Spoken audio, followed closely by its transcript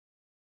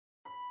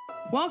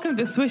Welcome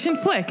to Swish and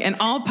Flick, an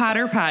all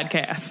Potter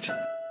podcast.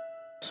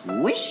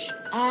 Swish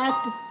and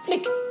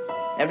flick.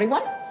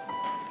 Everyone?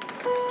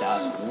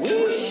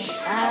 Swish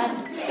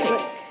and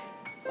flick.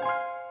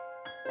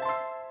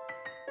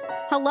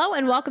 Hello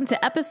and welcome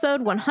to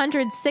episode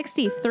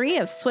 163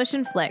 of Swish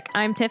and Flick.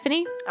 I'm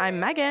Tiffany. I'm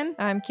Megan.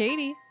 I'm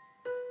Katie.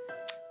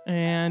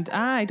 And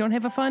I don't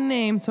have a fun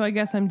name, so I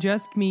guess I'm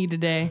just me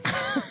today.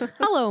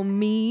 Hello,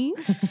 me.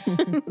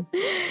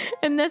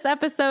 And this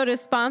episode is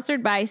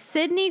sponsored by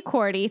Sydney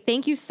Cordy.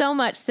 Thank you so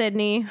much,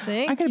 Sydney.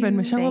 I could have been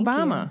Michelle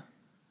Obama.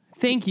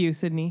 Thank you,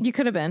 Sydney. You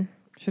could have been.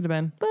 Should have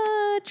been.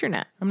 But you're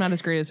not. I'm not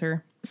as great as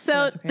her.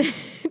 So okay.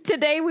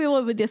 Today we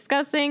will be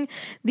discussing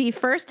the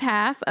first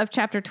half of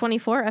chapter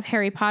 24 of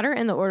Harry Potter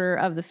and the Order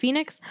of the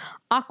Phoenix,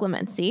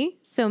 Occlumency.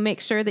 So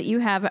make sure that you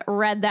have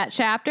read that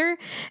chapter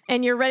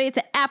and you're ready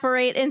to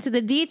apparate into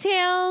the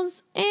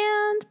details.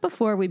 And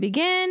before we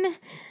begin,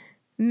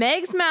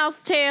 Meg's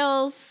Mouse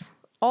Tales,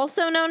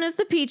 also known as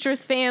the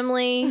Petrus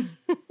family,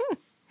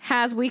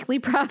 has weekly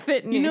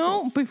prophet news. You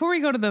know, before we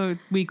go to the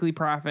weekly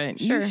prophet,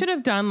 you should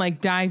have done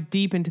dive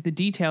deep into the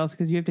details,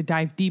 because you have to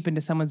dive deep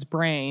into someone's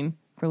brain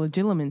for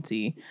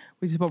legitimacy,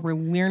 which is what we're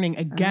learning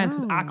against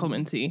with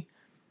occlumency.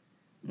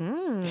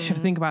 You should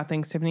think about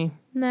things, Tiffany.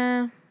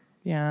 Nah.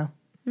 Yeah.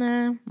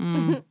 Nah.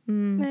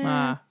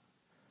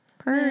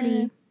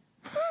 Purdy.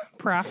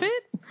 Prophet?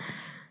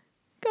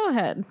 Go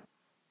ahead.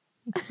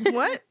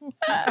 What?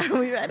 Are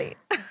we ready?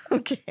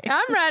 Okay.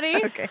 I'm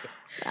ready. Okay.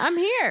 I'm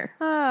here.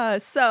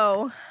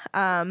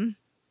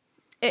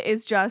 It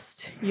is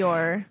just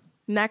your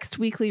next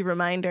weekly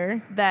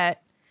reminder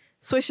that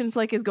Swish and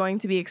Flick is going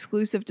to be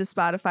exclusive to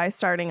Spotify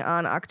starting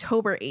on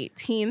October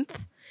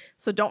 18th.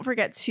 So don't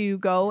forget to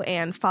go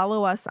and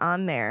follow us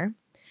on there.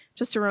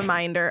 Just a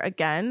reminder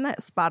again that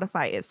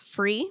Spotify is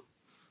free.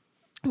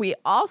 We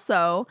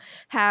also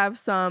have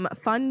some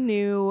fun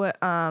new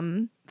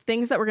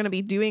things that we're going to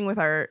be doing with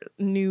our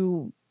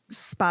new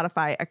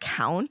Spotify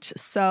account.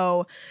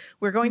 So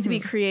we're going to be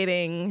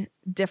creating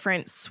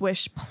different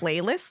Swish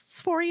playlists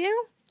for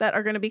you that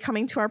are going to be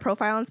coming to our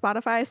profile on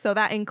Spotify. So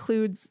that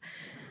includes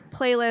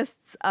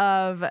playlists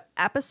of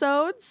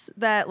episodes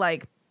that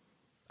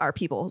are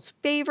people's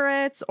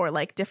favorites, or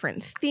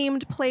different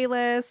themed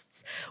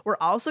playlists. We're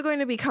also going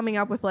to be coming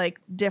up with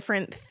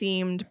different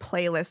themed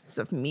playlists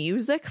of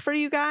music for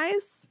you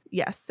guys.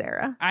 Yes,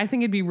 Sarah. I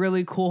think it'd be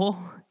really cool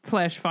 /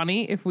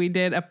 funny if we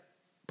did a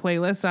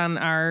playlist on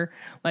our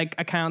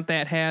account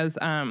that has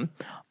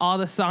all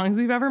the songs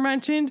we've ever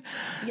mentioned.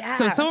 Yeah.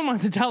 So if someone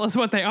wants to tell us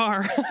what they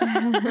are.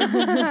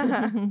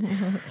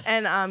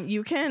 And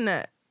you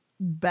can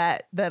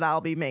bet that I'll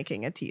be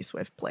making a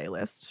T-Swift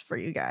playlist for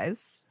you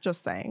guys.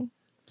 Just saying.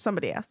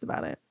 Somebody asked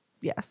about it.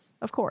 Yes,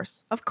 of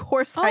course. Of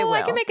course I will.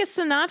 I can make a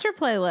Sinatra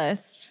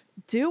playlist.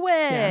 Do it.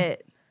 Yeah.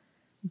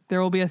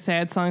 There will be a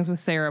Sad Songs with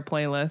Sarah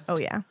playlist. Oh,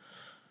 yeah.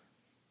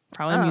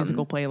 Probably a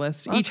musical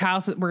playlist. Okay. Each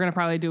house we're going to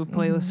probably do a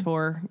playlist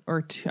for,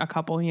 or a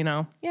couple,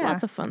 Yeah.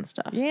 Lots of fun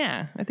stuff.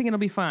 Yeah. I think it'll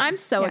be fun. I'm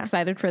so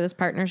excited for this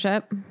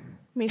partnership.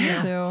 Me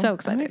too. So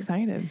excited. I'm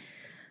excited.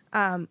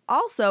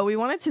 Also, we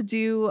wanted to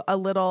do a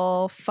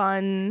little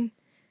fun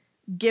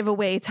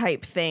giveaway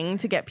type thing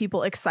to get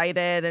people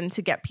excited and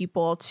to get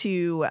people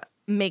to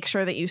make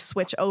sure that you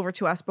switch over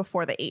to us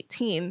before the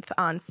 18th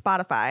on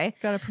Spotify.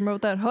 Gotta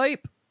promote that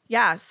hype.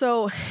 Yeah.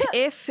 So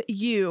if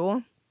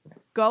you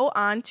go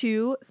on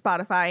to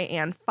Spotify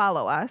and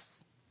follow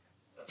us,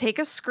 take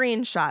a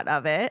screenshot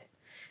of it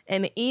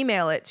and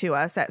email it to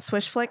us at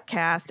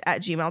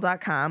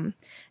swishflickcast@gmail.com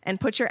and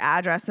put your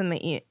address in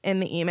the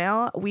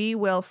email. We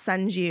will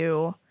send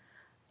you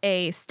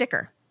a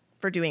sticker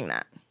for doing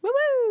that.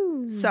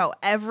 Woo-woo. So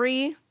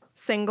every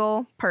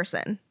single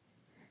person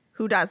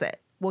who does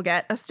it will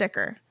get a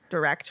sticker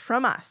direct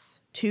from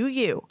us to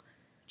you,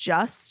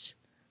 just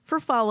for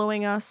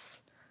following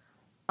us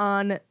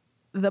on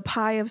the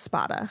pie of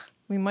Spada.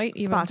 We might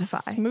even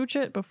Spotify. smooch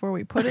it before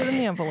we put it in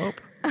the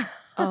envelope.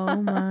 Oh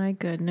my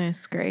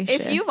goodness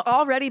gracious. If you've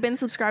already been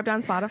subscribed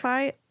on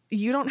Spotify,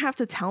 you don't have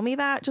to tell me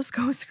that. Just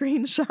go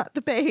screenshot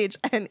the page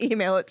and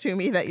email it to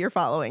me that you're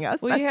following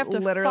us. Well, That's you have to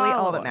literally all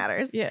follow that us.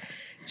 matters. Yeah.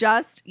 It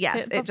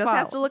Hit just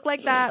has follow. to look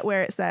like that,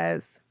 where it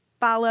says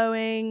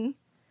following,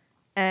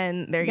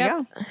 and there you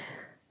go.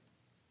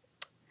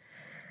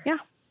 Yeah.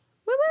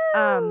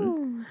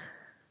 Woo-woo.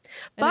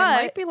 But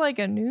And it might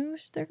be a new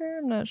sticker.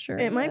 I'm not sure.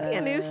 it might be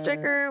a new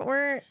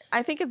sticker.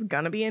 I think it's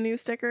gonna be a new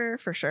sticker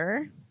for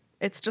sure.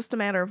 It's just a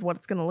matter of what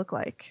it's gonna look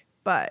like.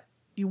 But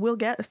you will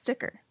get a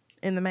sticker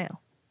in the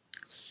mail.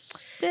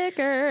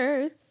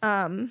 Stickers.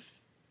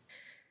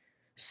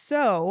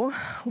 So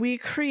we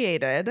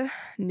created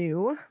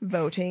new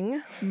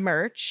voting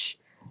merch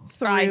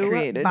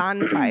through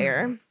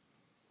Bonfire.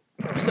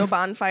 So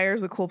Bonfire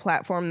is a cool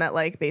platform that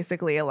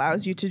basically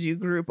allows you to do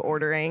group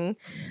ordering,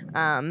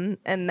 and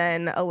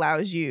then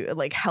allows you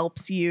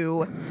helps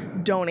you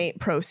donate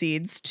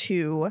proceeds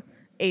to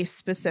a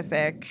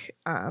specific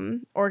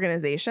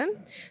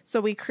organization. So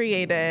we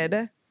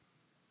created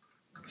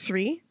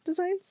 3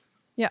 designs.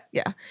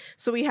 Yeah.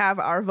 So we have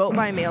our vote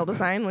by mail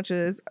design, which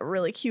is a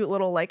really cute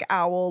little like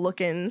owl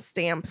looking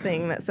stamp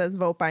thing that says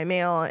vote by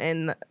mail.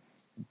 And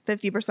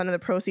 50% of the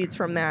proceeds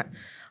from that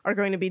are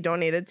going to be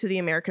donated to the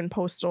American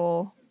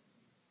Postal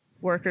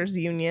Workers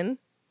Union.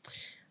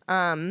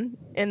 And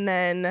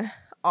then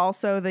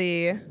also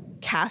the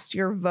cast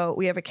your vote.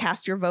 We have a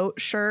cast your vote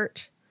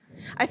shirt.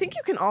 I think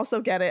you can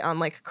also get it on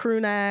like crew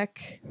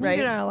neck, right?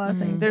 You can a lot of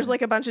things. There's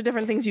like a bunch of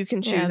different things you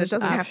can choose. Yeah, It there's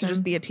doesn't have to just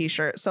options. be a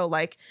t-shirt. So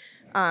like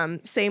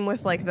same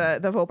with like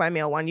the vote by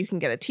mail one. You can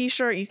get a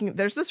t-shirt.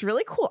 There's this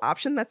really cool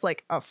option that's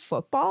like a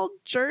football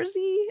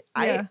jersey.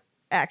 Yeah. I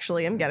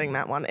actually am getting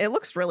that one. It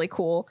looks really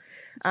cool.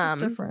 It's just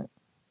different.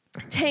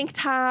 Tank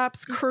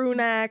tops, crew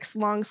necks,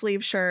 long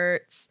sleeve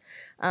shirts.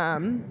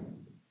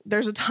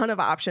 There's a ton of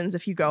options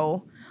if you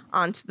go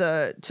onto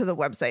the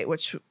website,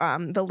 which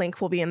the link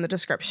will be in the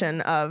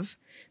description of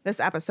this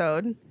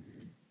episode.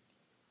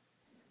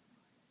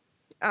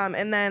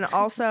 And then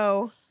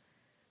also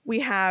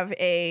we have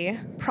a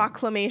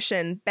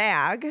proclamation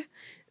bag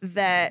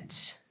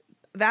that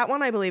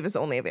one I believe is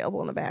only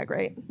available in a bag,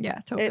 right? Yeah,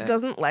 totally. It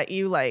doesn't let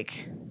you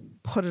like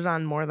put it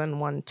on more than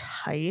one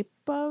type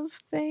of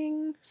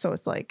thing. So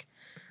it's like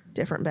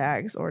different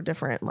bags or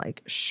different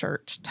like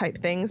shirt type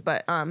things.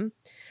 But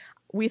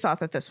we thought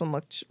that this one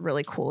looked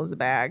really cool as a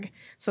bag.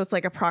 So it's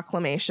like a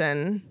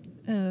proclamation.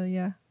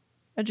 Yeah.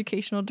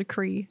 Educational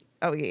decree.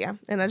 Oh, yeah.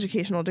 An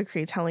educational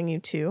decree telling you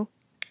to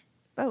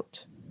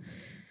vote.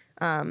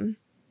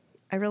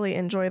 I really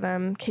enjoy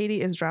them.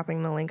 Katie is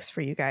dropping the links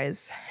for you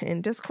guys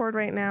in Discord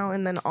right now.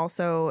 And then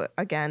also,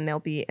 again, they'll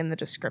be in the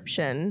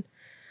description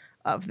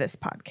of this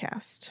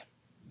podcast.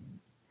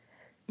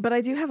 But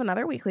I do have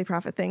another weekly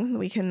profit thing that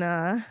we can,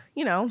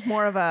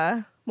 more of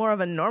a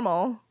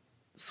normal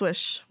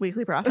Swish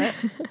weekly profit.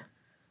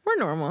 We're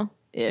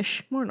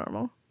normal-ish. More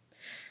normal.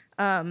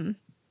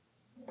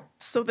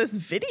 So this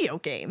video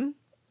game.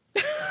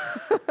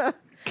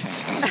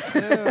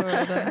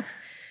 Dude.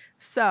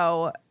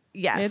 So,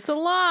 yes. It's a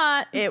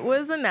lot. It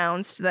was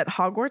announced that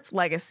Hogwarts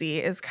Legacy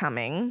is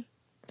coming.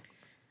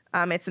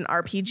 It's an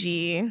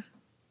RPG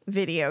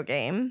video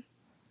game.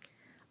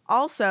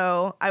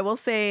 Also, I will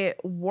say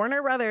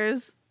Warner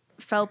Brothers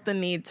felt the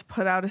need to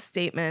put out a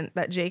statement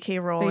that J.K. They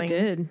Rowling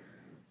did.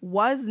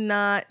 was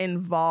not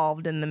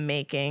involved in the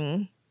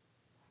making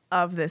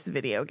of this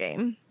video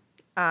game.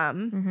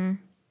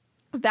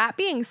 That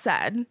being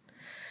said,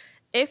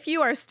 if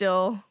you are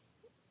still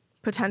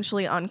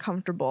potentially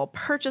uncomfortable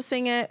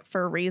purchasing it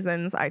for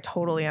reasons I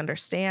totally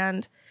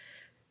understand,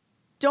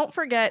 don't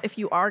forget, if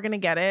you are going to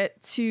get it,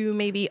 to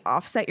maybe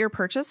offset your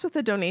purchase with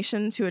a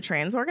donation to a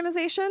trans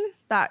organization.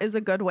 That is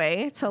a good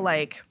way to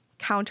like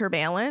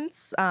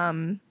counterbalance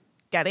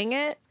getting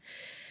it.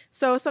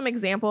 So some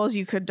examples,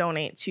 you could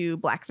donate to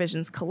Black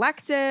Visions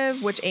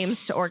Collective, which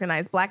aims to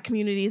organize Black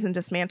communities and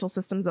dismantle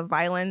systems of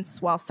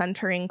violence while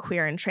centering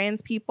queer and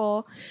trans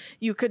people.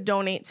 You could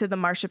donate to the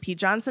Marsha P.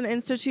 Johnson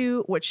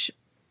Institute, which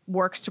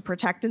works to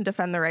protect and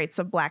defend the rights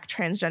of Black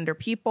transgender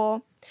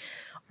people.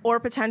 Or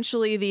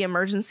potentially the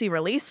Emergency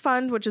Release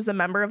Fund, which is a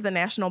member of the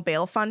National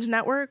Bail Fund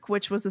Network,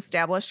 which was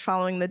established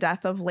following the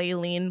death of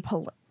Layleen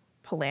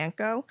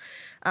Polanco.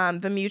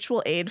 The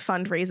Mutual Aid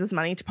Fund raises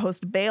money to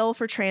post bail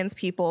for trans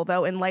people,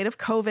 though in light of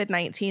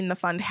COVID-19, the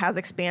fund has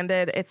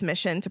expanded its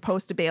mission to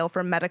post a bail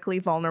for medically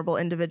vulnerable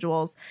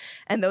individuals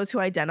and those who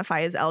identify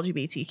as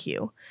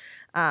LGBTQ.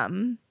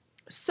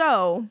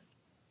 So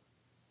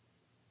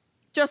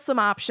just some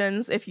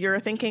options if you're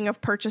thinking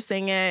of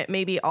purchasing it,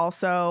 maybe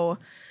also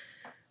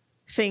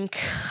think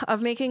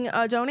of making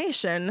a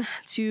donation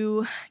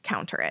to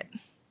counter it.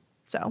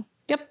 So,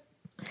 Yep.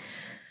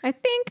 I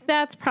think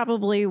that's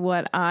probably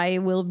what I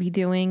will be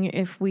doing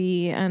if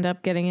we end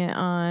up getting it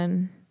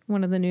on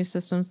one of the new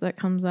systems that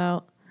comes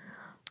out.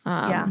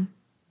 yeah.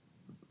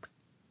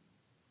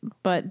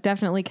 But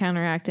definitely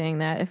counteracting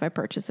that if I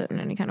purchase it in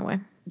any kind of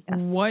way.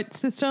 Yes. What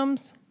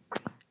systems?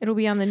 It'll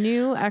be on the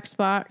new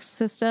Xbox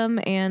system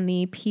and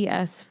the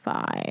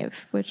PS5,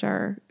 which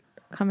are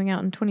coming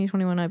out in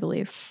 2021, I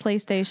believe.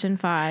 PlayStation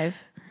 5.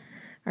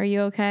 Are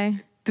you okay?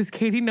 Does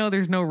Katie know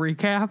there's no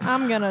recap?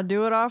 I'm going to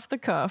do it off the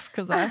cuff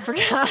because I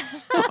forgot.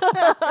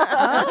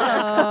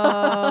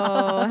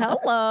 Oh,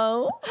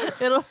 hello.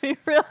 It'll be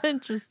real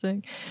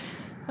interesting.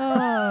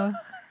 Oh,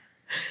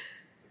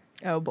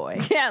 Oh boy.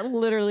 Yeah,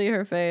 literally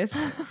her face.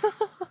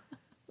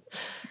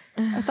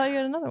 I thought you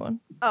had another one.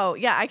 Oh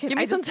yeah, I can. Give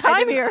me I some just, I time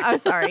didn't- here. I'm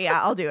sorry.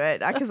 Yeah, I'll do it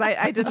because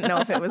I didn't know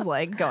if it was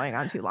like going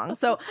on too long.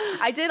 So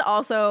I did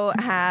also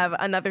have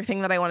another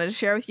thing that I wanted to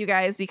share with you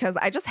guys because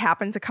I just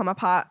happened to come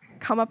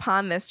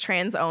upon this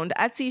trans-owned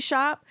Etsy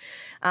shop,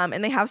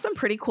 and they have some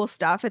pretty cool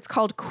stuff. It's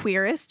called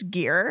Queerest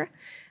Gear.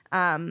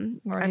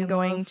 I'm Already in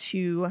going love.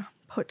 to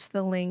put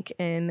the link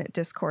in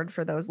Discord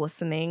for those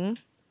listening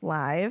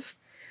live.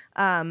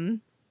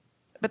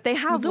 But they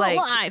have Do it like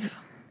live.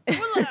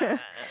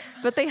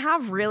 but they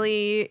have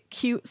really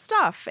cute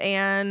stuff,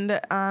 and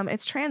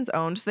it's trans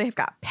owned. So they've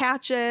got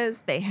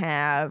patches, they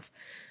have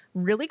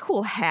really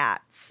cool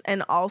hats,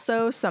 and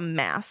also some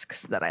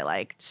masks that I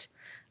liked.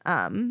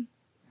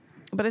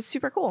 But it's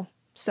super cool.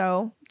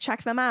 So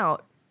check them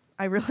out.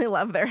 I really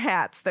love their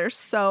hats. They're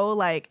so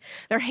like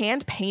they're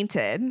hand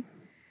painted.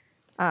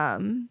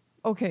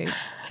 Okay,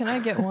 can I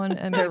get one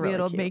and They're maybe really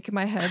it'll cute. make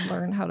my head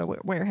learn how to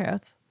wear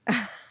hats?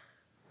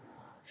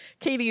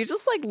 Katie, you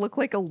just like look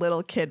like a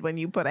little kid when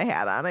you put a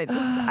hat on.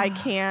 I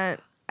can't.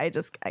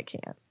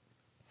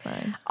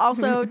 Fine.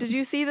 Also, did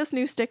you see this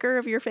new sticker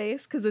of your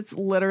face? Because it's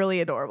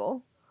literally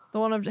adorable. The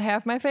one of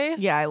half my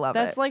face? Yeah, I love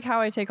That's it. like how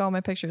I take all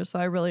my pictures, so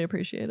I really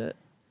appreciate it.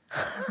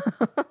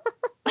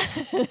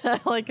 I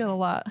like it a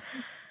lot.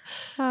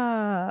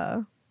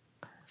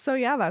 So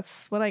yeah,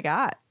 that's what I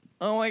got.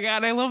 Oh my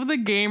god, I love the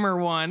gamer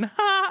one.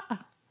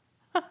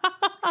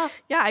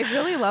 Yeah, I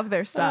really love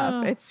their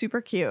stuff. It's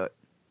super cute.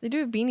 They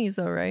do have beanies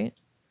though, right?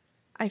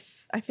 I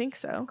think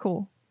so.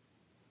 Cool.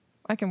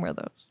 I can wear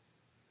those.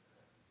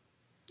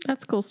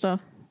 That's cool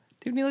stuff.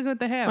 Didn't you look at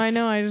the hat? I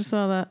know. I just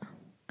saw that.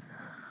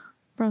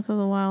 Breath of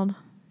the Wild.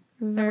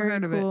 Very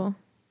heard of it. cool.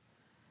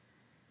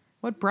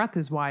 What breath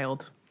is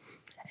wild?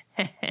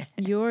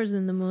 Yours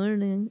in the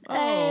morning. Oh.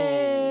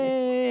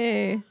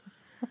 Hey.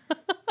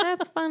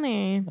 That's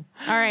funny.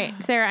 All right,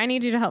 Sarah, I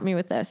need you to help me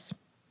with this.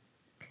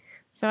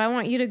 So I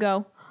want you to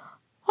go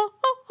 "Ha,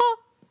 ha, ha,"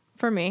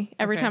 for me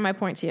every Okay. time I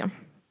point to you.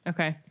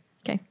 Okay.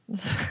 Okay.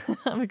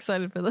 I'm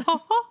excited for this. Ha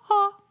ha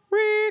ha.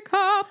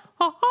 Recap.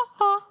 Ha ha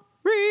ha.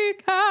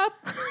 Recap.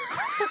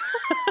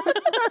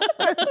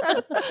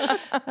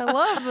 I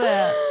love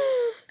that.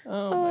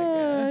 Oh my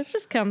god. It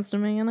just comes to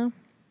me, you know.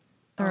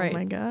 All right,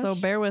 my gosh. so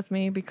bear with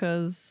me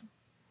because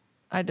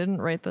I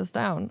didn't write this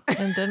down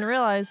and didn't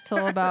realize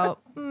till about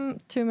 2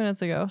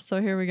 minutes ago.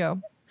 So here we go.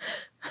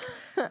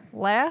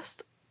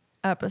 Last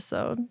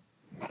episode.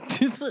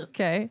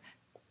 Okay.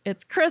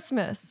 It's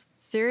Christmas.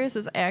 Sirius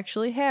is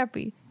actually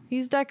happy.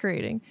 He's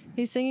decorating.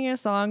 He's singing a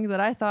song that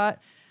I thought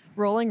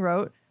Rowling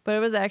wrote, but it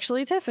was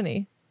actually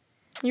Tiffany.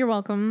 You're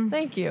welcome.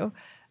 Thank you.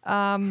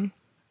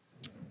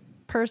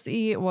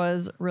 Percy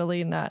was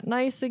really not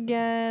nice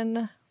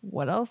again.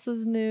 What else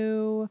is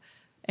new?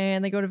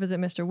 And they go to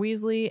visit Mr.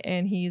 Weasley,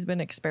 and he's been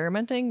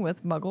experimenting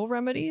with Muggle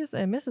remedies,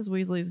 and Mrs.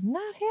 Weasley's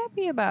not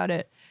happy about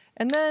it.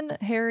 And then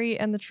Harry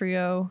and the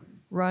trio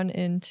run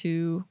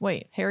into...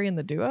 Wait, Harry and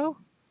the duo?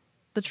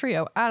 The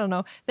trio. I don't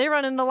know. They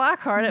run into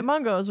Lockhart at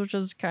Mungo's, which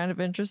is kind of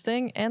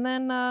interesting. And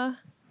then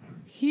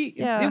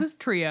It was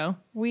trio.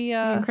 we...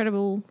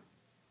 Incredible.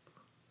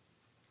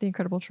 The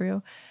Incredible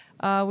Trio.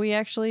 We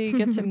actually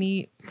get to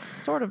meet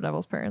sort of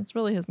Neville's parents,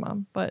 really his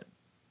mom, but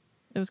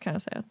it was kind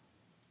of sad.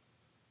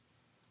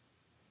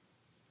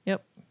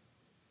 Yep.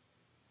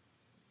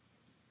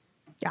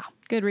 Yeah.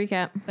 Good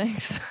recap.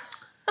 Thanks.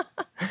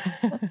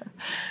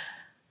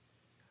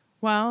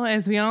 Well,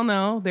 as we all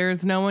know,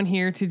 there's no one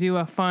here to do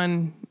a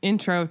fun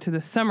intro to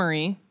the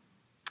summary.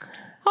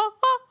 Ha,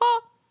 ha,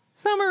 ha.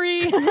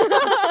 Summary.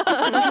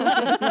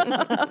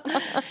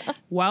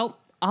 Well,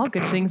 all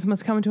good things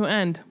must come to an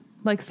end,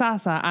 like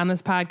Sasa on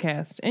this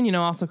podcast, and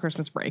also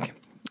Christmas break.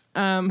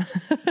 So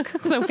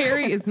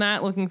Harry is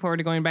not looking forward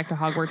to going back to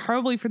Hogwarts,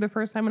 probably for the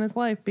first time in his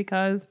life,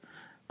 because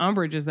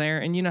Umbridge is there,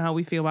 and you know how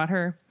we feel about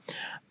her.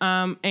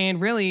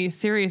 And really,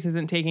 Sirius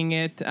isn't taking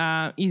it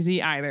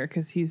easy either,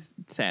 because he's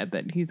sad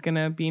that he's going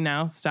to be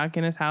now stuck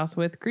in his house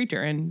with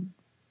Creature, and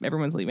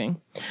everyone's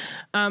leaving.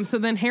 So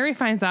then Harry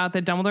finds out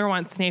that Dumbledore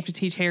wants Snape to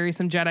teach Harry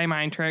some Jedi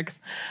mind tricks.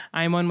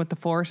 I'm one with the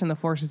Force, and the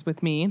Force is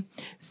with me.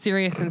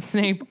 Sirius and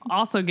Snape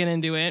also get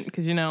into it,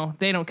 because,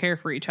 they don't care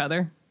for each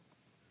other,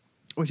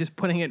 which is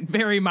putting it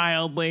very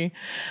mildly.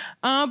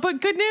 But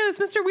good news,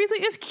 Mr.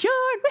 Weasley is cured.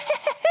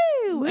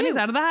 Woo-hoo-hoo! And he's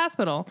out of the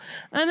hospital.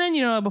 And then,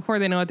 before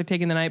they know it, they're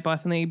taking the night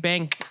bus and they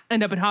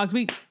end up in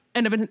Hogsmeade.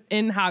 End up not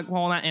in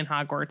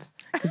Hogwarts.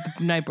 Because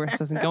the night bus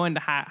doesn't go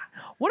into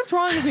What is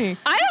wrong with me?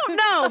 I don't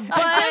know, It but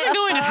doesn't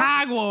go into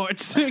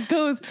Hogwarts. It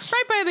goes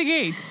right by the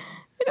gates.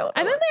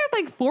 And then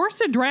they're forced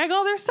to drag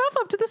all their stuff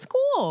up to the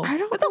school.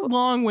 It's a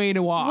long way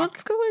to walk.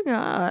 what's going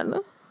on?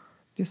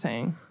 Just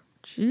saying.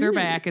 They're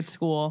back at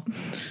school.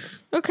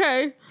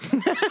 Okay.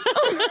 There's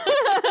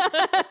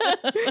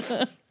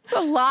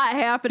a lot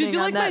happening. Did you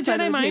like on my that side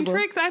Jedi of the mind table.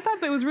 tricks? I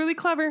thought that was really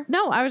clever.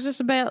 No, I was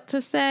just about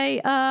to say,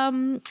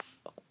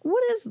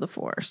 what is the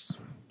Force?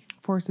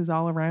 Force is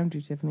all around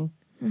you, Tiffany.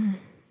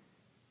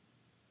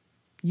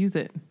 Use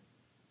it.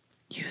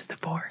 Use the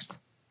Force.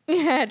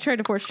 Yeah, I tried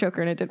to Force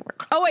choker and it didn't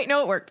work. Oh wait,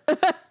 no, it worked.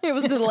 It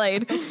was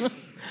delayed.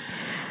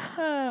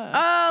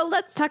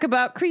 Let's talk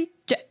about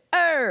Creature.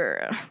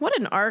 What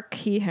an arc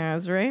he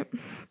has, right?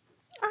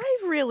 I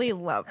really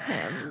love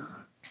him.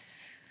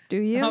 Do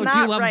you? Oh, Not do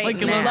you love, right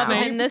you love now.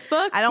 Snape? In this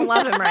book? I don't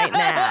love him right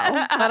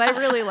now, but I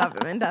really love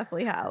him in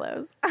Deathly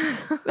Hallows.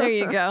 There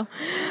you go.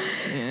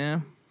 Yeah.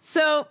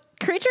 So,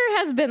 Creature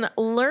has been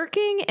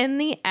lurking in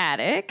the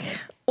attic,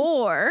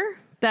 or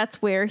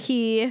that's where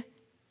he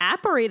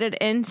apparated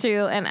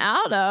into and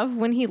out of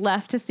when he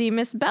left to see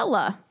Miss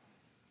Bella.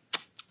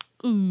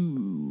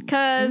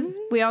 Because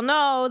we all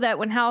know that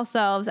when house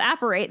elves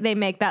apparate, they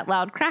make that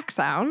loud crack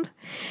sound.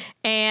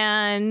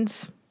 And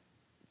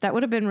that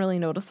would have been really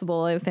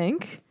noticeable, I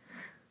think.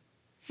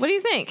 What do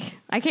you think?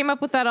 I came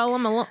up with that all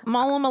I'm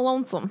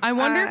lonesome. I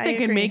wonder if I they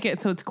can agree. make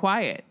it so it's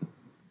quiet.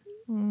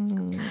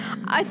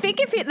 I think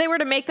if they were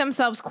to make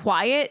themselves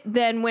quiet,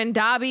 then when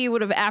Dobby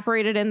would have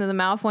apparated into the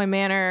Malfoy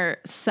Manor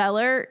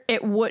cellar,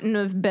 it wouldn't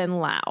have been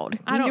loud.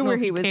 I don't know where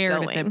if he was cared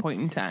going at that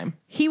point in time.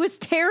 He was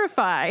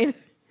terrified.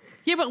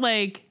 Yeah, but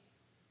like,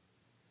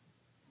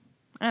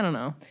 I don't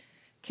know.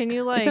 Can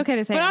you like? It's okay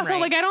to say. But I'm also,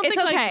 right. like, I don't it's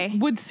think okay.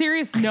 like would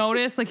Sirius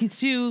notice? Like, he's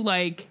too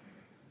like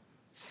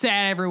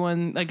sad.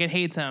 Everyone like it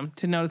hates him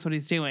to notice what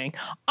he's doing.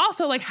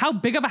 Also, like, how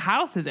big of a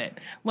house is it?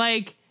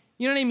 Like,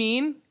 you know what I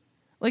mean?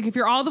 Like, if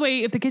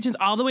the kitchen's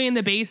all the way in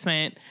the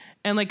basement,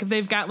 and like if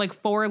they've got like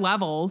 4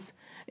 levels,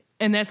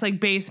 and that's like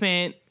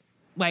basement,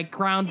 like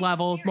ground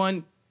level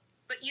one.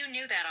 But you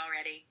knew that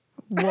already.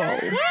 Whoa,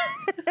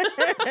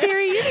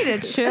 Siri, you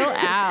need to chill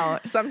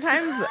out.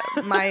 Sometimes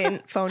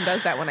my phone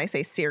does that when I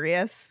say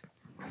serious.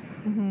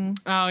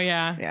 Oh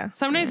yeah, Yeah.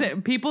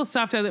 Sometimes people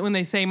stuff does it when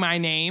they say my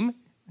name.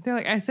 They're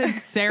like, I said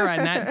Sarah,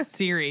 not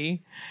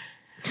Siri.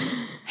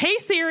 Hey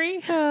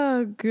Siri.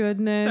 Oh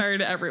goodness. Sorry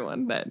to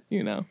everyone that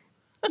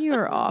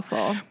You're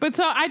awful. But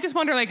so I just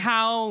wonder, like,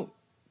 how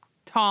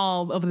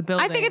tall of the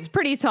building. I think it's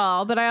pretty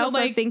tall, but I So, also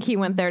like- think he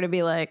went there to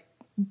be like,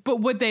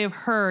 But would they have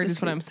heard?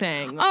 Is what I'm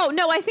saying. oh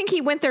no, I think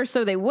he went there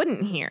so they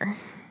wouldn't hear.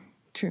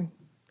 True.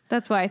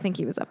 That's why I think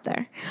he was up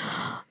there.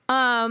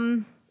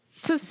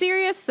 So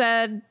Sirius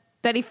said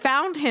that he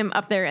found him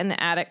up there in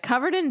the attic,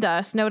 covered in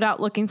dust, no doubt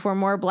looking for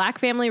more Black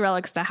family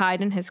relics to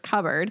hide in his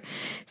cupboard.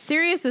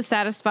 Sirius is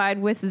satisfied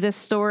with this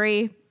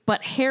story,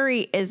 but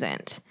Harry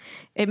isn't.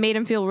 It made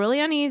him feel really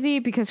uneasy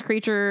because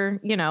Creature,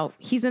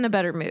 he's in a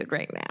better mood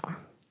right now.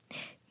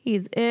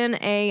 He's in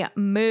a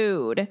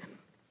mood.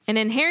 And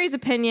in Harry's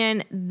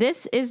opinion,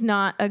 this is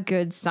not a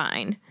good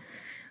sign.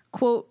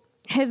 Quote,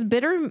 his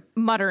bitter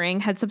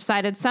muttering had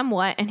subsided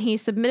somewhat, and he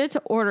submitted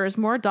to orders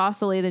more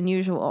docilely than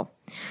usual.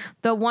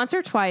 Though once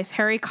or twice,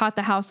 Harry caught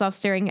the house elf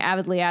staring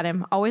avidly at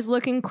him, always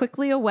looking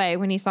quickly away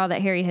when he saw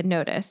that Harry had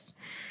noticed.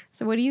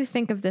 So what do you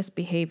think of this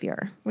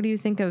behavior? What do you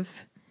think of...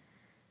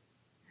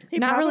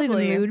 Not really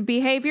the mood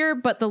behavior,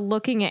 but the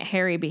looking at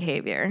Harry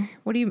behavior.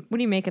 What do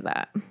you make of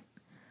that?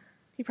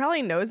 He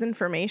probably knows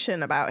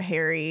information about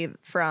Harry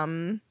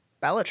from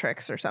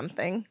Bellatrix or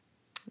something.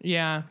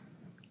 Yeah.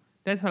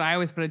 That's what I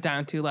always put it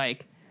down to,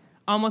 like,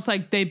 almost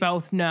like they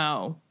both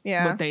know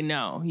what they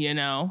know,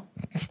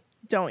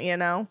 Don't you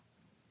know?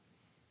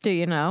 Do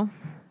you know?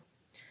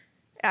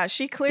 Yeah,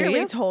 she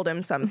clearly told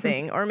him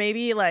something. Or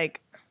maybe, like,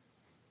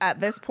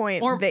 at this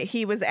point, that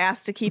he was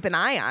asked to keep an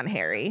eye on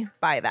Harry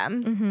by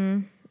them. Mm-hmm.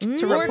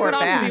 To Or it report could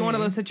also back. be one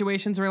of those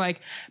situations where,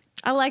 like,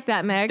 I like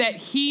that, Meg. that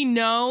he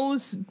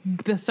knows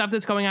the stuff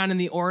that's going on in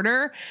the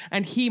order,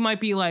 and he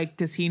might be like,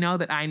 does he know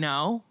that I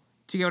know?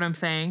 Do you get what I'm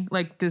saying?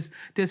 Like, does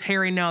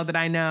Harry know that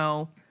I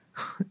know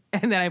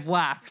and that I've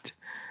left?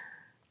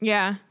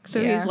 Yeah.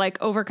 So he's like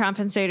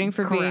overcompensating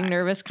for being Correct.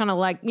 nervous, kind of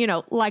like,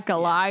 like a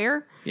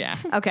liar. Yeah.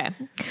 Okay.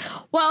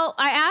 Well,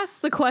 I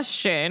asked the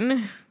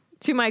question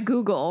to my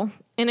Google,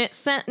 and it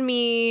sent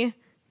me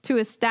to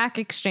a Stack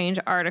Exchange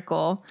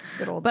article.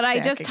 Good old But I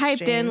Stack just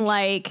typed in Exchange.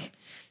 like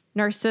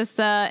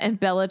Narcissa and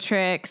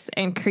Bellatrix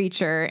and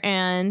Creature.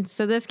 And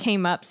so this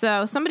came up.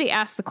 So somebody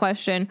asked the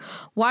question,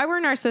 why were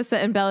Narcissa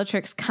and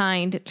Bellatrix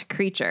kind to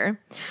Creature?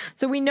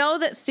 So we know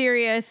that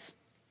Sirius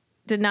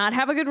did not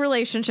have a good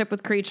relationship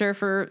with Creature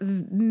for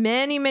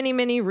many, many,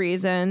 many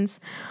reasons.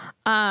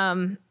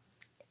 And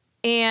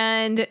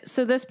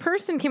so this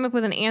person came up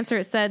with an answer.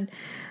 It said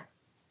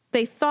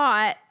they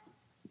thought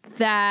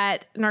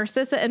that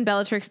Narcissa and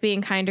Bellatrix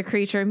being kind to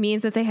Creature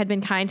means that they had been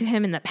kind to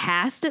him in the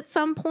past at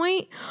some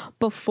point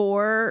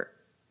before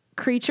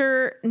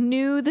Creature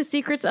knew the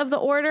secrets of the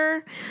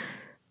order.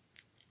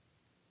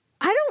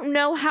 I don't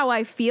know how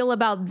I feel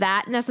about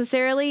that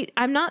necessarily.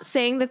 I'm not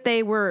saying that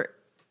they were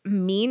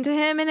mean to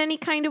him in any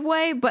kind of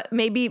way, but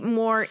maybe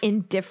more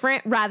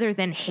indifferent rather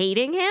than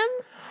hating him.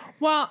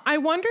 Well, I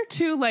wonder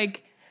too,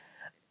 like,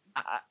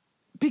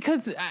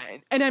 because,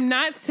 and I'm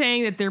not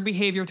saying that their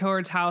behavior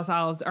towards house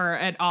elves are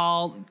at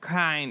all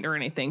kind or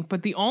anything,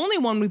 but the only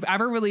one we've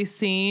ever really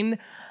seen,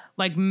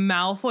 like,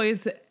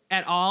 Malfoys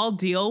at all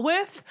deal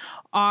with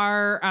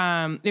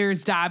are,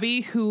 there's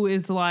Dobby, who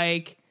is,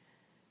 like,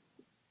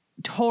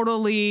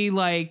 totally,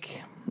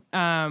 like,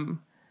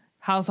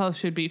 house elves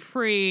should be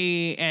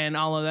free and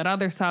all of that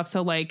other stuff.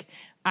 So, like,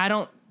 I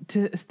don't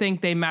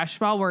think they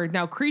mesh well. Where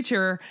now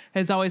Creature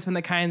has always been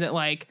the kind that,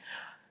 like,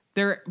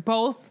 they're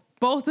both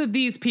of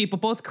these people,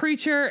 both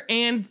Creature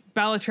and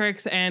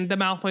Bellatrix and the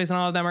Malfoys and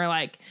all of them are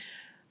like,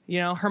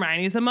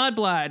 Hermione's a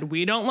mudblood.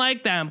 We don't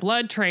like them.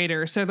 Blood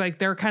traitor. So, like,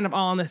 they're kind of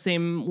all on the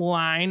same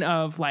line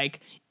of,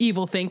 like,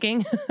 evil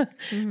thinking,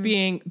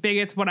 being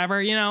bigots,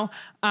 whatever,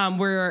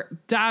 where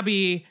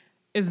Dobby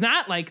is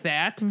not like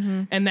that.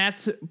 And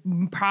that's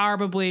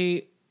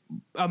probably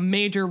a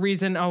major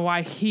reason of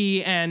why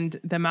he and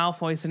the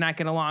Malfoys did not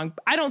get along.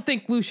 I don't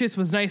think Lucius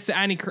was nice to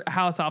any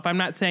house elf. I'm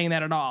not saying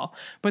that at all.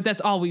 But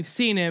that's all we've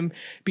seen him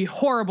be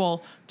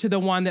horrible to the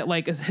one that,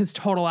 like, is his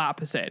total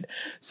opposite.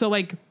 So,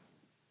 like,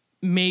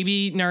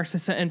 maybe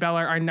Narcissa and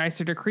Bella are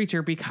nicer to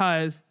Creature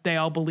because they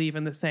all believe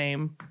in the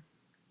same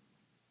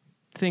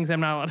things I'm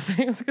not allowed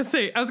to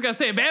say. I was gonna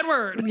say a bad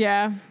word.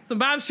 Yeah. Some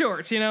Bob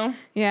Shorts, you know?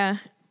 Yeah.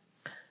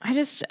 I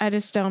just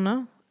don't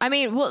know. I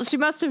mean, well, she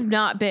must have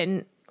not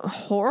been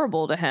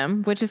horrible to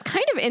him, which is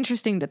kind of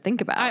interesting to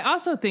think about. I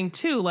also think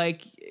too,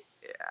 like,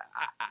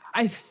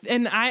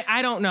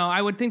 I don't know.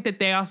 I would think that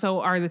they also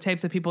are the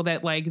types of people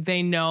that, like,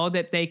 they know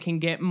that they can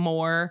get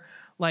more,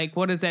 like,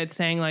 what is that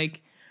saying?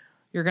 Like,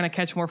 you're going to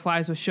catch more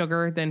flies with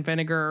sugar than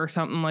vinegar or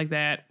something like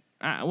that.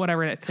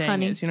 Whatever that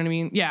saying is, you know what I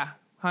mean? Yeah.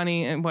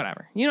 Honey and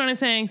whatever. You know what I'm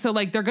saying? So,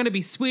 like, they're going to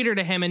be sweeter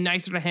to him and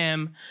nicer to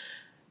him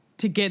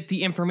to get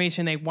the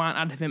information they want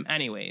out of him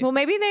anyways. Well,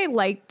 maybe they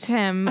liked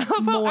him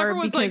more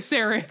everyone's because like,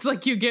 Sarah, it's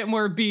like you get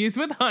more bees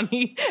with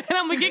honey, and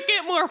I'm like, you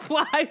get more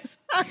flies.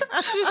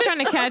 she's just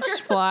trying to catch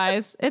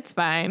flies. It's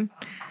fine.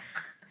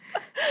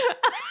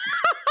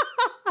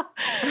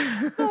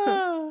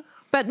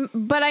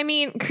 But I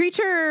mean,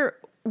 Creature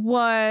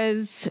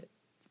was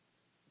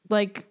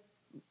like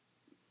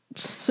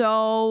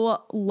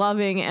so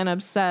loving and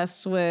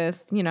obsessed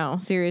with, you know,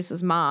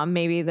 Sirius's mom,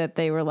 maybe that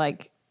they were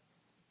like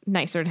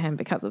nicer to him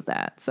because of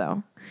that.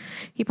 So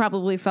he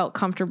probably felt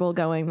comfortable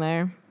going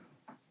there.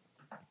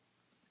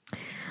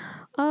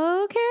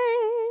 Okay.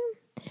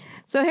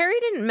 So Harry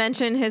didn't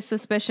mention his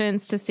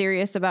suspicions to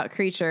Sirius about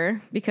Creature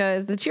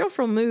because the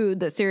cheerful mood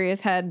that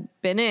Sirius had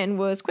been in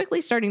was quickly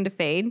starting to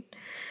fade.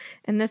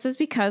 And this is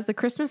because the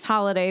Christmas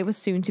holiday was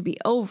soon to be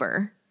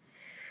over.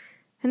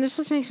 And this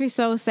just makes me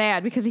so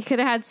sad because he could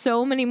have had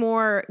so many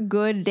more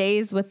good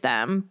days with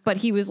them, but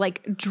he was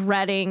like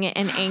dreading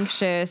and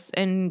anxious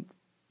and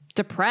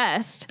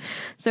depressed.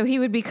 So he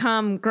would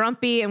become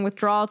grumpy and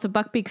withdraw to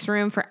Buckbeak's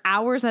room for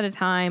hours at a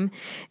time.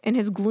 And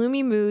his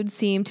gloomy mood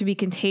seemed to be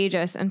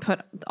contagious and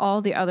put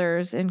all the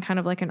others in kind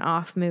of like an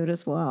off mood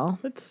as well.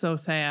 It's so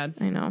sad.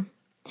 I know.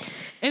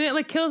 And it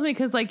like kills me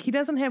because like he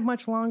doesn't have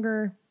much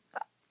longer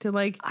to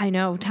like I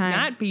know time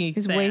not be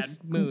He's sad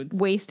moods.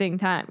 wasting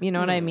time. You know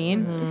what I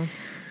mean?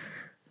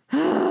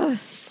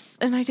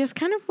 And I just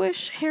kind of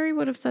wish Harry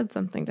would have said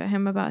something to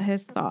him about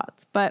his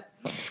thoughts. But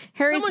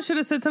Someone should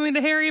have said something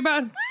to Harry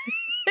about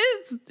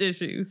his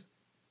issues.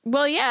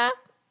 Well, yeah.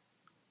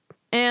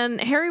 And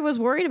Harry was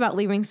worried about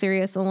leaving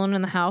Sirius alone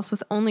in the house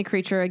with only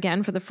Creature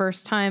again for the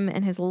first time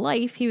in his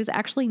life. He was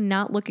actually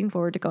not looking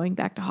forward to going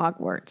back to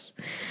Hogwarts.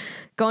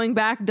 Going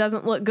back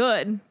doesn't look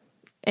good.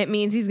 It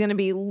means he's going to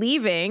be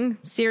leaving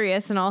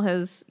Sirius and all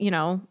his, you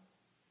know,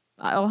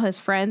 all his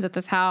friends at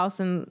this house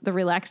and the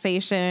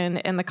relaxation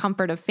and the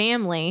comfort of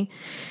family.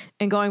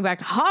 And going back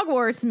to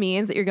Hogwarts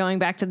means that you're going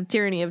back to the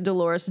tyranny of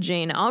Dolores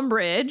Jane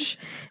Umbridge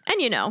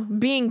and, you know,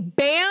 being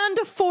banned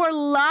for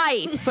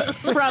life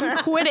from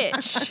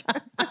Quidditch.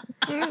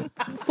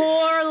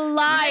 For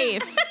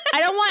life. I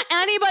don't want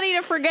anybody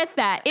to forget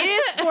that. It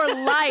is for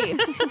life.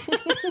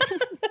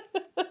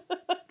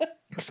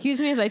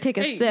 Excuse me as I take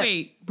a sip.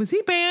 Wait, was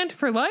he banned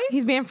for life?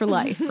 He's banned for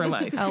life. For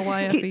life.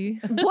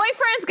 LYFE.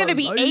 Boyfriend's going to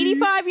be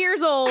 85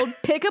 years old,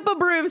 pick up a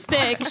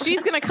broomstick.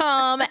 She's going to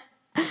come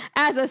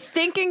as a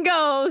stinking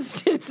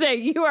ghost and say,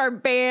 you are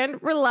banned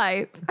for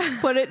life.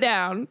 Put it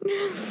down.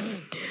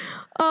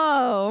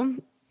 Oh.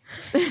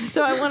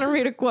 So I want to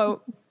read a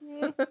quote.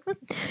 Then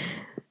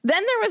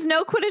there was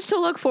no Quidditch to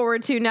look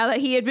forward to now that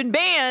he had been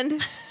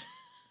banned.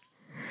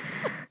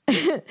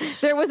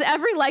 There was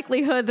every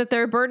likelihood that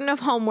their burden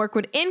of homework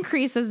would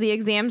increase as the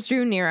exams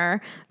drew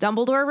nearer.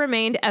 Dumbledore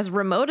remained as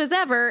remote as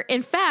ever.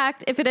 In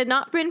fact, if it had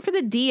not been for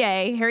the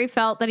DA, Harry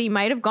felt that he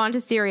might have gone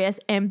to Sirius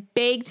and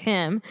begged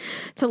him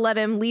to let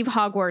him leave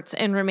Hogwarts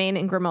and remain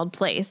in Grimmauld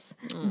Place.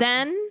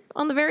 Then,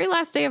 on the very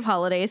last day of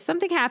holidays,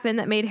 something happened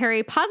that made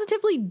Harry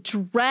positively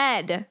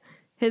dread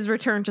his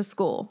return to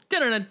school.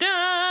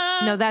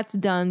 Dun-dun-dun-dun. No, that's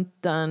done.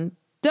 That's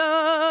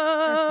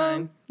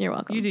fine. You're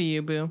welcome. You do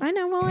you, boo. I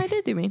know. Well, I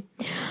did do me.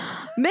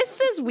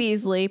 Mrs.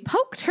 Weasley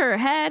poked her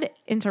head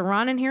into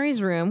Ron and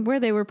Harry's room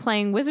where they were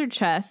playing wizard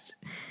chess,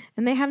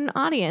 and they had an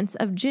audience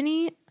of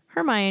Ginny,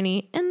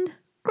 Hermione, and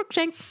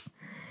Crookshanks.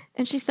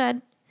 And she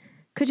said,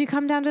 "Could you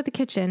come down to the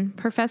kitchen?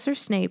 Professor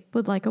Snape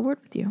would like a word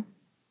with you."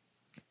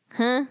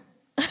 Huh?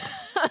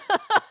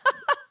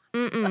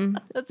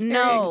 That's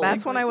No.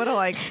 That's when I would have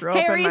like throw up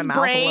in Harry's my mouth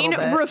a brain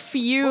little bit.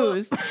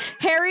 refused.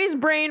 Harry's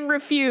brain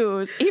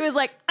refused. He was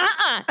like,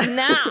 nah.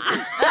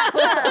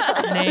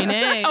 Nay,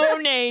 nay. Oh,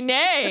 nay,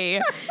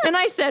 nay. And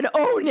I said,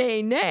 oh,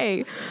 nay,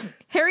 nay.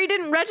 Harry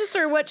didn't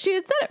register what she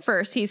had said at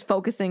first. He's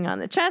focusing on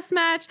the chess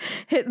match.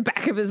 The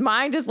back of his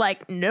mind is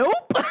like,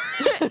 nope.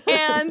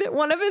 And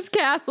one of his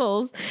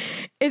castles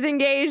is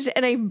engaged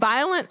in a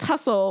violent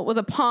tussle with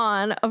a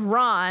pawn of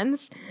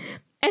Ron's.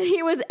 And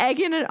he was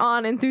egging it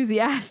on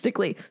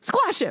enthusiastically.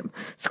 Squash him!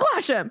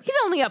 Squash him! He's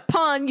only a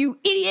pawn, you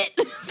idiot!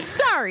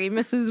 Sorry,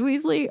 Mrs.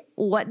 Weasley.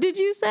 What did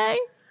you say?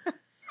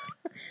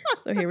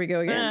 So here we go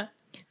again.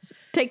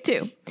 Take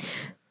two.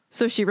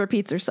 So she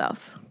repeats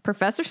herself.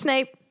 Professor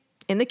Snape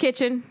in the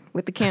kitchen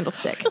with the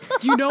candlestick.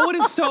 You know what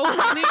is so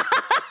funny?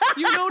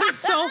 You know what is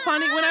so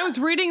funny? When I was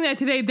reading that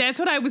today, that's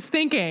what I was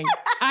thinking.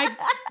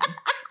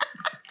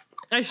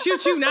 I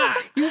shoot you not.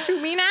 You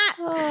shoot me not?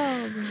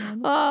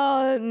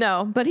 Oh,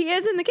 no. But he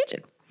is in the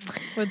kitchen.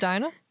 With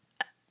Dinah?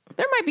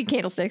 There might be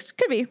candlesticks.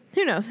 Could be.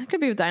 Who knows?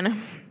 Could be with Dinah.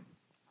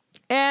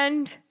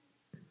 And,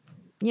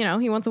 you know,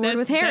 he wants a word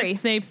with Harry.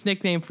 That's Snape's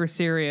nickname for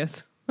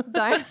Sirius.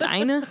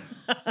 Dinah.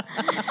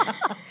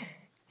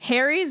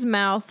 Harry's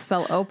mouth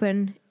fell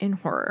open in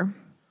horror.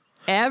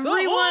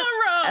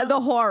 The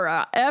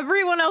horror.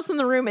 Everyone else in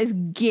the room is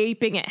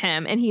gaping at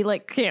him, and he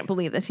like can't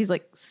believe this. He's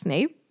like,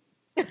 Snape?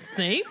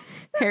 Snape?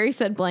 Harry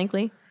said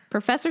blankly.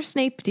 Professor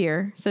Snape,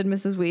 dear, said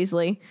Mrs.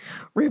 Weasley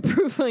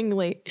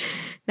reprovingly.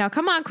 Now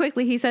come on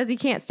quickly. He says he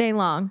can't stay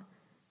long.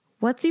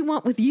 What's he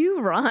want with you,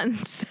 Ron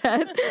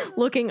said,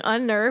 looking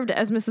unnerved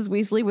as Mrs.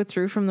 Weasley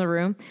withdrew from the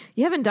room.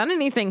 You haven't done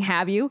anything,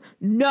 have you?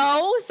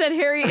 No, said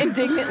Harry,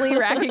 indignantly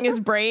racking his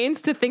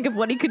brains to think of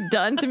what he could have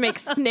done to make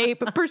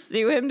Snape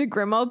pursue him to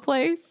Grimmauld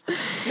Place.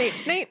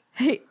 Snape.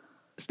 Hey,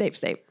 Snape.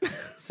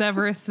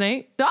 Severus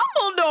Snape?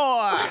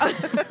 Dumbledore!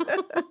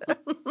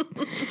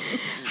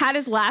 Had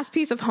his last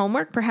piece of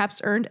homework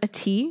perhaps earned a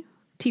T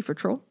for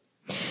troll.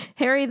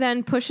 Harry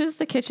then pushes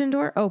the kitchen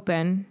door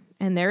open.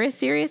 And there is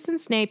Sirius and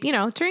Snape, you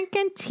know,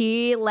 drinking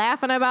tea,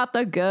 laughing about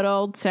the good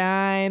old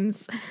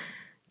times.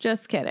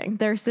 Just kidding.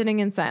 They're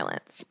sitting in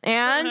silence.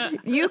 And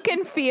you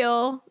can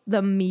feel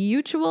the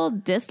mutual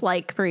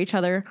dislike for each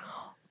other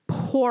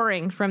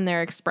pouring from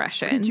their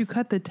expressions. Could you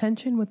cut the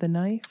tension with a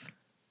knife?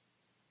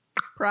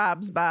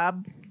 Probs,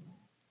 Bob.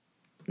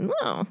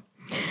 No.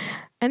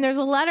 And there's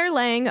a letter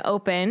laying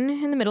open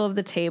in the middle of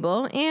the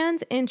table.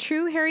 And in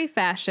true Harry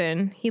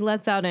fashion, he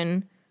lets out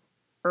an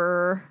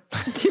to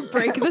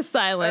break the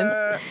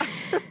silence.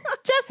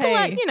 Just to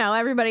let, you know,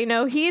 everybody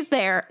know he's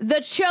there. The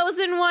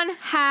chosen one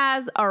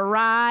has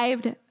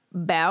arrived.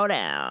 Bow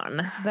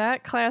down.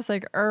 That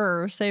classic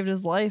saved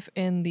his life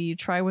in the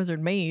Triwizard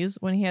Maze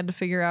when he had to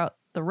figure out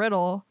the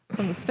riddle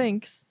from the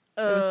Sphinx.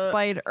 It was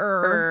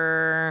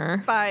Spider.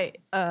 Spy.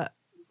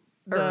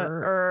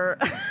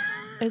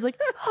 He's like,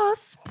 a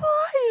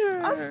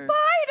spider. A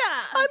spider.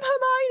 I'm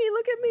Hermione.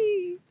 Look at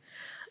me.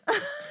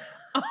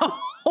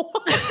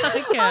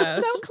 I'm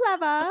so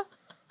clever.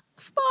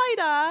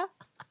 Spider.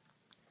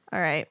 All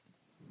right.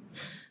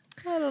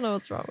 I don't know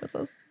what's wrong with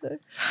us today.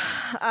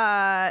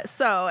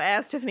 So,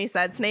 as Tiffany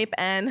said, Snape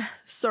and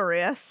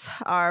Sirius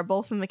are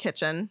both in the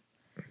kitchen.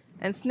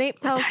 And Snape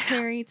tells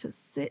Harry to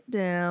sit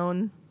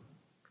down.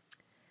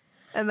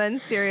 And then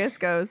Sirius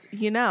goes,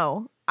 you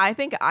know, I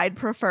think I'd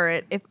prefer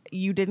it if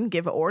you didn't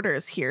give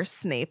orders here,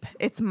 Snape.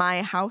 It's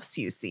my house,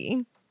 you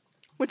see.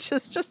 Which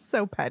is just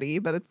so petty,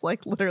 but it's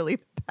like literally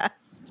the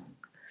best.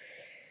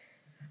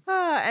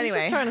 Anyway. He's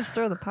just trying to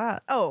stir the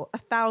pot. Oh,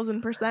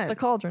 1,000%. The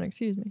cauldron,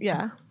 excuse me.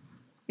 Yeah.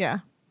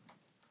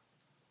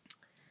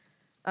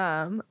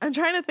 I'm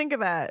trying to think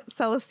of that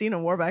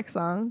Celestina Warbeck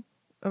song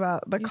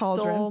about the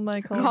cauldron. Stole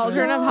my cauldron.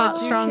 Cauldron of hot,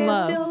 strong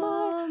love.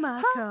 Steal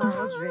my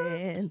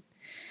cauldron.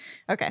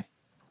 Okay.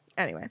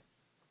 Anyway.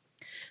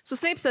 So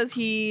Snape says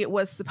he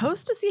was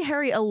supposed to see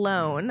Harry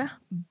alone,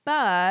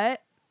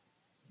 but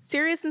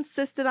Sirius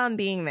insisted on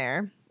being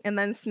there. And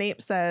then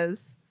Snape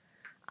says,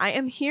 I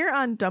am here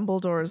on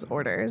Dumbledore's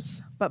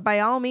orders, but by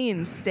all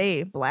means,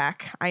 stay,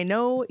 Black. I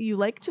know you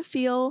like to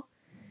feel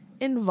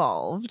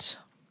involved,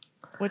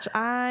 which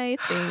I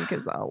think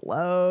is a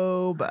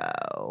low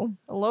blow.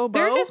 A low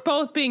blow? They're just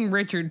both being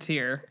Richards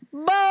here.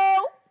 Bo!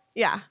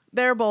 Yeah,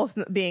 they're both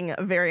being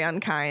very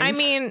unkind. I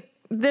mean,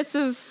 this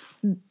is...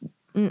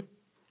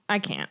 I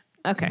can't.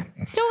 Okay.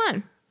 Go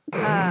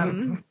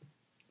on.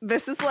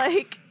 This is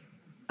like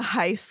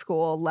high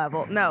school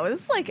level. No,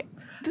 this is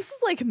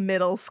like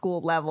middle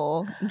school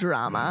level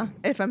drama,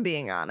 if I'm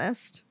being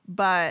honest.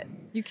 But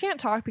you can't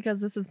talk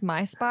because this is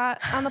my spot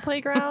on the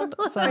playground.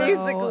 So.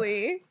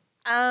 Basically,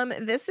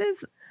 this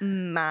is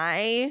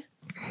my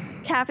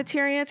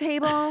cafeteria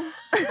table.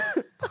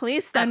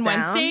 Please step On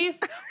down. Wednesdays,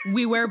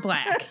 we wear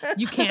black.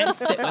 You can't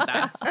sit with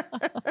us.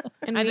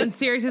 And then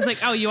Sirius is like,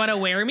 oh, you want to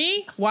wear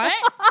me? What?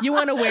 You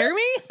want to wear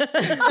me?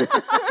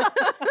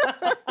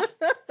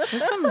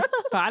 There's some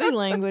body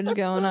language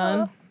going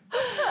on.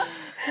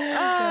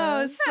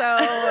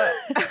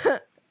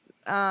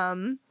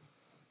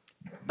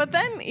 But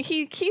then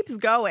he keeps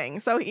going.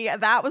 So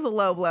that was a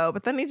low blow,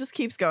 but then he just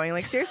keeps going.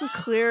 Like, Sirius is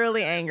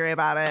clearly angry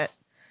about it.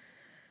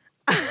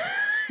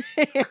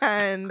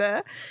 And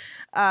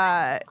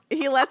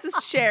he lets his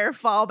chair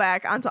fall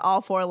back onto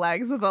all four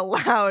legs with a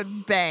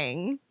loud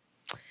bang.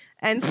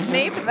 And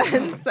Snape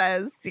then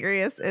says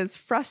Sirius is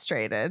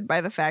frustrated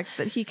by the fact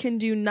that he can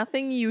do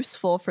nothing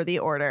useful for the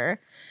order.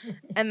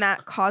 And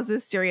that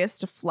causes Sirius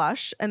to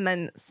flush. And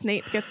then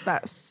Snape gets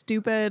that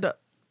stupid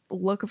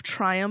look of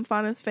triumph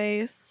on his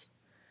face.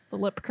 The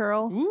lip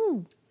curl.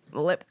 Ooh.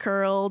 Lip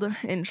curled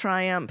in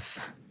triumph.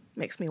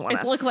 Makes me want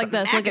to Look like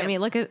this. Look at me.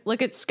 Look at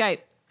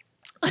Skype.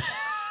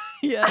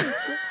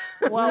 Yes.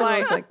 Well,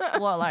 like.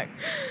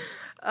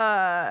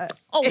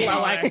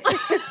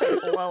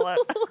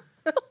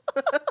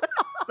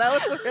 That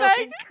was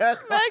really good.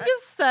 Meg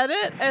just said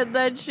it, and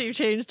then she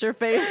changed her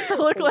face to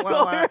look like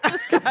what we were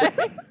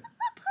describing.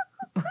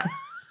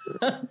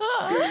 Oh,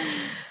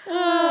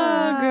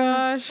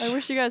 gosh. I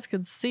wish you guys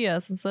could see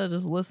us instead of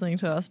just listening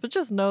to us, but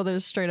just know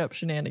there's straight up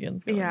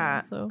shenanigans going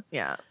on. So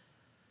Yeah.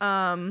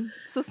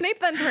 So Snape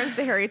then turns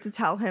to Harry to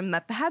tell him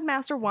that the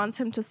headmaster wants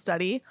him to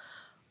study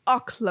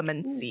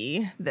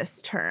Occlumency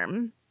this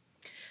term.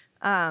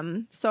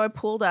 So I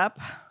pulled up,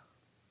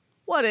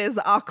 what is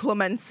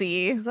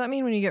Occlumency? Does that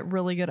mean when you get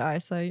really good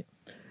eyesight?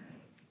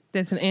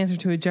 That's an answer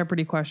to a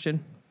Jeopardy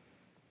question.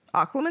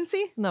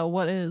 Occlumency? No,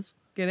 what is?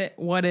 Get it?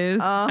 What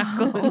is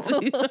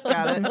occlumency?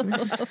 Got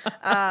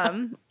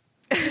it.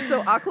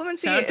 So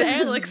occlumency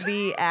is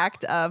the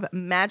act of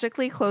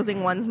magically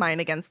closing one's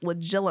mind against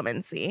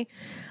legilimency.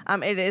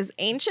 It is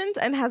ancient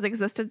and has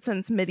existed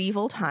since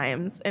medieval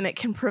times, and it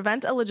can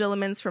prevent a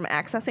legilimens from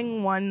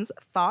accessing one's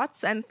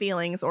thoughts and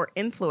feelings or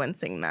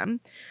influencing them.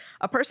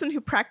 A person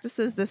who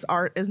practices this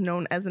art is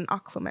known as an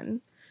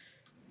occlumen.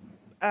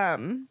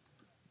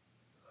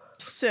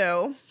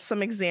 So,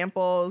 some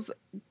examples.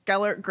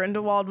 Gellert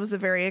Grindelwald was a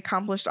very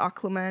accomplished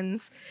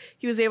occlumens.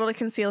 He was able to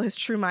conceal his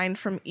true mind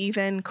from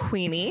even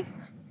Queenie.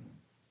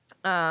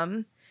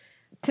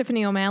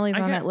 Tiffany O'Malley's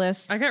on that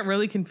list. I got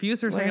really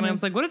confused for a second. I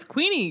was like, what is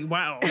Queenie?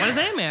 Wow, what does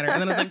that matter?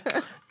 And then I was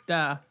like,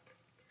 duh.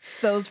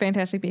 Those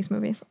Fantastic Beasts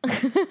movies.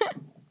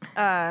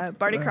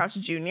 Barty Crouch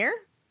Jr.,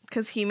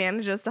 because he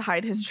manages to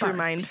hide his true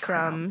mind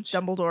from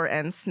Dumbledore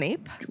and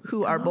Snape,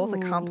 who are both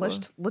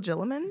accomplished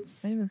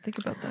legilimens. I didn't even think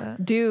about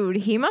that. Dude,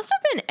 he must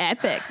have been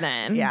epic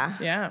then. Yeah.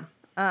 Yeah.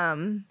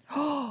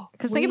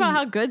 Because think about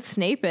how good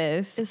Snape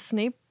is. Is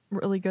Snape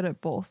really good at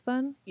both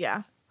then?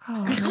 Yeah.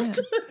 Oh, man.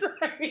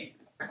 Sorry.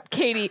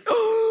 Katie.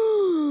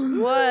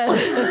 What?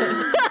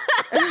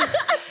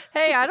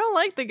 Hey, I don't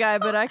like the guy,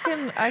 but I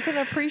can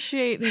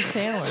appreciate his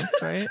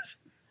talents, right?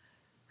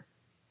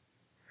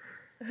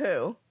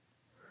 Who?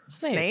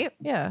 Snape?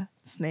 Yeah.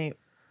 Snape.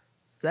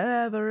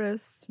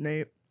 Severus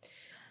Snape.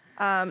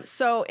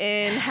 So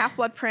in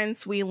Half-Blood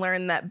Prince, we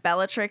learn that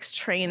Bellatrix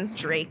trains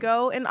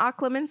Draco in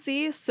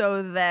occlumency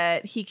so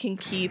that he can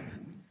keep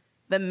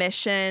the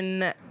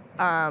mission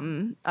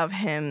of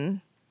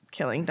him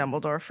killing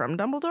Dumbledore from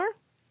Dumbledore.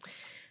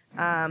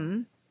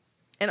 And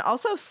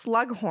also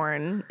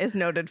Slughorn is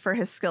noted for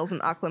his skills in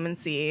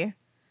occlumency,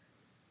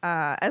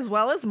 as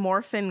well as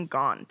Morphin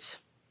Gaunt.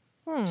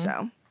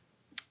 So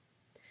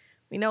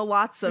we know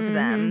lots of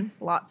them.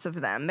 Lots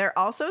of them. There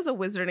also is a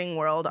Wizarding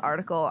World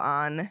article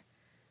on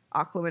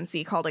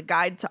occlumency called A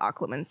Guide to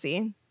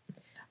Occlumency.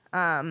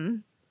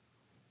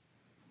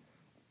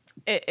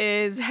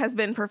 It has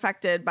been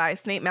perfected by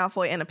Snape,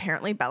 Malfoy, and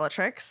apparently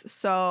Bellatrix.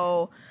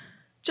 So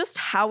just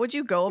how would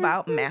you go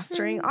about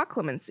mastering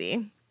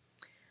occlumency?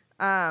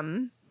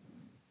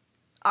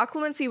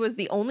 Occlumency was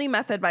the only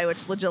method by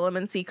which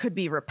legilimency could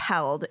be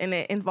repelled, and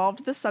it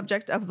involved the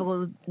subject of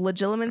the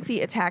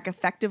legilimency attack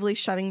effectively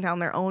shutting down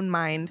their own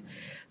mind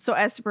so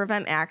as to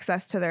prevent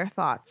access to their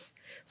thoughts.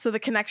 So the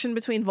connection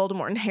between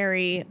Voldemort and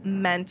Harry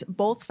meant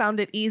both found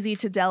it easy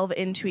to delve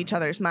into each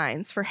other's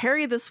minds. For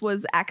Harry, this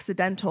was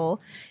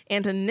accidental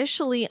and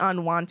initially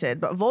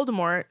unwanted, but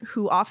Voldemort,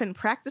 who often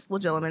practiced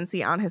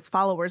legilimency on his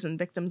followers and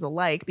victims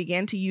alike,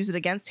 began to use it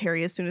against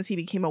Harry as soon as he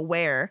became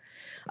aware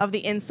of the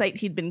insight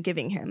he'd been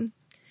giving him.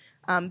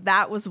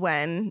 That was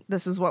when,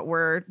 this is what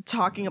we're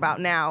talking about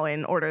now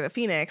in Order of the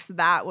Phoenix,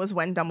 that was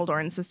when Dumbledore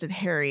insisted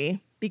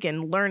Harry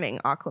begin learning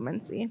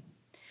occlumency.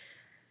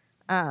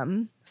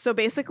 So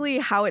basically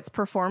how it's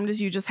performed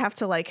is you just have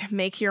to like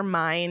make your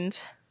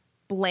mind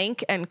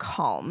blank and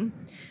calm.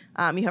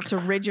 You have to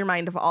rid your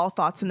mind of all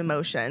thoughts and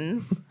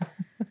emotions.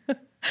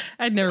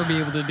 I'd never be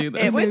able to do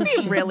this. It would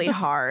be really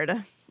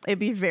hard. It'd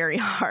be very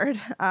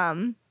hard.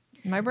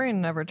 My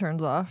brain never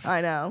turns off. I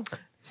know.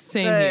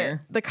 Same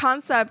here. The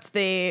concept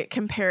they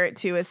compare it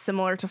to is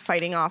similar to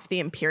fighting off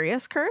the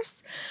Imperious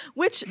Curse,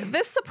 which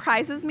this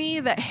surprises me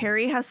that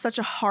Harry has such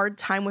a hard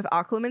time with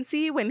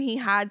occlumency when he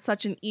had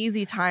such an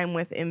easy time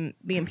with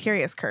the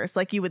Imperious Curse.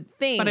 Like you would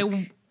think.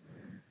 But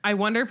I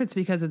wonder if it's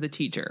because of the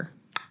teacher.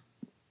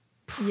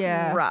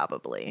 Yeah.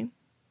 Probably.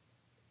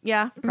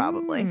 Yeah,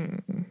 probably.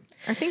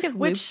 I think if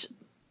Which...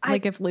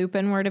 if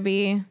Lupin were to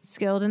be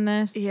skilled in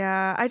this.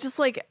 Yeah,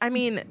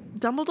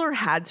 Dumbledore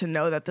had to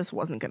know that this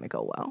wasn't going to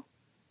go well.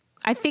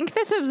 I think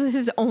this was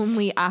his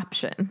only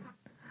option.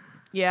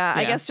 Yeah,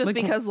 I guess just like,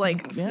 because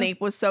Snape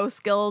was so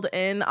skilled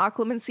in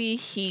occlumency,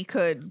 he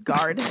could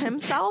guard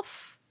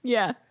himself.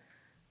 Yeah.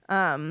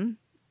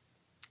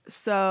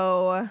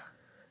 So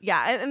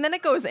yeah, and then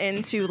it goes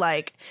into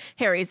like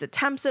Harry's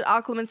attempts at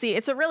occlumency.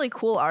 It's a really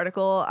cool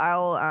article.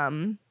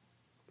 I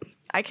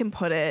can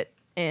put it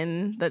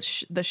in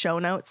the show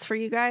notes for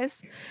you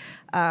guys.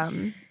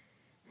 It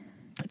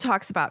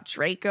talks about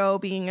Draco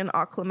being an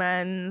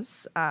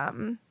occlumens.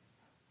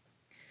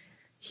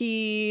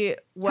 He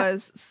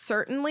was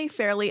certainly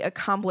fairly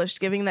accomplished,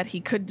 given that he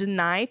could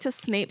deny to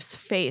Snape's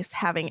face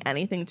having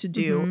anything to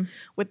do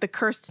with the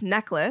cursed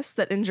necklace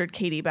that injured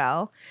Katie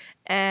Bell.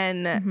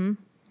 And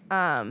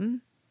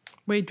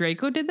Wait,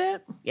 Draco did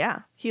that? yeah,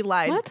 he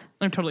lied. What?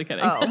 I'm totally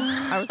kidding. Oh,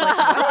 I was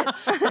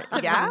like,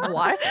 what? Yeah?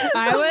 What?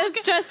 I was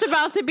just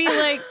about to be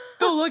like,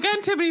 The look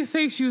on Tiffany's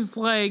face, she was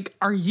like,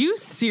 are you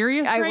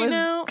serious I right was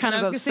now? kind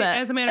And of I was gonna upset.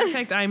 say, as a matter of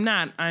fact, I'm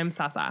not. I'm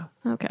Sasa.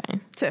 okay.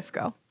 Tiff,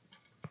 go.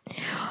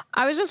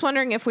 I was just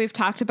wondering if we've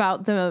talked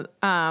about the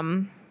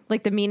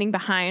like the meaning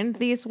behind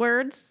these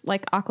words,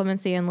 like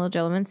occlumency and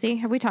legilimency.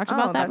 Have we talked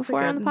about that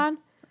before on the pod?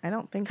 I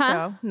don't think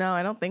so. No,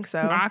 I don't think so.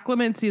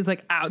 Occlumency is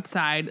like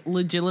outside.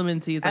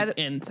 Legilimency is like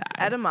inside.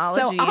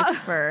 Etymology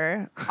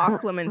for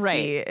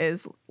occlumency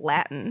is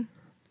Latin.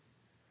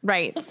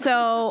 Right.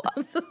 So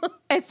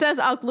it says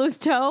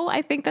occlusto.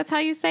 I think that's how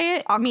you say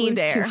it. Means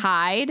to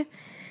hide.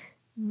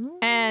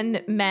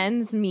 And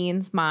mens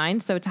means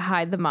mind. So to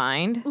hide the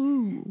mind.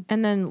 Ooh.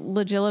 And then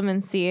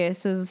legilimency, it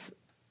says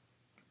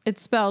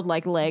it's spelled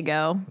like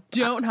Lego.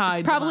 Don't hide.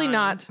 It's probably the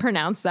mind. not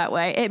pronounced that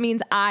way. It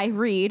means I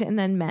read, and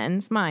then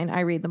men's mind.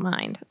 I read the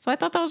mind. So I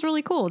thought that was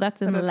really cool.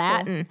 That's in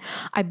Latin.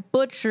 Cool. I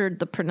butchered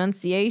the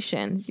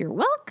pronunciations. You're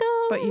welcome.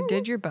 But you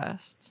did your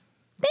best.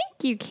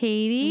 Thank you,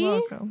 Katie. You're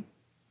welcome.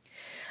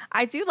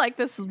 I do like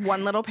this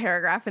one little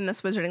paragraph in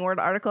this Wizarding World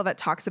article that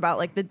talks about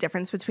like the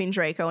difference between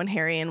Draco and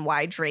Harry and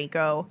why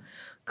Draco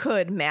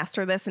could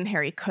master this and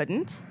Harry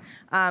couldn't.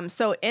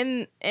 So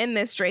in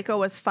this, Draco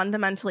was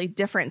fundamentally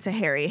different to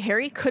Harry.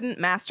 Harry couldn't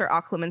master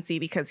occlumency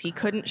because he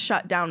couldn't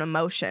shut down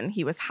emotion.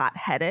 He was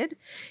hot-headed.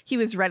 He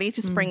was ready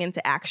to spring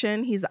into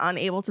action. He's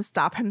unable to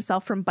stop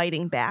himself from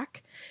biting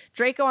back.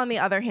 Draco, on the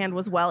other hand,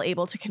 was well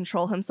able to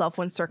control himself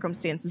when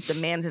circumstances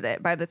demanded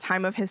it. By the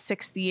time of his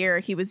 6th year,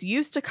 he was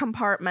used to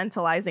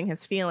compartmentalizing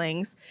his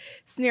feelings,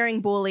 sneering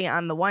bully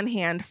on the one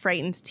hand,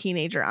 frightened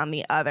teenager on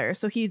the other.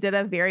 So he did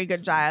a very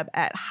good job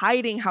at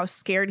hiding how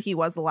scared he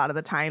was a lot of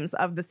the times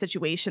of the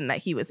situation that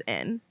he was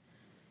in.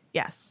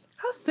 Yes.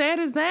 How sad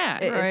is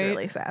that? It is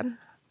really sad.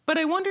 But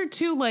I wonder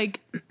too,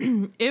 like,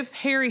 if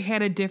Harry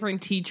had a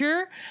different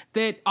teacher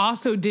that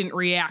also didn't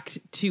react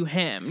to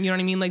him. You know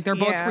what I mean? Like, they're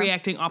both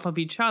reacting off of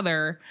each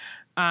other.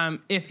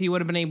 If he would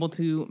have been able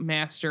to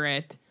master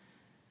it.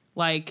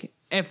 Like,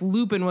 if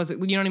Lupin was, you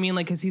know what I mean?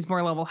 Like, because he's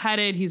more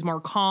level-headed, he's more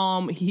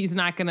calm. He's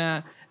not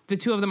gonna, the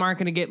two of them aren't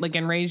gonna get, like,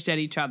 enraged at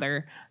each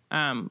other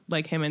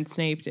like him and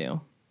Snape do.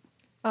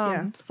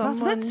 So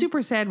that's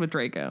super sad with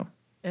Draco.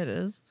 It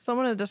is.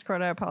 Someone in the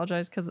Discord, I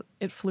apologize because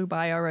it flew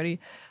by already,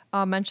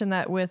 mentioned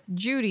that with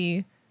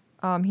Judy,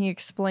 he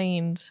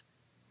explained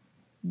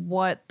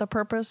what the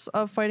purpose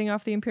of fighting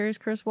off the Imperius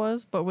Curse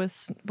was, but with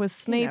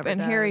Snape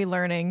and Harry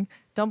learning,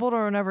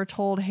 Dumbledore never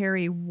told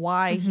Harry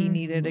why he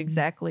needed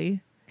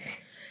exactly.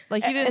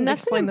 Like he didn't, and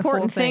that's an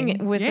important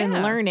thing within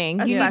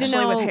learning, especially you need to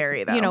know, with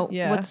Harry. Though, you know,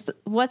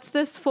 what's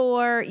this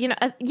for? You know,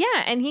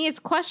 and he has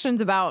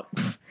questions about.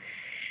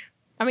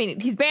 I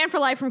mean, he's banned for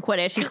life from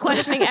Quidditch. He's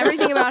questioning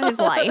everything about his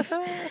life.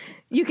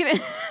 You can,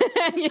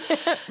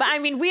 but I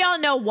mean, we all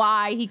know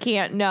why he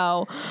can't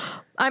know.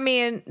 I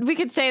mean, we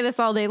could say this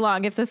all day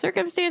long. If the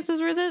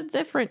circumstances were this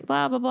different,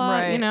 blah blah blah.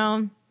 Right. You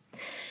know,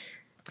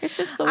 it's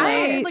just the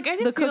way I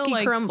just the feel cookie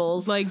like,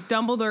 crumbles. Like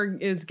Dumbledore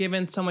is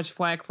given so much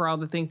flack for all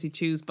the things he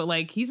chooses, but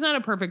like he's not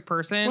a perfect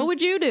person. What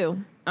would you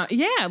do?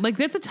 Yeah, like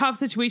that's a tough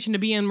situation to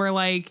be in. Where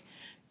like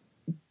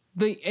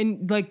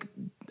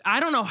I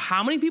don't know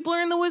how many people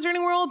are in the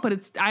Wizarding World,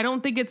 but I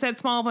don't think it's that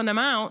small of an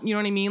amount. You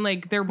know what I mean?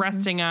 Like they're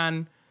resting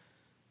on.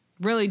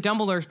 Really,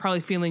 Dumbledore's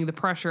probably feeling the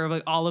pressure of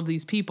like all of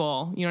these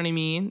people. You know what I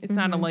mean? It's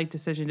not a light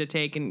decision to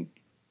take. And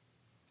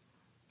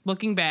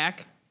looking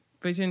back,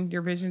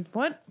 your vision.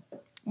 What?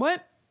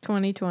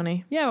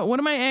 2020. Yeah, but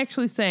what am I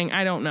actually saying?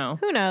 I don't know.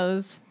 Who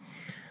knows?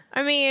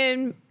 I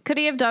mean, could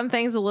he have done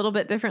things a little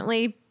bit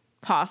differently?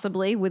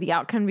 Possibly. Would the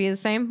outcome be the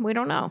same? We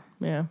don't know.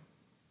 Yeah.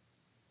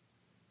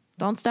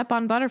 Don't step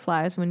on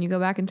butterflies when you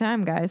go back in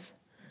time, guys.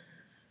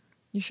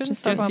 You shouldn't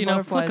step on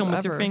butterflies flick them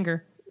with ever. your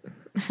finger.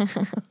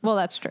 Well,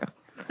 that's true.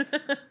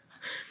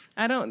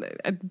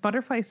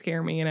 Butterflies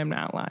scare me, and I'm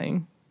not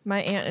lying.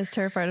 My aunt is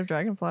terrified of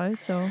dragonflies,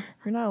 so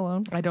you're not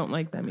alone. I don't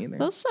like them either.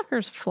 Those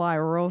suckers fly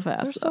real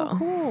fast. They're so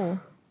cool.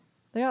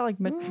 They got like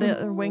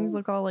their wings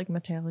look all like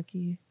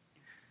metallic-y.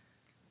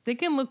 They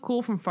can look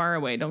cool from far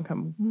away. Don't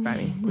come by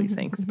me, please.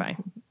 Thanks. Bye.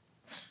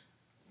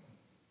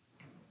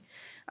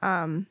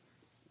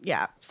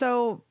 Yeah.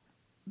 So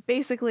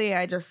basically,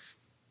 I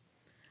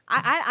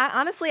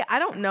honestly, I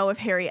don't know if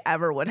Harry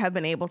ever would have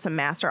been able to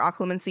master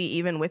occlumency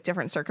even with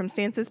different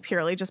circumstances,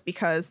 purely just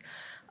because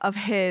of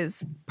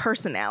his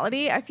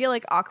personality. I feel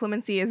like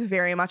occlumency is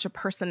very much a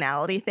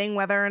personality thing,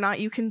 whether or not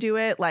you can do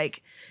it.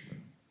 Like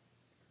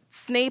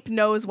Snape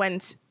knows when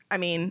I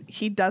mean,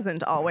 he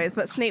doesn't always,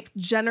 but Snape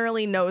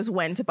generally knows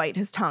when to bite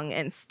his tongue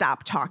and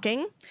stop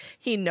talking.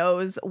 He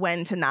knows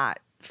when to not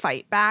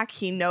fight back.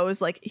 He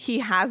knows, like, he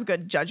has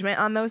good judgment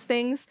on those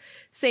things.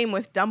 Same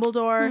with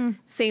Dumbledore.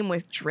 Same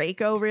with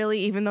Draco, really.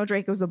 Even though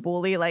Draco's a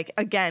bully, like,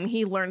 again,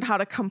 he learned how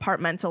to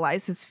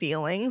compartmentalize his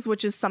feelings,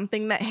 which is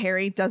something that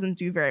Harry doesn't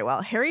do very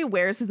well. Harry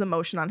wears his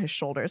emotion on his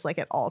shoulders, like,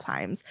 at all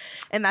times.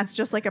 And that's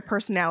just, like, a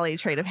personality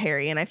trait of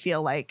Harry. And I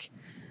feel like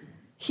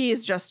he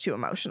is just too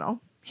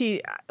emotional.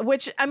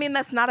 Which, I mean,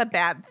 that's not a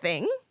bad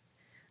thing.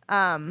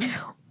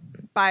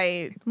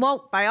 By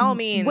all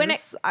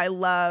means, I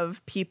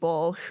love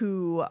people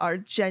who are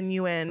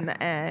genuine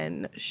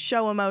and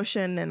show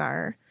emotion and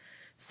are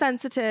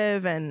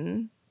sensitive,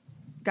 and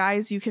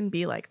guys, you can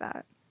be like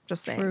that.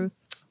 Just saying. Truth.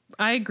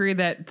 I agree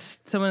that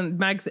someone,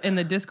 Meg's in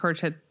the Discord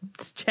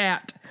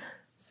chat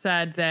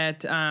said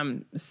that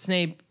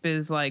Snape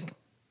is like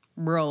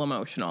real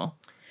emotional,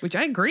 which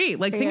I agree.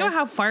 Like, think about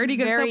how fired he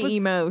gets Very up with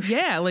emotional.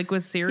 Yeah, like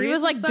was serious. He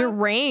was like and stuff.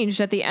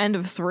 deranged at the end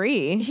of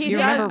 3. He You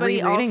does, remember but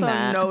he rereading also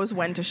that. knows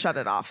when to shut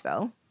it off,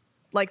 though.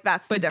 Like,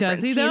 that's the But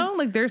difference. does he though?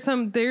 Like, there's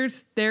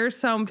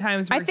some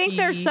times where I think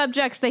there's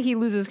subjects that he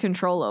loses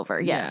control over.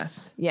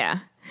 Yes. Yeah.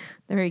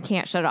 There he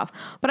can't shut it off.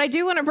 But I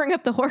do want to bring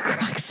up the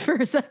Horcrux for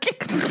a second.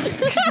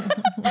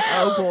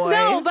 Oh boy.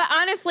 No, but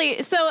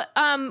honestly, so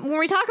when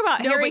we talk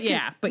about Harry,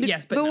 but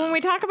no. when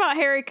we talk about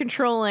Harry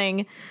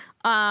controlling,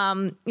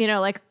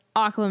 like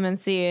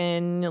occlumency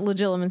and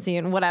legitimacy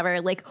and whatever,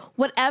 like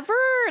whatever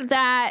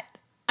that.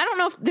 I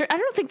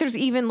don't think there's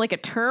even like a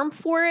term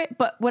for it,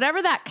 but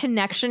whatever that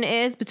connection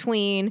is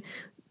between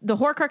the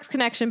Horcrux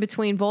connection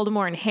between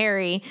Voldemort and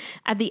Harry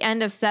at the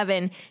end of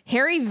 7,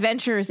 Harry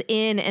ventures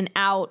in and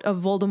out of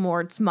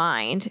Voldemort's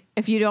mind.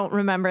 If you don't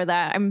remember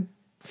that, I'm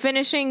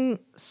finishing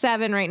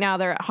 7 right now.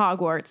 They're at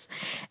Hogwarts,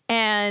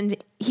 and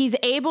he's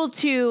able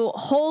to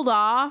hold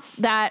off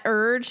that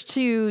urge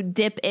to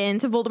dip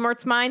into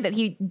Voldemort's mind that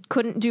he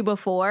couldn't do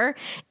before,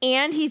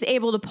 and he's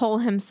able to pull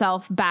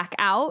himself back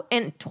out.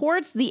 And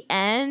towards the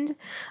end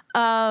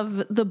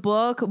of the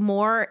book,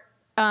 the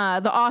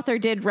author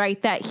did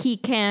write that he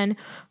can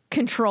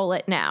control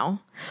it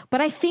now,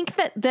 but I think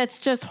that's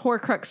just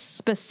Horcrux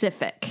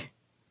specific.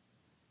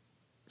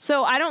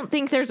 So I don't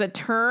think there's a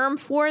term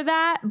for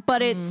that,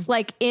 but it's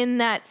like in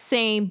that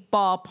same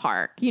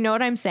ballpark. You know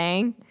what I'm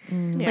saying?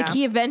 Yeah. Like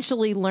he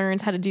eventually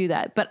learns how to do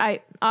that. But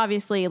I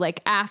obviously,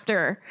 like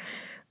after,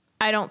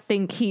 I don't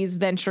think he's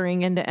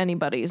venturing into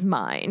anybody's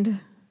mind.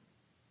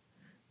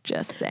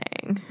 Just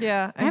saying.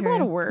 Yeah, I have a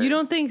lot of words. You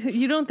don't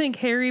think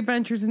Harry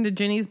ventures into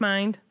Ginny's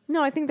mind?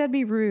 No, I think that'd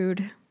be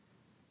rude.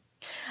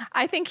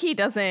 I think he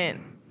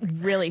doesn't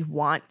really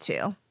want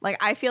to.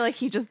 Like, I feel like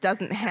he just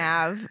doesn't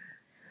have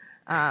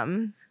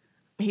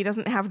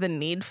the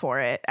need for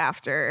it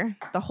after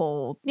the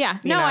whole. Yeah,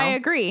 no, I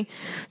agree.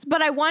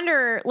 But I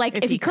wonder, like,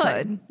 if he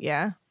could.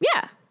 Yeah.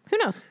 Yeah, who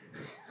knows?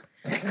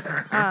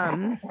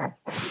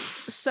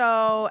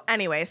 So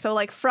anyway,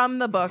 like from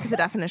the book, the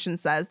definition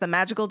says the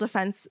magical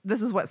defense.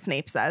 This is what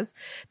Snape says: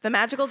 the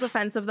magical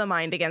defense of the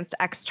mind against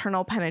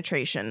external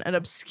penetration, an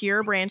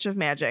obscure branch of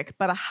magic,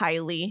 but a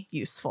highly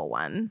useful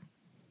one.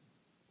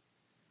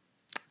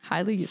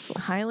 Highly useful.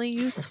 Highly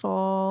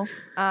useful.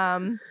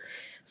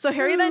 So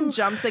Harry then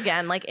jumps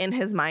again, like in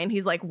his mind.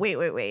 He's like,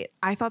 wait.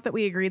 I thought that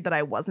we agreed that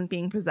I wasn't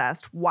being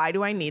possessed. Why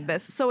do I need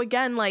this? So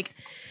again, like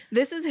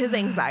this is his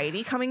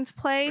anxiety coming to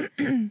play.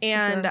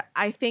 And sure.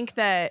 I think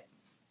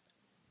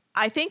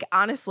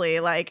honestly,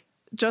 like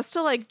just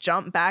to like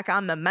jump back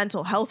on the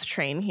mental health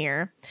train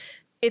here,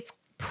 it's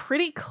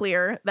pretty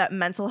clear that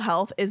mental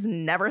health is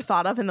never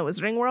thought of in the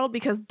wizarding world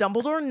because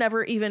Dumbledore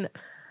never even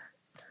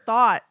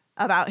thought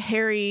about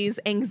Harry's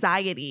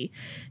anxiety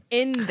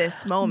in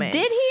this moment.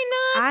 Did he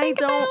not? I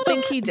don't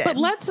think he did. But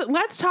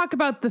let's talk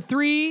about the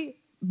 3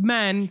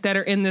 men that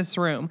are in this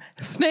room: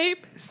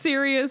 Snape,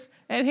 Sirius,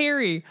 and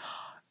Harry.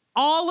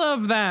 All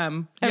of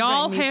them.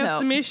 Y'all have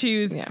some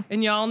issues,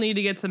 and y'all need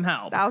to get some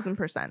help.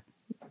 1000%.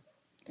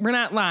 We're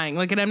not lying.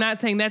 Like, and I'm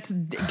not saying that's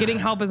getting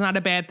help is not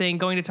a bad thing.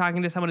 Going to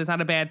talking to someone is not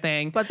a bad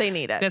thing. But they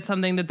need it. That's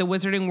something that the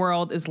wizarding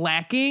world is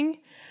lacking.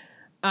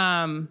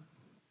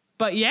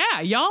 But yeah,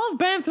 y'all have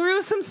been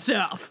through some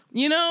stuff,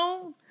 you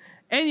know?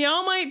 And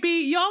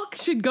y'all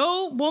should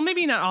go, well,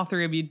 maybe not all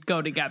 3 of you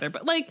go together,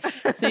 but like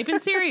Snape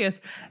and Sirius,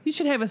 you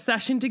should have a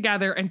session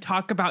together and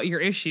talk about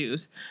your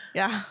issues.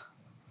 Yeah.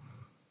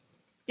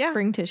 Yeah.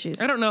 Bring tissues.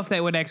 I don't know if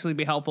that would actually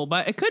be helpful,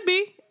 but it could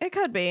be. It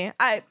could be.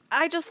 I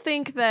just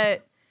think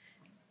that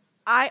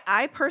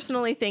I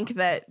personally think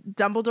that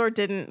Dumbledore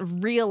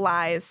didn't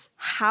realize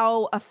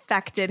how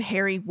affected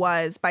Harry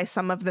was by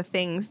some of the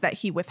things that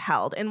he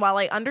withheld. And while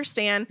I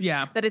understand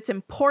that it's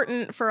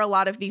important for a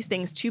lot of these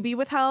things to be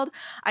withheld,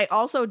 I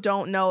also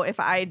don't know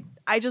if I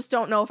just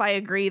don't know if I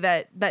agree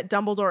that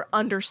Dumbledore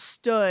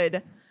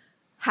understood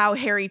how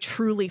Harry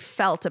truly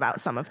felt about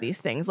some of these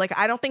things. Like,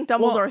 I don't think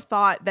Dumbledore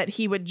thought that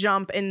he would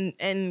jump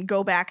and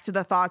go back to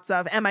the thoughts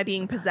of, am I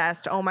being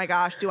possessed? Oh my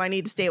gosh, do I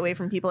need to stay away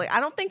from people? Like, I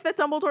don't think that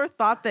Dumbledore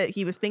thought that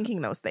he was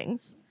thinking those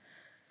things.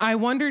 I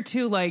wonder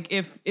too, like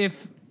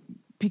if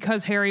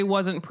because Harry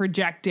wasn't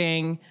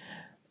projecting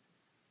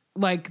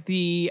like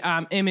the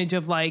image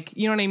of like,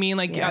 you know what I mean?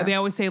 Like they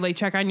always say, like,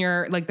 check on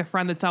your, like the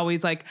friend that's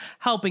always like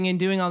helping and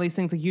doing all these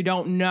things. Like, you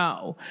don't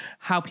know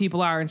how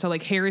people are. And so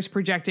like Harry's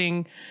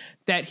projecting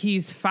that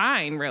he's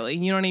fine, really.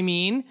 You know what I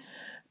mean?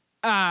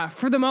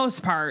 For the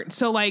most part.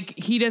 So like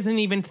he doesn't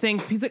even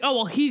think, he's like, oh,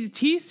 well,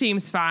 he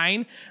seems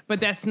fine, but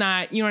that's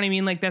not, you know what I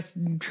mean? Like that's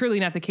truly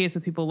not the case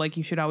with people. Like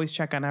you should always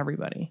check on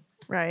everybody.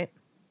 Right.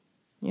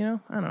 You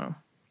know? I don't know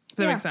if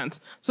that makes sense.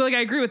 So like I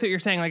agree with what you're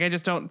saying. Like I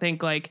just don't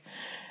think like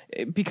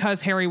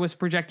because Harry was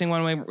projecting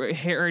one way,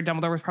 Harry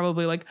Dumbledore was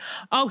probably like,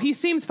 oh, he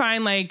seems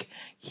fine. Like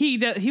he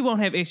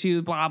won't have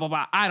issues, blah, blah,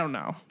 blah. I don't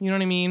know. You know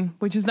what I mean?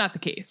 Which is not the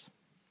case.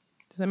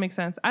 Does that make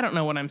sense? I don't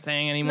know what I'm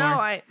saying anymore.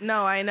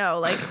 No, I know.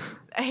 Like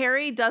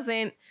Harry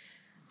doesn't,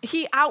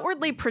 he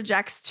outwardly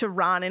projects to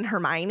Ron and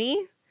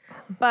Hermione,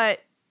 but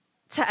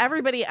to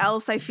everybody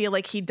else, I feel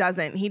like he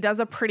doesn't. He does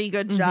a pretty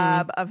good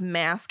job of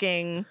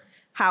masking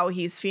how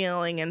he's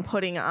feeling and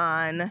putting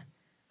on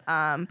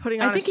I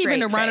think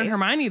even around face.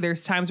 Hermione,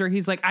 there's times where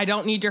he's like, I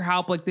don't need your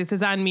help. Like, this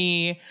is on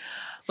me.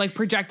 Like,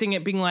 projecting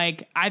it, being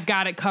like, I've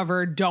got it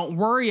covered. Don't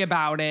worry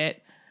about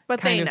it. But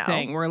kind they of know.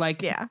 thing. We're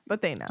like, yeah,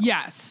 but they know.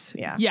 Yes.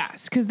 Yeah.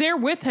 Yes. Because they're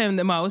with him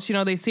the most. You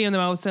know, they see him the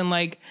most, and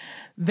like,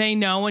 they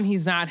know when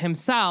he's not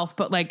himself,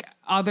 but like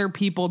other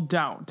people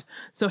don't.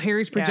 So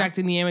Harry's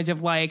projecting the image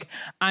of like,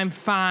 I'm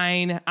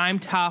fine. I'm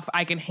tough.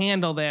 I can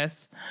handle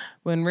this.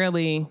 When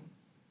really,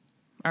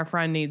 our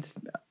friend needs,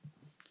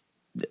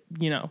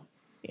 you know,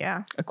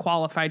 a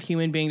qualified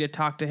human being to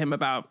talk to him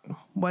about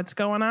what's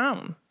going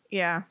on.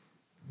 Yeah.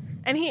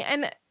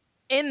 And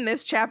in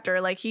this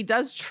chapter, like, he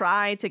does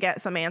try to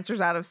get some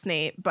answers out of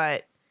Snape,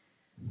 but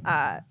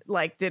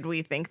like, did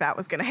we think that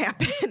was going to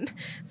happen?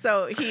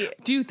 So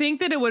do you think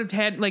that it would have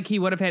had, like, he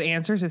would have had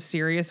answers if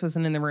Sirius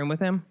wasn't in the room with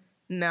him?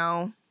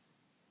 No,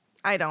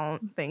 I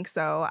don't think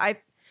so.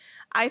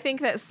 I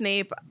think that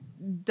Snape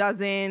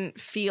doesn't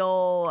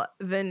feel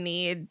the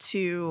need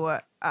to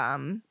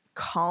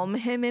calm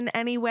him in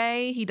any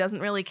way. He doesn't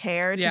really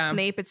care. To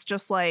Snape, it's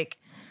just like,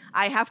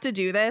 I have to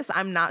do this.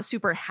 I'm not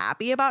super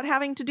happy about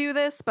having to do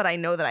this, but I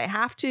know that I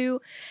have to.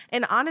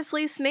 And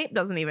honestly, Snape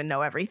doesn't even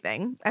know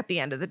everything at the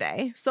end of the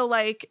day. So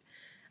like,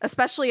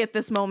 especially at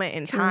this moment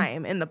in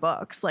time in the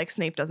books, like,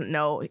 Snape doesn't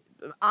know.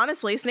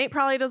 Honestly, Snape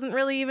probably doesn't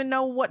really even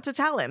know what to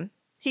tell him.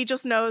 He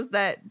just knows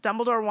that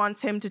Dumbledore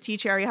wants him to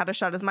teach Harry how to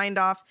shut his mind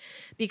off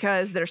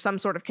because there's some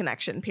sort of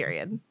connection,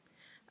 period.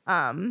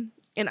 And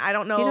I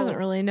don't know. He doesn't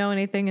really know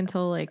anything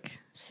until like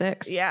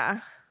 6.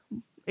 Yeah,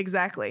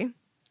 exactly.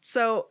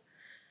 So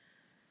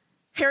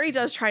Harry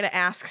does try to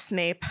ask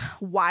Snape,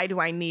 why do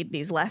I need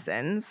these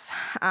lessons?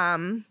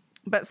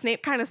 But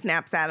Snape kind of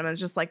snaps at him and is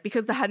just like,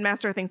 because the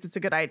headmaster thinks it's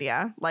a good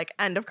idea. Like,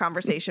 end of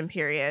conversation,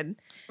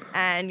 period.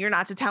 And you're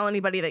not to tell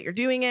anybody that you're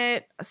doing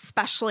it,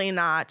 especially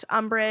not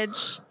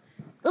Umbridge.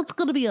 It's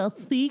going to be a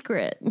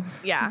secret.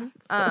 Yeah.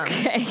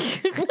 Okay.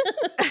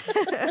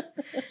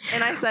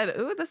 And I said,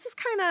 ooh, this is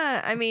kind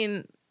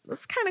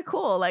of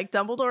cool. Like,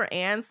 Dumbledore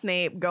and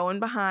Snape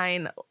going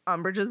behind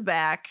Umbridge's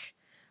back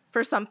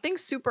for something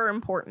super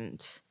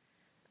important.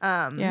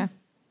 I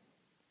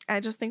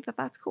just think that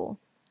that's cool.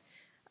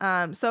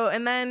 So,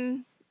 and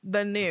then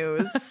the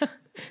news,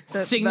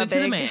 Sing it to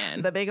the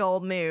man. The big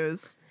old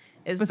news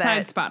is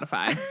besides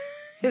Spoti.fi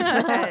is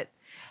that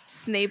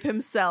Snape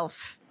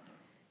himself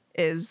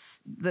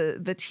is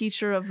the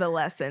teacher of the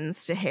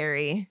lessons to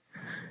Harry.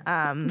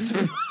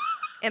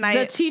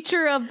 The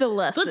teacher of the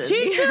lessons. The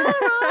teacher of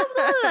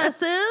the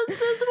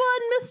lessons is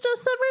one Mr.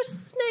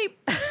 Severus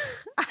Snape.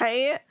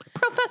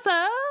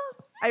 Professor.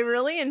 I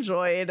really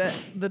enjoyed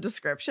the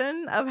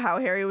description of how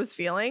Harry was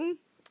feeling.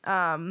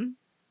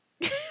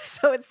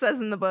 So it says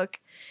in the book,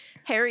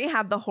 Harry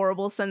had the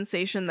horrible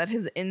sensation that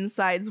his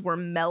insides were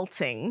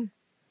melting.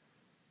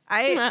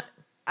 I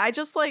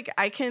just like,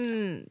 I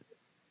could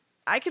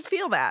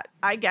feel that.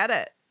 I get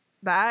it.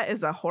 That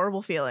is a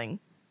horrible feeling.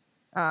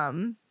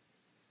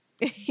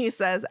 He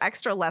says,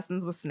 extra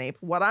lessons with Snape.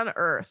 What on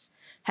earth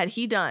had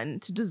he done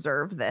to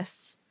deserve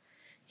this?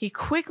 He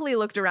quickly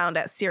looked around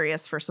at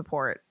Sirius for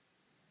support.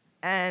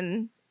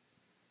 And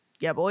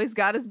yeah, boy's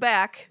got his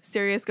back.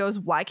 Sirius goes,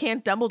 why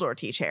can't Dumbledore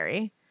teach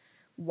Harry?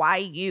 Why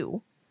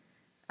you?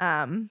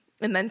 And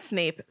then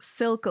Snape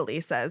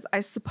silkily says, I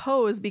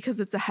suppose because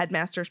it's a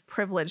headmaster's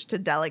privilege to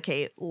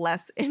delegate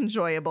less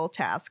enjoyable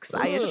tasks.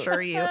 I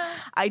assure you,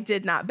 I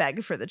did not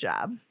beg for the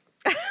job.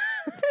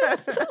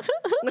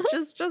 Which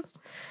is just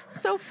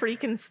so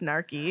freaking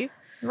snarky.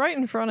 Right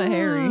in front of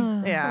Harry.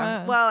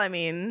 Yeah. Well, I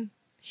mean,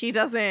 he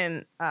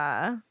doesn't,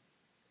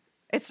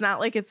 it's not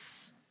like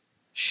it's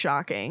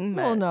shocking.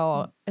 Well,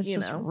 no, it's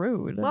just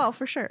rude. Well,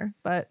 for sure.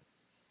 But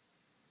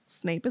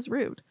Snape is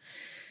rude.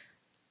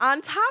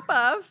 On top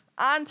of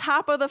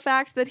the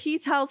fact that he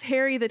tells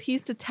Harry that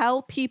he's to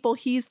tell people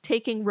he's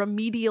taking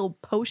remedial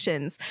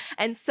potions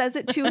and says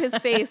it to his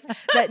face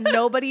that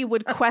nobody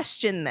would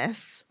question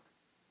this.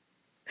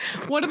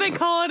 What do they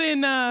call it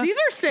in these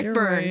are sick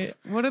burns.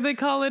 Right. What do they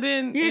call it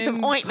in? You need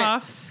some ointment.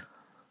 Puffs?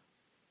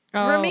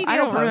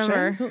 Remedial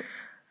potions.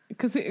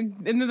 Because and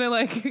then they're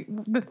like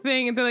the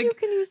thing, and they're like you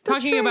can use the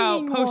talking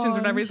about potions wand. or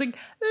whatever. It's like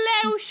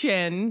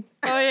lotion.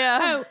 Oh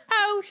yeah,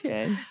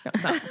 ocean. No,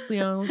 not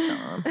the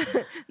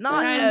ocean.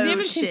 Not I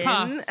haven't seen ocean.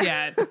 Puffs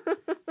yet.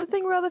 the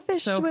thing where all the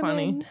fish So swim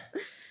funny. in.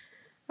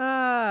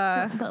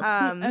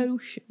 The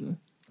ocean.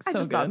 I So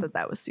just good. thought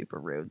that was super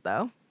rude,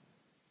 though.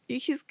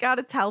 He's got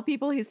to tell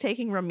people he's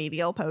taking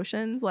remedial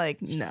potions.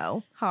 Like,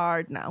 no.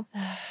 Hard no.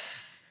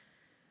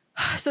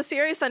 So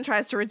Sirius then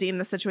tries to redeem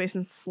the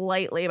situation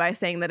slightly by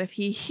saying that if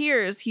he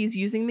hears he's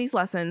using these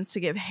lessons to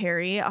give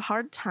Harry a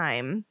hard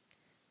time,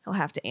 he'll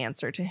have to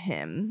answer to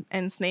him.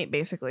 And Snape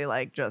basically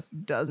like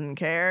just doesn't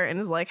care and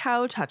is like,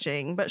 how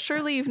touching. But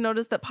surely you've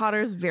noticed that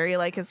Potter's very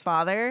like his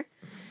father.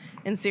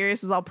 And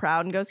Sirius is all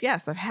proud and goes,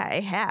 yes, I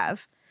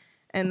have.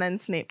 And then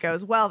Snape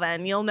goes, well,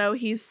 then you'll know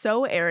he's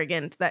so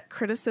arrogant that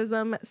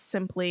criticism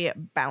simply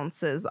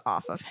bounces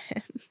off of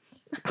him.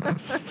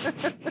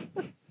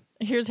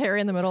 Here's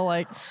Harry in the middle,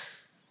 like,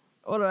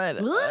 what do I do?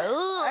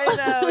 I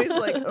know. He's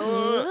like,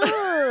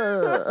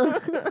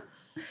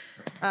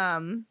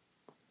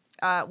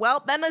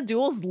 well, then a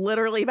duel's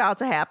literally about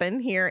to happen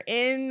here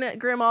in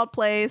Grimmauld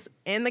Place,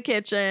 in the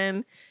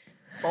kitchen.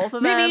 Both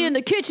of them. Maybe in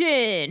the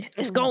kitchen.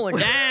 It's going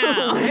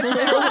down.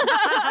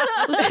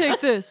 Let's take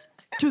this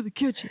to the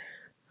kitchen.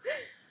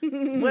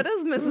 What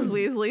does Mrs.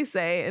 Weasley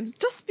say? And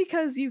just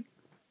because you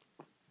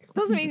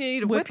doesn't mean you need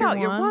to whip out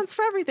your wands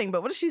for everything.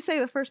 But what does she say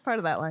the first part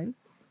of that line?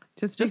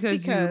 Just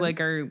because you like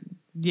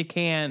you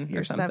can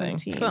you're or something.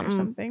 17 or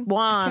something. I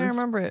Wands. can't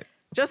remember it.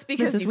 Just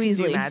because Mrs. you can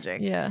do Weasley.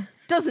 magic Yeah.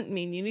 doesn't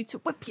mean you need to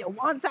whip your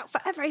wands out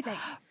for everything.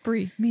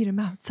 Bree, meet him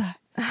outside.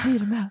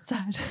 Meet him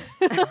outside.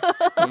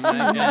 Oh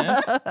my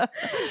God.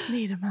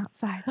 Meet him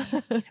outside.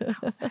 Meet him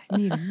outside.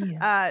 Meet him.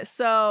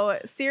 So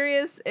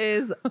Sirius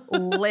is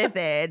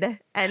livid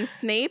and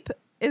Snape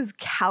is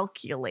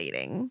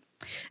calculating.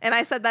 And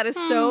I said that is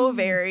so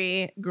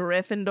very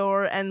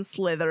Gryffindor and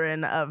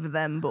Slytherin of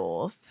them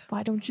both.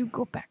 Why don't you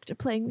go back to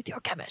playing with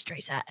your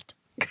chemistry set?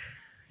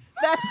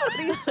 That's what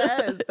he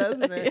says,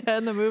 doesn't it? Yeah,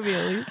 in the movie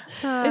at least.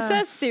 It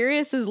says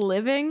Sirius is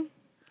living.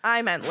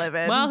 I meant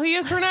livid. Well, he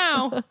is for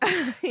now.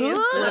 he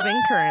is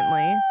living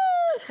currently.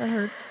 That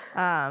hurts.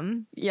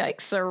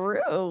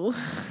 Yikes-a-roo.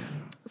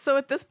 So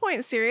at this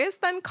point, Sirius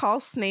then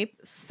calls Snape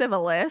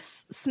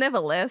Snivelus.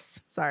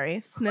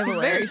 Very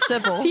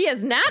civil. He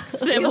is not He's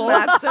civil.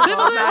 not civil,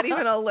 not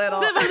even a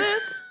little.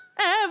 Civilus,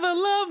 ever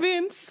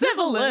loving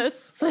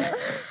civilus.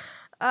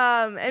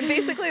 And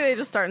basically they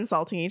just start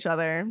insulting each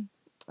other.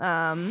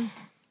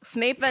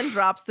 Snape then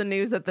drops the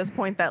news at this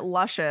point that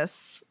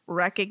Lucius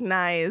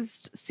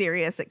recognized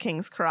Sirius at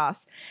King's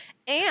Cross,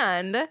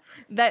 and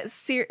that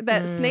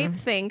Snape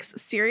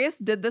thinks Sirius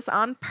did this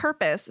on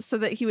purpose so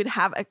that he would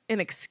have an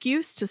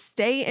excuse to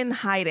stay in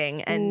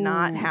hiding and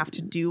not have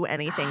to do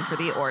anything for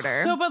the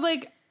Order. So, but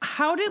like,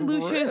 how did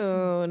Lucius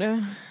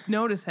Rude.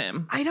 notice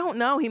him? I don't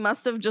know. He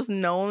must have just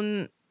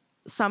known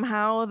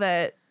somehow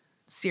that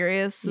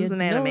Sirius is an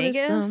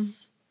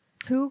animagus.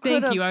 Who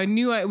could Thank you. have, I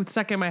knew it was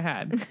stuck in my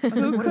head.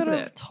 who What could is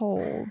have it?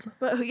 told?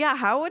 But yeah,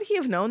 how would he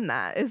have known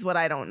that is what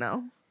I don't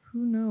know.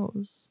 Who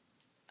knows?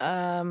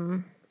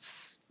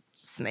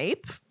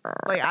 Snape?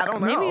 Like, I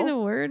don't know. Maybe the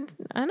word.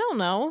 I don't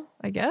know.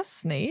 I guess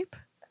Snape.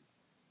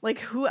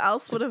 Like, who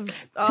else would have? To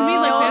me,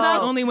 like, that's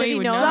the only way Did you he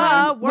would know know.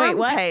 that? him. Wait,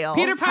 what? Wormtail.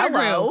 Peter Pettigrew.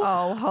 Hello.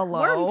 Oh,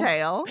 hello.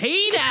 Wormtail.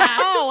 Peter.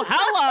 Oh,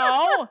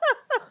 hello.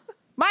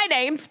 My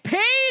name's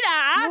Peter.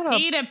 What a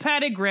Peter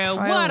Pettigrew.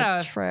 pile What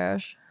of a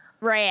trash.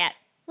 Rat.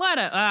 What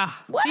a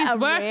What he's a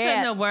worse rat.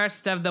 than the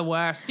worst of the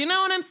worst. You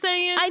know what I'm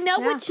saying? I know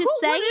what you're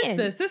What is saying.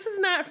 this? This is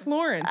not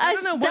Florence. I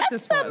don't know what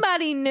That's this was.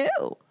 somebody new.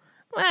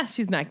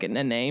 She's not getting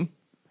a name.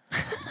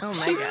 Oh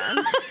my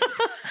god.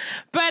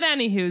 But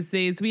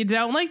anywho, we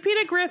don't like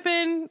Peter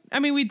Griffin. I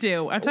mean, we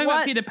do. I'm talking about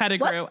What's- Peter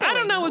Pettigrew. what's I don't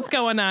going know what's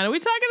going on. Are we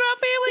talking about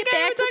Family Get Guy?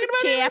 Are we back to talking the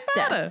about Harry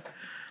chapter.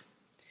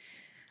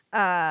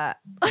 Potter?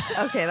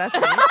 Okay, that's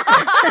fine.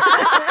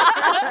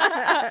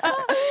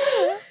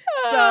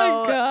 So,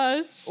 Oh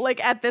gosh.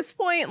 like, at this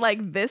point,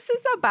 like, this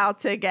is about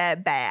to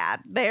get bad.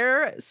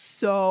 They're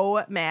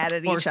so mad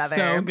at Or each other.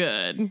 so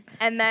good.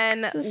 And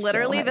then, is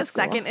literally, so high the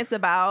school. second it's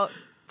about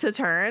to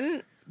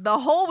turn, the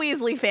whole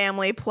Weasley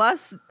family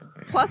plus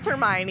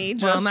Hermione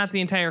just Well, not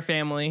the entire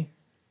family.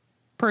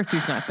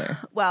 Percy's not there.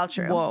 well,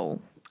 true.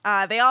 Whoa.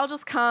 They all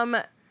just come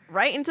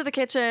right into the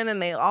kitchen,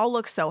 and they all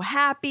look so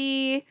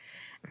happy.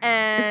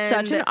 And It's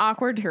such an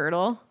awkward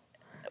turtle.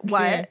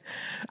 what?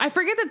 I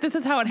forget that this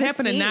is how it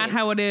happened and not scene.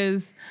 how it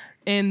is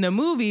in the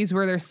movies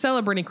where they're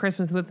celebrating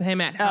Christmas with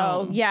him at Oh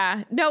home.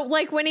 yeah. No,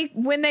 like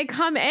when they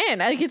come in,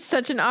 like it's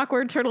such an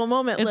awkward turtle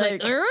moment. It's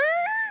like, cured,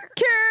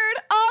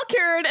 all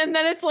cured, and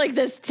then it's like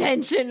this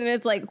tension, and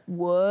it's like,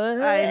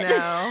 what? I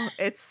know.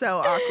 It's so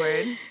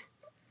awkward.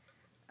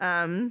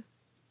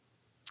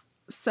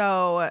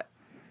 So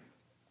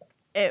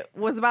it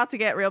was about to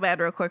get real bad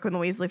real quick when the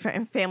Weasley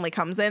family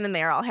comes in, and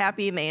they are all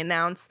happy, and they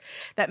announce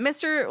that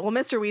Mr.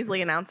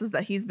 Weasley announces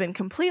that he's been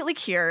completely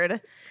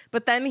cured,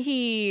 but then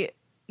he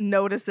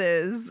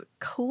notices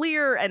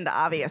clear and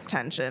obvious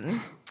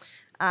tension.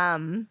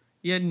 You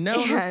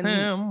notice And-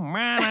 him.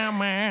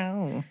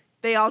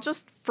 They all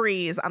just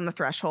freeze on the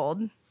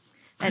threshold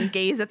and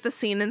gaze at the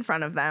scene in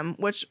front of them,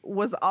 which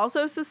was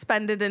also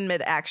suspended in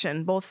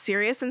mid-action, both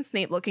Sirius and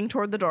Snape looking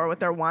toward the door with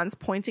their wands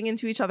pointing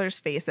into each other's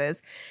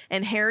faces,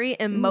 and Harry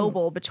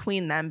immobile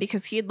between them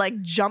because he had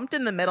like jumped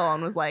in the middle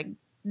and was like,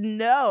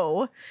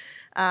 no,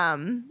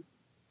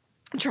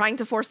 trying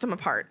to force them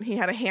apart. He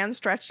had a hand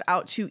stretched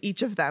out to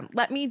each of them.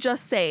 Let me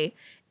just say,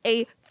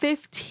 a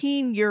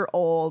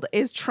 15-year-old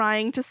is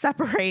trying to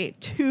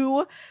separate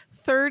two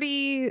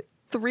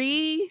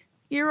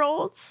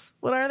 33-year-olds.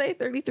 What are they?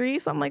 33,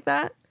 something like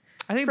that.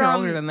 I think they're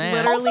From older than that.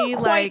 literally- Also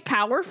quite like-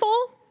 powerful.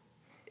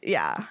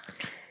 Yeah.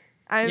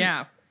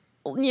 Yeah.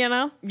 You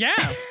know,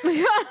 Yeah.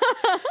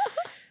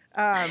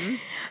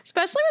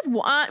 especially with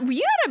wand,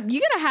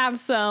 you gotta have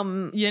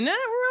some You're not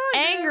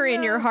right. anger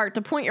in your heart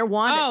to point your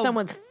wand Oh. at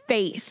someone's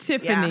face.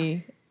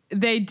 Tiffany.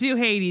 they do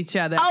hate each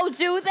other. Oh,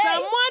 do they?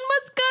 Someone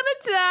was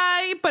gonna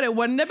die, but it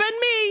wouldn't have been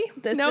me.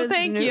 This no, is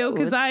thank you,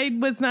 because news. I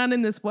was not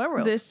in this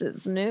world. This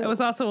is new. I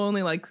was also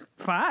only like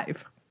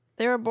 5.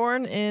 They were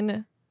born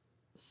in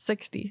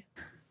 60.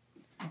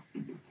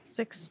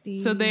 60.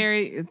 So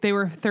they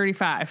were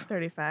 35,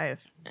 35.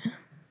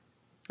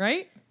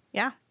 right?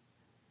 Yeah.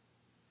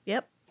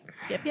 Yep.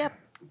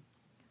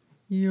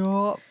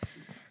 Yup.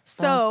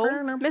 So,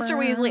 Mr.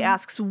 Weasley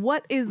asks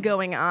what is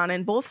going on,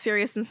 and both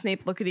Sirius and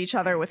Snape look at each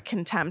other with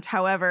contempt.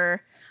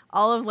 However,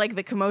 all of like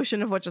the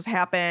commotion of what just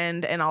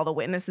happened and all the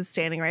witnesses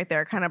standing right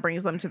there kind of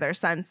brings them to their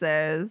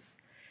senses.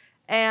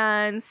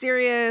 And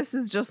Sirius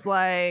is just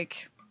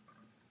like,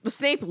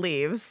 Snape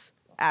leaves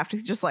after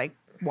he just like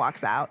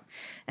walks out.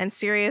 And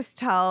Sirius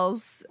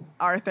tells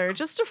Arthur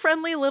just a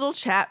friendly little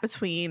chat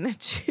between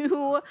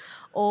 2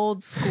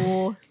 old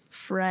school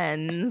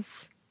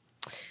friends.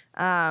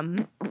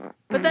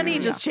 But then he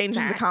just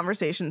changes the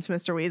conversation to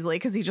Mr. Weasley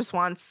because he just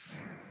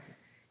wants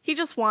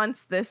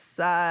this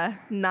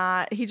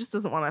he just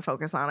doesn't want to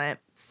focus on it.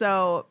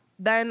 So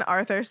then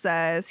Arthur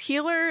says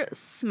Healer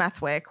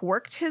Smethwick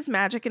worked his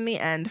magic in the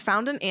end,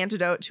 found an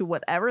antidote to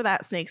whatever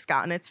that snake's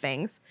got in its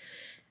fangs.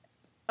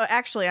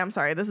 Actually, I'm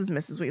sorry, this is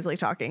Mrs. Weasley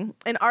talking.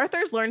 And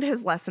Arthur's learned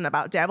his lesson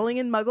about dabbling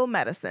in muggle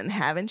medicine,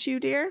 haven't you,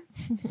 dear?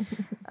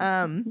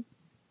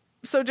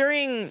 So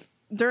during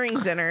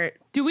dinner,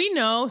 Do we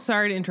know?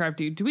 Sorry to interrupt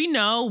you. Do we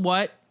know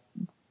what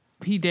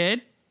he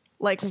did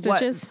like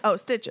Stitches? what? Oh,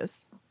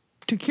 stitches.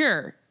 to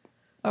cure?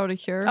 Oh, to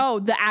cure? Oh,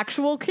 the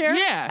actual cure?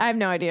 Yeah. I have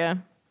no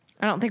idea.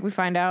 I don't think we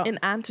find out. An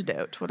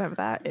antidote, whatever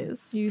that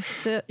is. You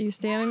stand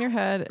on your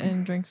head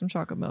and drink some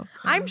chocolate milk.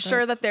 I'm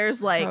sure that there's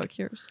how like it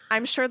cures.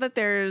 I'm sure that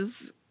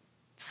there's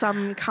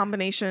some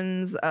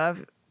combinations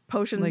of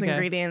potions, Like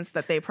ingredients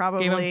that they Gave him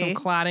probably some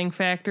clotting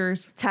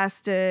factors.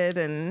 tested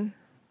and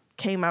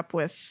came up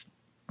with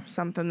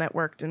something that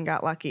worked and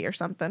got lucky or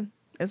something,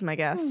 is my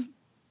guess.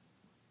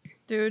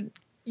 Dude,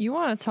 you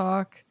want to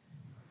talk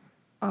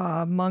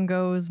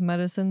Mungo's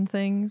medicine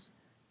things?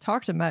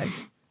 Talk to Meg.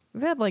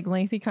 We've had like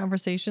lengthy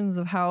conversations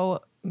of how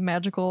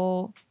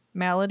magical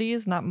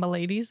maladies, not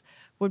maladies,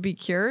 would be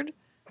cured.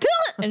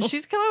 And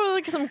she's come up with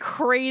like some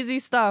crazy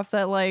stuff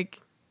that like,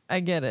 I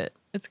get it.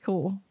 It's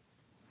cool.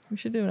 We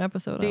should do an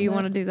episode Do on you that.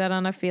 want to do that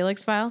on a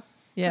Felix file?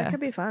 Yeah. That could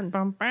be fun.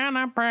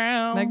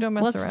 Meg don't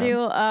mess Let's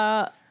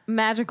around. do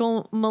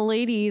magical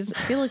miladies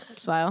Felix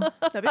file.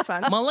 That'd be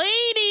fun. My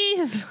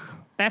ladies,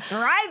 that's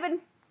thriving.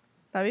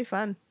 That'd be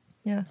fun.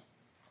 Yeah.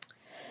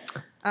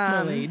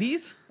 My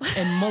ladies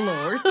and my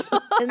lords,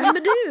 And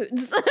the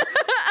dudes.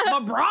 my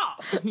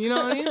bras. You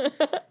know what I mean?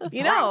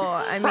 You know,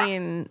 I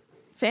mean,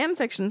 fan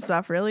fiction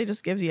stuff really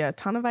just gives you a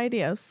ton of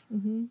ideas.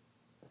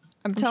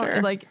 I'm telling you,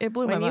 sure. like, it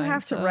blew my When mind. you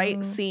have to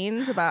write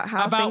scenes about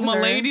how About things my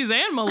are, ladies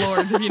and my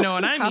lords, if you know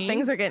what I how mean.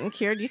 things are getting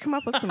cured, you come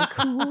up with some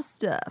cool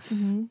stuff.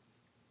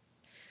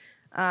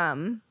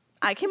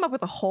 I came up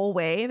with a whole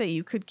way that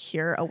you could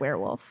cure a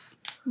werewolf.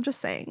 I'm just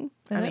saying.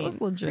 And I it mean, was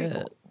it's pretty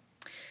legit.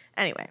 cool.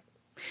 Anyway,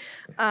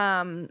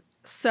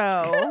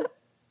 so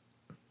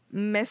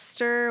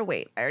Mr.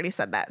 Wait, I already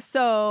said that.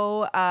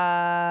 So,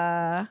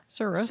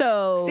 Cirrus.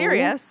 So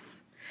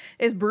Sirius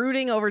is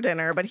brooding over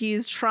dinner, but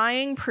he's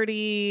trying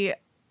pretty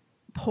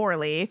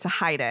poorly to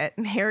hide it.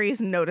 And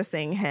Harry's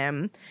noticing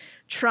him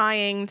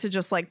trying to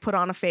just like put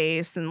on a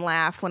face and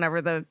laugh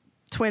whenever the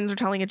twins are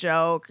telling a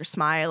joke or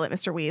smile at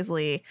Mr.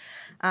 Weasley.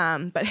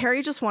 But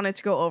Harry just wanted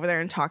to go over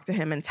there and talk to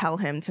him and tell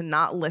him to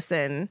not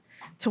listen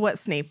to what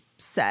Snape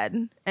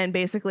said. And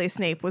basically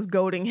Snape was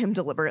goading him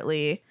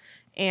deliberately.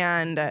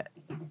 And,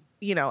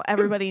 you know,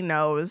 everybody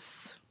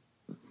knows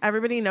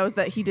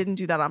that he didn't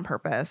do that on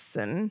purpose.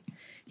 And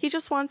he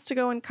just wants to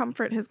go and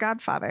comfort his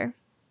godfather.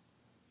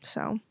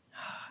 So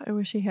I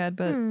wish he had,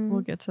 but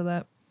we'll get to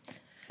that.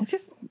 It's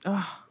just,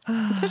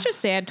 It's such a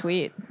sad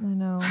tweet. I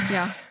know.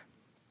 yeah.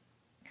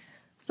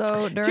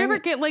 So do you ever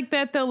get like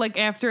that though? Like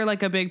after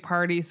like a big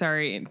party,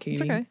 sorry, and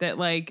Katie, okay. that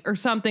like, or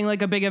something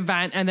like a big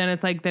event, and then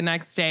it's like the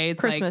next day, it's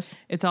Christmas. like,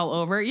 it's all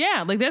over.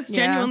 Yeah, like that's Yeah.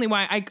 genuinely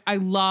why I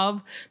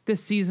love the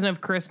season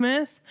of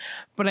Christmas,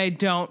 but I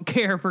don't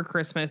care for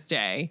Christmas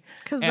Day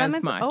 'Cause as then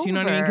it's much. You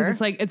know what I mean? Because over.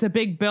 it's like it's a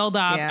big build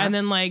up, Yeah. and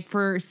then like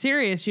for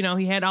Sirius, you know,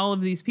 he had all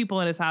of these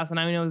people at his house, and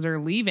now he knows they're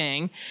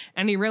leaving,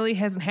 and he really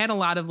hasn't had a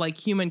lot of like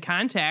human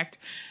contact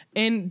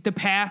in the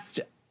past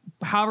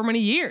however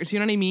many years. You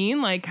know what I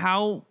mean? Like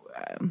how.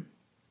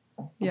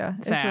 Yeah,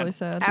 it's Sad. really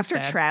sad. After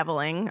sad.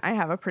 traveling, I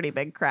have a pretty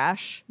big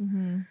crash.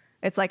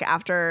 It's like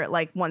after,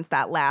 like, once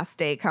that last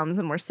day comes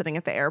and we're sitting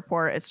at the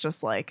airport, it's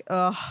just like,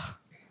 ugh,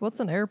 What's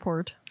an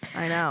airport?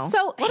 I know.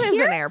 So what is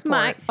here's an airport?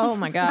 my oh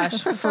my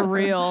gosh, for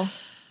real.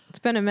 It's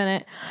been a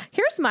minute.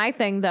 Here's my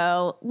thing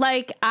though.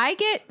 Like I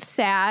get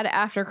sad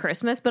after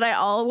Christmas, but I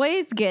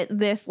always get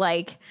this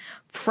like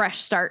fresh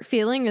start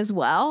feeling as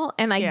well.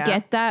 And I Yeah.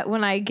 get that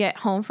when I get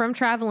home from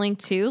traveling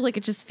too. Like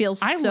it just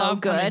feels I so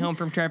love good. coming home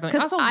from traveling. I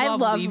 'Cause also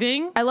love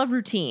leaving, I love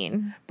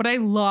routine. but I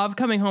love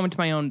coming home to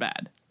my own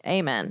bed.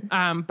 Amen.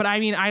 But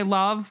I mean, I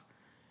love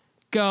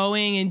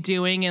going and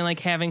doing and like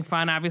having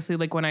fun, obviously,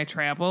 like when I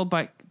travel,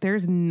 but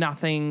there's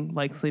nothing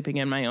like sleeping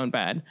in my own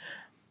bed.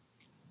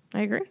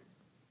 I agree.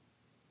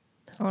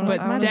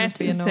 But that's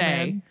to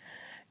say,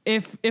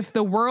 if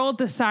the world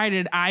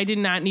decided I did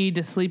not need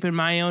to sleep in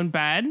my own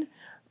bed,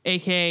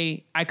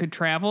 aka I could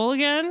travel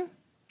again,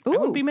 I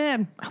would be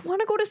mad. I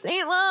want to go to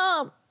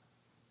Salem.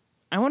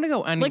 I want to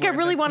go anywhere. Like, I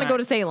really want to go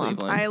to Salem.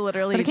 Cleveland. I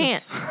literally But I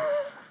can't.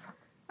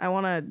 I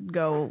want to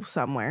go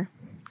somewhere.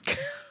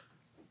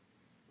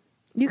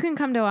 You can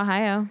come to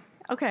Ohio.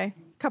 Okay.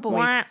 Couple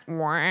weeks.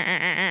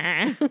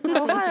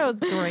 Ohio's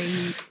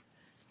great.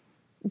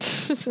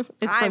 It's for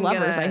I'm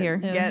lovers, gonna I hear.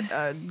 get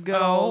a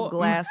good old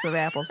glass of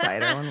apple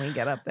cider when we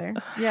get up there.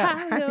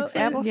 Yeah. Apple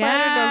cider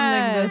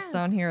Yes. doesn't exist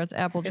down here. It's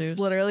apple juice. It's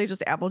literally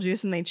just apple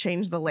juice, and they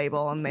change the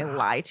label and they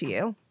lie to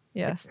you.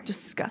 yeah. It's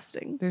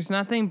disgusting. There's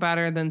nothing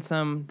better than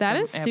some. That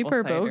some is apple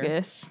super cider.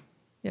 bogus.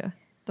 Yeah.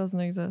 Doesn't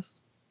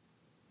exist.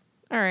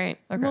 All right.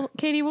 Okay. Well,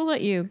 Katie, we'll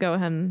let you go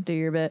ahead and do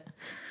your bit.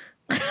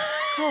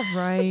 All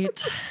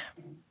right.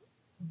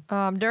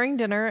 During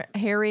dinner,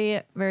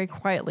 Harry very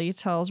quietly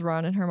tells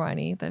Ron and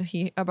Hermione that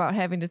about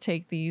having to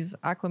take these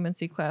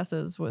occlumency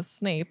classes with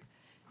Snape,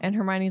 and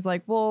Hermione's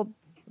like, "Well,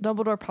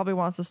 Dumbledore probably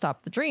wants to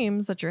stop the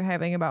dreams that you're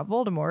having about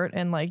Voldemort,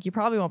 and like you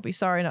probably won't be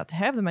sorry not to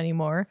have them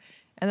anymore."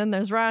 And then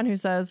there's Ron who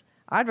says,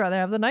 "I'd rather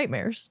have the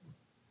nightmares."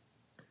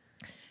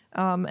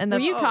 And then Were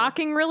you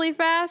talking really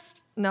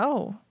fast?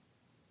 No.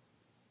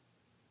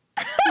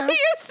 You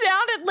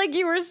sounded like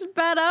you were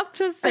sped up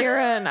to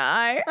Sarah and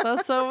I.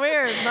 That's so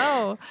weird.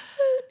 No.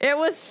 It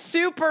was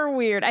super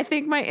weird. I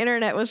think my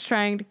internet was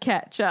trying to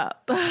catch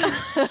up.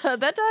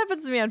 That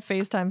happens to me on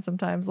FaceTime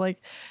sometimes.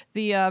 Like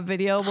the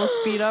video will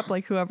speed up,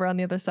 like whoever on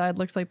the other side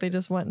looks like they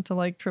just went into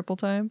like triple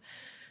time.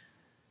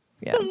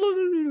 Yeah.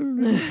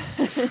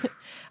 I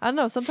don't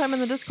know. Sometime in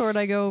the Discord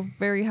I go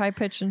very high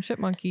pitched and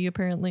chipmunky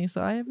apparently,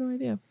 so I have no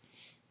idea.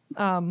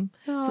 So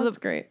That's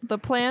great. the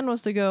plan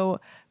was to go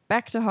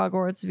back to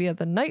Hogwarts via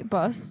the night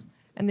bus,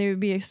 and they would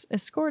be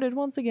escorted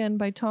once again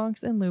by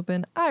Tonks and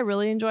Lupin. I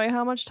really enjoy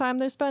how much time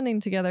they're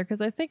spending together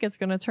because I think it's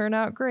going to turn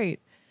out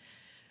great.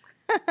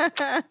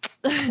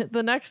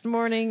 The next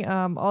morning,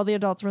 all the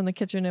adults were in the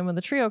kitchen, and when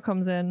the trio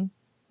comes in,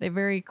 they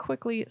very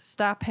quickly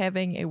stop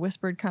having a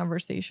whispered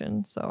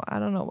conversation. So I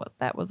don't know what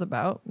that was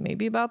about.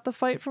 Maybe about the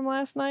fight from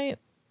last night?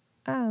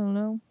 I don't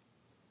know.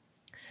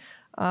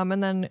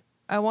 And then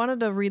I wanted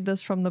to read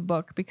this from the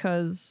book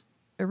because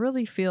I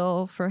really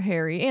feel for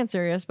Harry and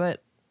Sirius,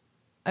 but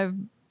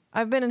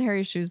I've been in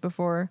Harry's shoes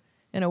before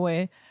in a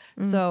way.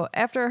 So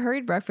after a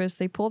hurried breakfast,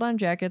 they pulled on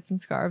jackets and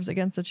scarves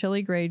against the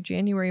chilly gray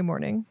January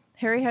morning.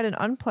 Harry had an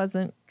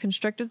unpleasant,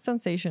 constricted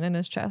sensation in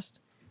his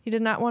chest. He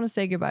did not want to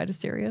say goodbye to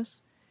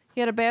Sirius. He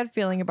had a bad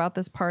feeling about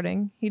this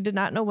parting. He did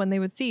not know when they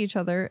would see each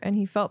other, and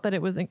he felt that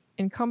it was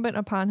incumbent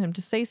upon him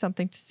to say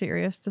something to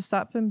Sirius to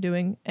stop him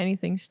doing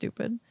anything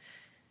stupid.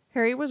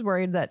 Harry was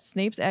worried that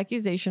Snape's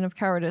accusation of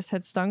cowardice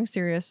had stung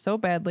Sirius so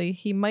badly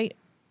he might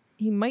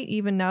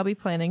even now be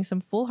planning some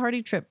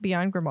foolhardy trip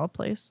beyond Grimmauld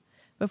Place.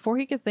 Before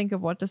he could think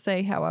of what to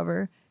say,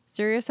 however,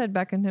 Sirius had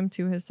beckoned him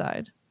to his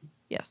side.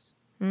 Yes.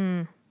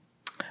 I'm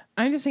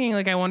just thinking,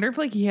 like, I wonder if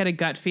like he had a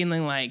gut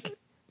feeling like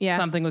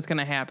something was going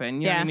to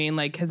happen. You know what I mean?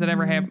 Like, has it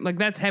ever happened? Like,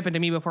 that's happened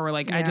to me before where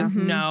like I just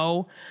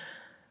know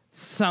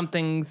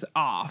something's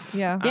off.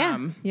 Yeah.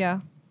 Yeah.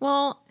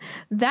 Well,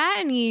 that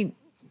and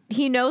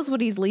he knows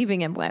what he's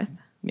leaving him with.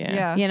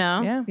 Yeah. You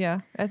know? Yeah. Yeah.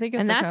 I think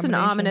it's And a that's an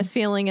combination. ominous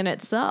feeling in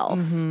itself.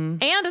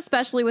 And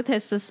especially with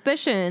his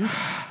suspicions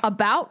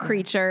about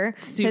Creature,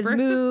 his Super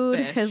mood,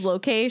 suspicious. his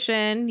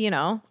location, you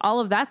know, all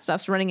of that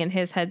stuff's running in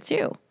his head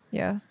too.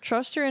 Yeah.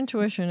 Trust your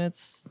intuition.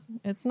 It's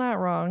not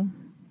wrong.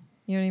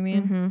 You know what I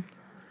mean?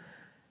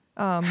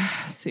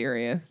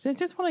 Serious. I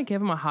just want to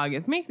give him a hug.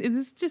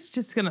 It's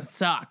just gonna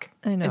suck.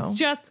 I know. It's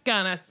just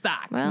gonna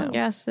suck. Well,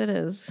 yes, it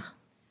is.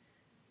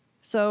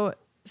 So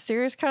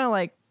Sirius kind of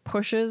like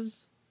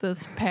pushes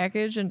this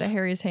package into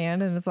Harry's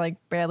hand, and it's like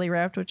badly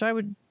wrapped, which I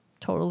would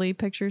totally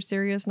picture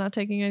Sirius not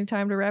taking any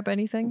time to wrap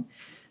anything.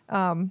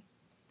 And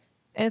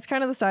it's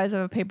kind of the size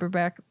of a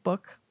paperback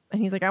book.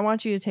 And he's like, I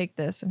want you to take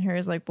this. And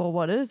Harry's like, well,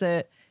 what is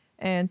it?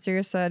 And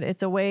Sirius said,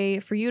 it's a way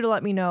for you to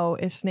let me know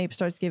if Snape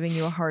starts giving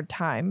you a hard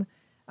time.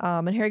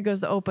 And Harry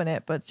goes to open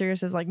it, but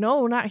Sirius is like,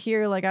 no, not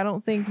here. Like, I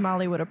don't think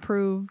Molly would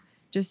approve.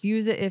 Just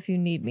use it if you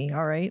need me.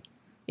 All right.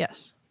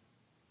 Yes.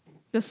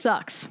 This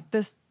sucks.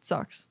 This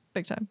sucks.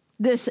 Big time.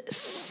 This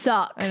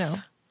sucks. I know.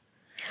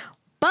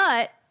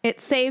 But it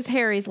saves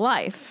Harry's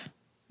life.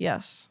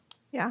 Yes.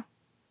 Yeah.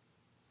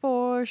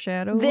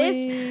 Foreshadowing.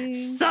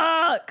 This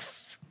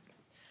sucks.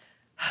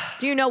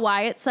 Do you know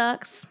why it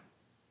sucks?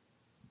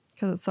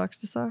 Because it sucks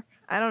to suck.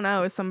 I don't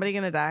know. Is somebody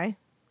going to die?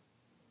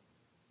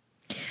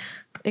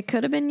 It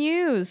could have been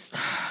used.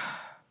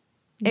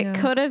 It Yeah.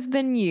 could have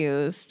been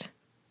used.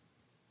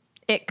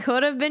 It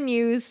could have been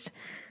used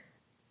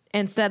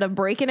instead of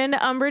breaking into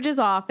Umbridge's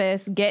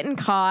office, getting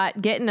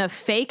caught, getting a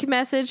fake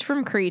message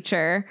from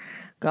Creature,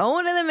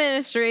 going to the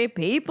ministry.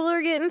 People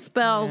are getting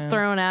spells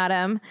thrown at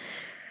him.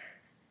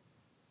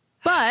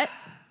 But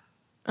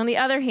on the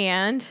other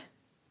hand,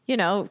 you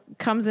know,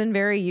 comes in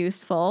very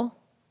useful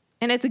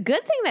And it's a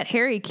good thing that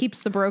Harry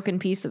keeps the broken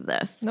piece of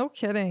this. No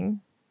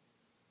kidding.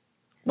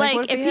 Like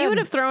what if he would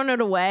have thrown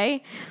it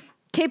away,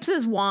 keeps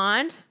his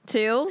wand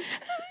too.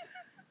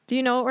 Do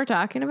you know what we're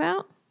talking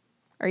about?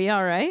 Are you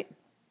all right?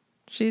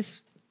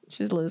 She's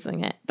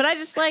losing it. But I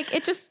just like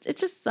it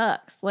just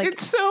sucks. Like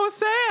It's so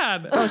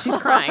sad. oh, she's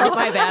crying.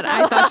 My bad.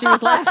 I thought she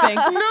was laughing.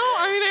 No,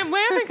 I mean I'm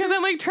laughing because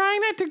I'm like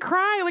trying not to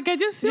cry. Like I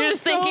just feel You're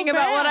just so thinking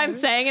about what bad. I'm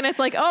saying, and it's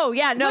like, oh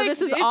yeah, no, Like,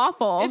 this is it's-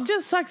 awful. It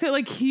just sucks that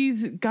like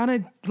he's gonna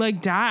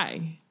like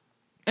die.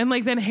 And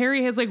like then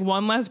Harry has like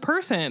one less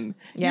person.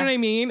 You know what I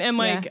mean? And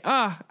like,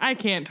 I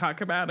can't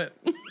talk about it.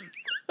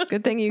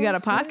 Good thing you got a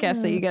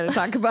podcast that you got to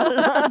talk about it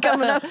on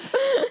coming up.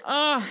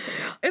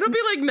 It'll be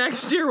like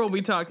next year we'll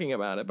be talking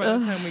about it by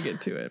the time we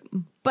get to it.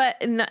 But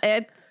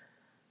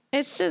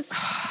it's just.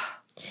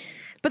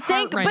 But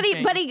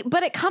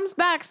it comes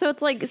back. So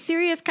it's like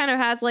Sirius kind of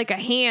has like a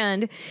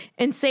hand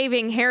in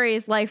saving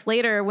Harry's life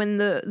later when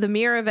the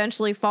mirror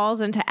eventually falls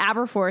into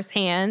Aberforth's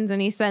hands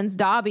and he sends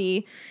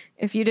Dobby.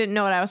 If you didn't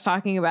know what I was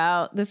talking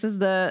about, this is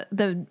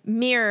the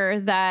mirror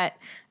that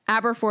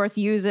Aberforth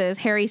uses.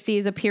 Harry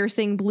sees a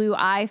piercing blue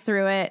eye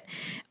through it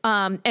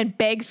and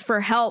begs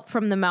for help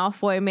from the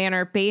Malfoy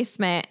Manor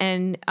basement.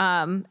 And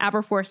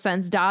Aberforth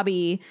sends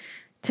Dobby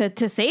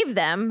to save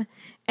them.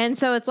 And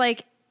so it's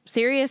like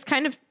Sirius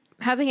kind of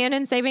has a hand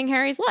in saving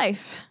Harry's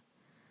life.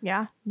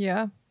 Yeah.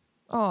 Yeah.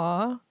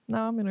 Aw.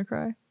 Now I'm going to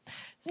cry.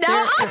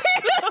 Now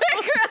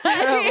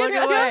Sarah, look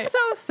It's away. just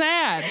so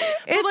sad.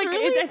 It's But like, really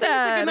I think it's like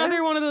sad.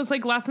 another one of those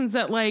like lessons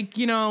that like,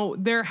 you know,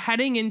 they're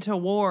heading into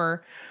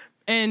war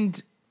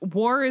and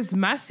war is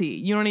messy.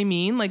 You know what I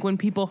mean? Like when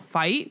people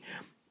fight,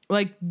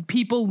 like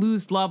people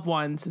lose loved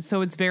ones.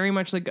 So it's very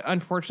much like,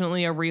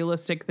 unfortunately, a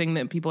realistic thing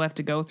that people have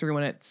to go through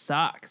and it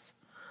sucks.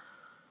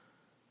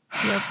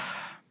 Yep.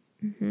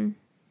 You're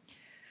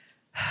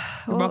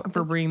Well, welcome for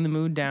it's- bringing the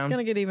mood down. It's going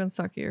to get even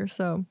suckier.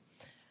 So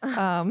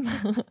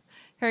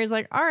Harry's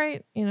like, all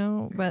right, you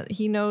know, but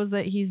he knows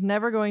that he's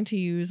never going to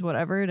use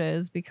whatever it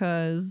is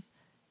because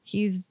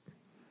he's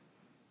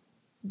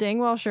dang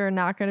well sure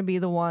not going to be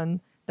the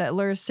one that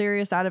lures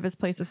Sirius out of his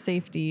place of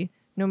safety,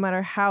 no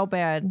matter how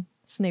bad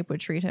Snape would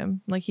treat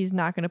him. Like, he's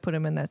not going to put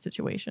him in that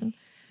situation.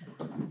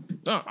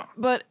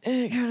 But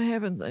it kind of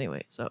happens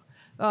anyway. So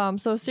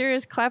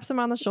Sirius claps him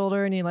on the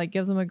shoulder and he like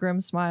gives him a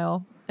grim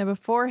smile. And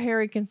before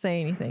Harry can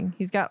say anything,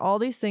 he's got all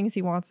these things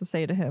he wants to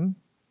say to him.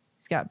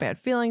 He's got bad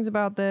feelings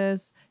about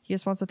this. He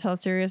just wants to tell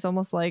Sirius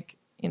almost like,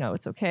 you know,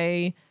 it's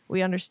okay.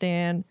 We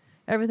understand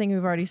everything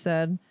we've already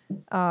said.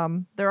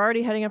 They're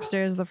already heading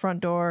upstairs to the front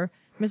door.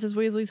 Mrs.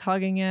 Weasley's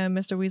hugging him.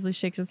 Mr. Weasley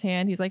shakes his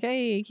hand. He's like,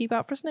 hey, keep an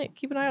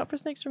eye out for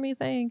snakes for me.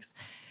 Thanks.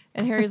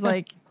 And Harry's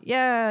like,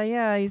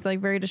 yeah. He's like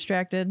very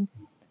distracted.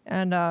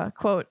 And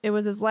quote, it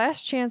was his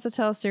last chance to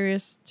tell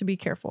Sirius to be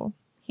careful.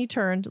 He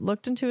turned,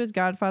 looked into his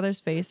godfather's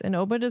face, and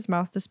opened his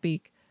mouth to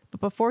speak. But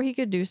before he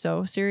could do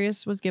so,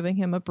 Sirius was giving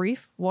him a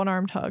brief,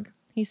 one-armed hug.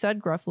 He said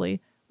gruffly,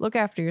 look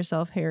after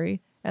yourself, Harry.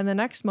 And the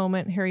next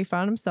moment, Harry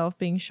found himself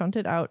being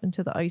shunted out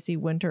into the icy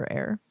winter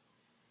air.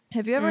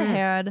 Have you ever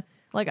had,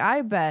 like,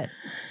 I bet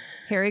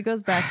Harry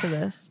goes back to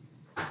this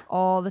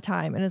all the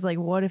time and is like,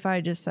 what if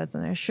I just said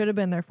something? I should have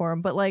been there for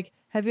him. But, like,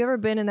 have you ever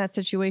been in that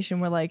situation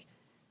where, like,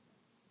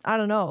 I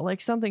don't know,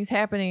 like something's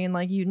happening and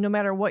like you, no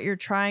matter what you're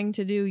trying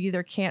to do, you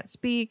either can't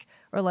speak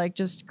or like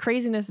just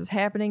craziness is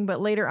happening,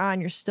 but later on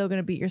you're still going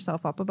to beat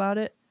yourself up about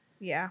it.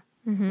 Yeah.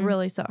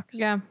 Really sucks.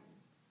 Yeah.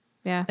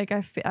 Like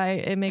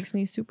it makes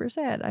me super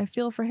sad. I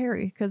feel for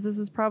Harry because this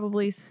is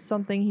probably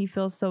something he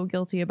feels so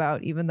guilty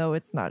about, even though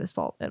it's not his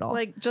fault at all.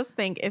 Like, just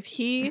think if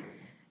he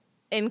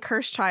in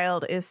Cursed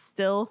Child is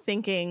still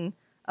thinking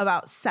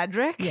about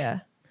Cedric. Yeah.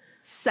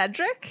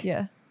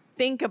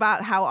 Think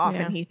about how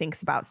often he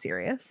thinks about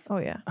Sirius. Oh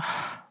yeah.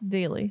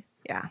 Daily.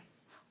 Yeah.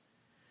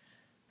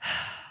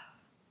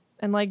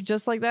 And like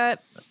just like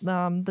that,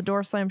 the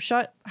door slams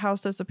shut,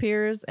 house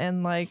disappears,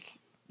 and like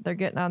they're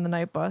getting on the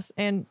night bus.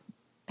 And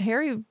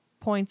Harry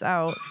points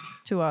out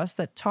to us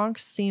that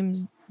Tonks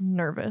seems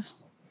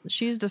nervous.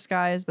 She's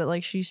disguised, but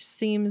like she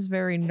seems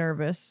very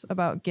nervous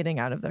about getting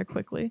out of there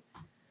quickly.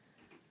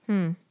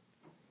 Was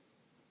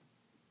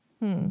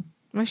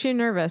she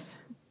nervous?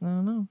 I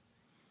don't know.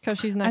 Because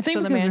she's next I think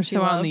to the because man they're she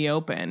so loves. out in the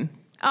open.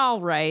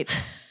 All right.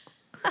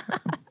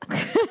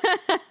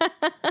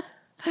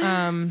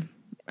 I'm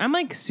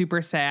like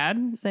super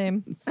sad.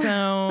 Same.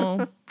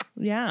 So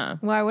yeah.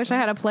 Well, I wish I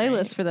had a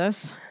playlist for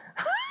this.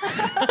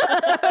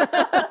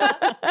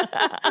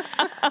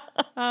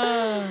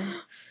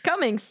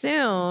 Coming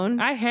soon.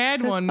 I had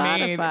To one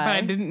made, but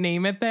I Spotify. didn't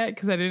name it that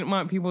because I didn't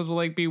want people to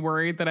like be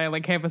worried that I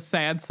like have a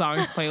sad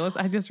songs playlist.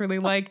 I just really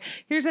like.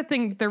 Here's the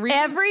thing: the reason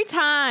Every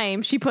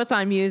time she puts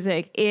on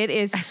music, it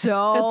is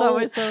so. It's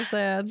always so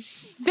sad. that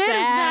is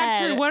not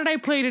true. What did I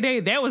play today?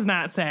 That was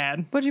not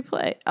sad. What'd you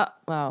play? Oh,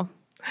 well,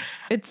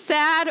 it's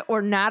sad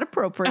or not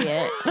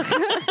appropriate.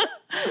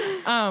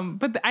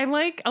 But I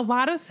like a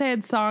lot of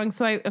sad songs.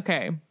 So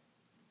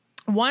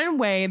one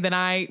way that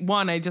I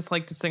just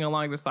like to sing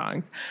along to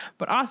songs,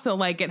 but also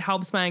like it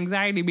helps my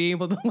anxiety be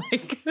able to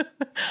like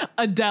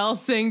Adele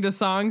sing to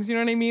songs. You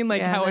know what I mean?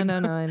 Like Yeah, how no,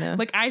 I know.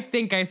 Like I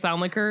think I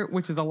sound like her,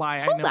 which is a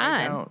lie. Hold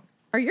I on. don't.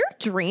 Are your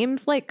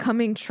dreams like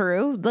coming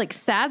true? Like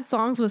sad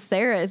songs with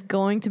Sarah is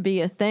going to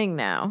be a thing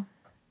now,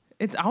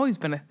 It's always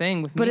been a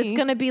thing with me. but it's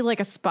going to be like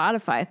a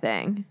Spotify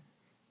thing.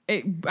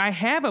 I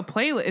have a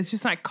playlist. It's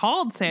just not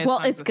called Sad Well,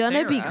 Songs it's with going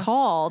to be Sarah.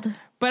 called.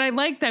 But I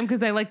like them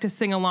because I like to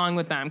sing along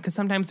with them because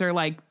sometimes they're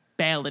like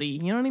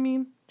ballady. You know what I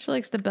mean? She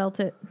likes to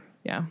belt it.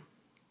 Yeah.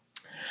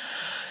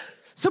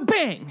 So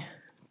bang,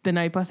 the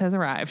night bus has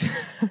arrived.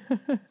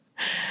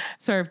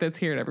 Sorry if that's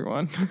heard,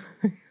 everyone.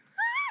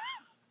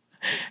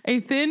 A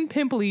thin,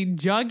 pimply,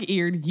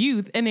 jug-eared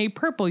youth in a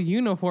purple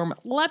uniform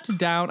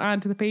leapt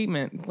onto the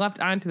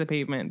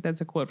pavement.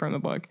 That's a quote from the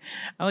book.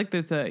 I like that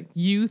it's a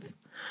youth.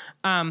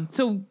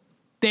 So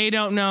they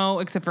don't know,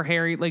 except for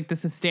Harry, like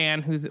this is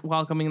Stan who's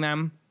welcoming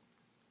them.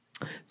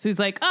 So he's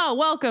like, oh,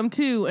 welcome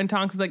to, and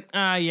Tonks is like,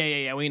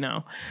 yeah, we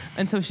know.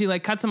 And so she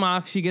like cuts them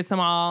off. She gets them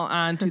all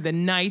onto the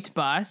night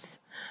bus.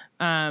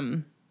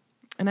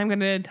 And I'm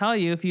going to tell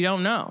you, if you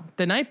don't know,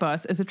 the night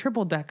bus is a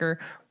triple-decker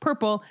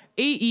purple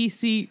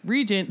AEC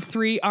Regent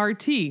 3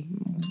 RT.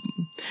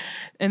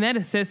 And that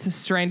assists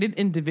stranded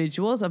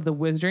individuals of the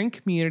wizarding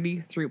community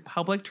through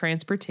public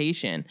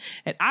transportation.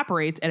 It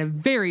operates at a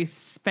very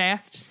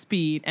fast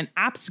speed, and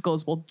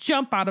obstacles will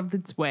jump out of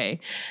its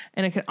way.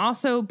 And it can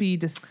also be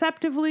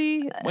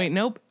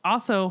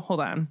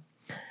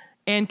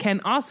and can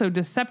also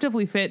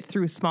deceptively fit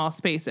through small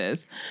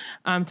spaces.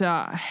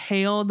 To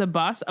hail the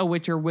bus, a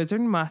witch or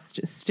wizard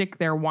must stick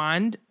their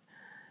wand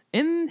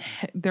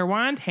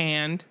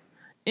hand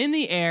in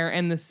the air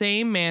in the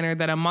same manner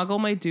that a muggle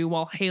might do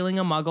while hailing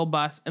a muggle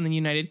bus in the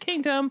United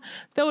Kingdom,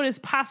 though it is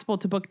possible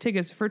to book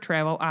tickets for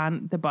travel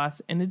on the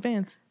bus in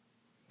advance.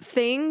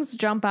 Things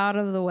jump out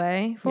of the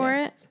way for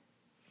it?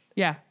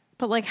 Yeah.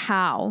 But like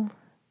how?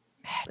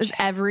 Magic. Is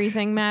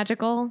everything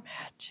magical?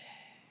 Magic.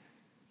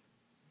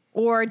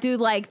 Or do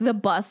like the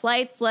bus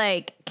lights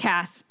like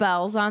cast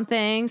spells on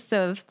things?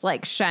 So if it's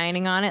like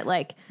shining on it,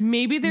 like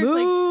maybe there's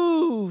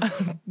move,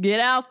 get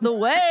out the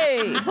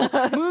way.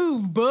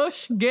 Move,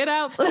 bush, get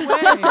out the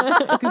way.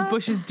 Because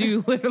bushes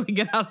do literally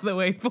get out of the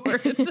way for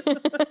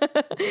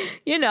it.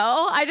 You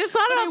know, I just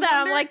thought about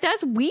that. I'm like,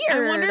 that's weird.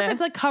 I wonder if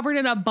it's like covered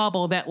in a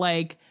bubble that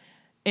like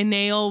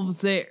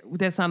enables it.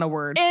 That's not a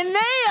word.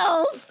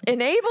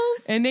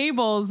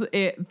 Enables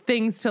it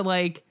things to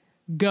like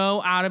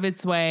go out of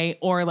its way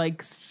or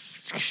like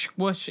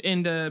swoosh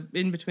in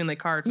between like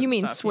cars. You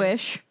mean stuff.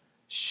 swish? Yeah.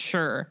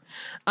 Sure.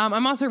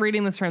 I'm also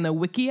reading this from the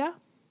Wikia.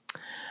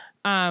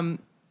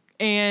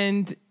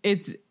 And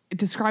it's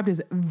described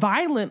as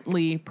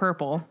violently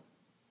purple,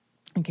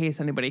 in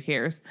case anybody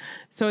cares.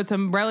 So it's a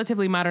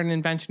relatively modern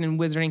invention in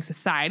wizarding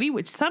society,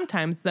 which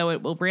sometimes, though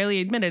it will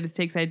rarely admit it, it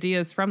takes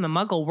ideas from the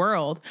muggle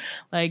world.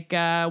 Like,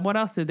 what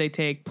else did they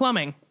take?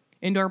 Plumbing.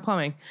 Indoor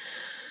plumbing.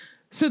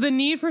 So the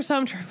need for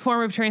some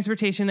form of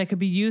transportation that could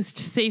be used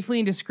safely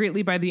and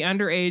discreetly by the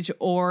underage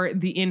or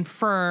the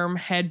infirm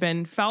had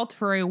been felt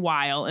for a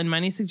while, and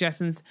many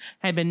suggestions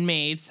had been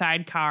made.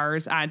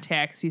 Sidecars on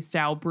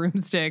taxi-style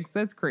broomsticks,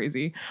 that's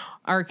crazy,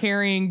 are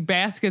carrying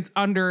baskets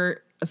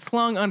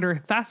slung under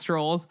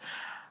thestrals,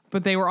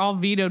 but they were all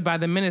vetoed by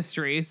the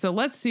ministry. So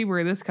let's see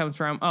where this comes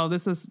from. Oh,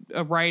 this was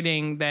a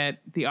writing that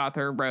the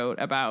author wrote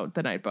about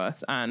the night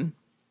bus on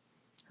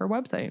her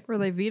website. Were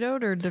they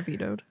vetoed or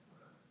de-vetoed?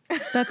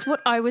 That's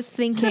what I was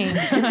thinking.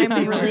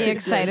 I'm really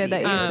excited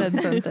that you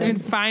said something.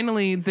 And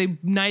finally, the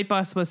night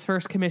bus was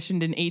first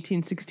commissioned in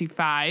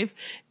 1865.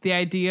 The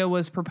idea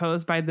was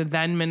proposed by the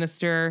then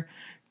minister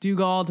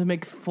Dugald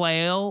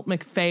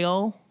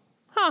MacPhail.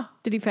 Huh?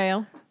 Did he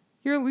fail?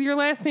 Your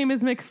last name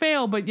is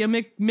MacPhail, but you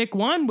Mick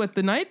won with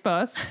the night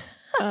bus.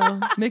 Oh.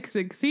 Mick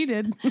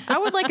succeeded. I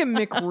would like a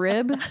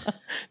McRib.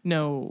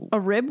 No, a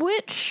rib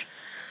witch.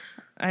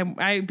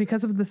 I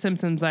because of The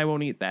Simpsons, I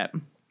won't eat that.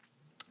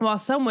 While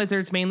some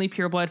wizards, mainly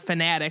pureblood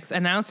fanatics,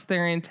 announced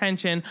their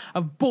intention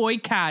of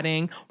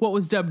boycotting what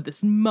was dubbed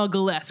this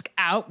Muggle-esque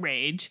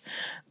outrage,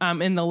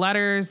 in the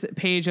letters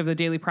page of the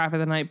Daily Prophet,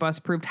 the night bus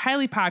proved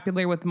highly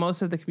popular with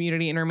most of the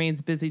community and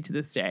remains busy to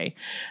this day.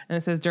 And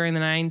it says during the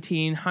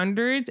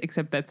 1900s,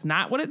 except that's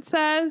not what it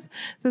says.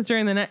 It says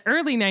during the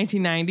early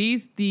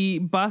 1990s, the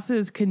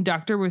bus's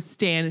conductor was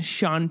Stan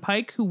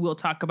Shunpike, who we'll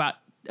talk about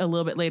a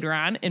little bit later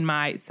on in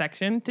my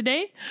section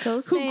today,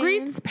 who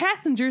greets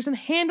passengers and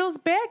handles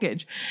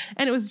baggage.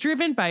 And it was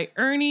driven by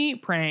Ernie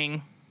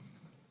Prang.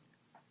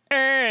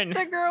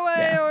 Take her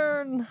away,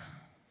 Ern.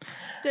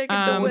 Take it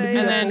away.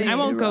 And then I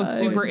won't go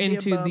super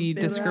into the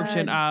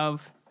description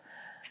of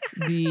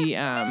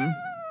the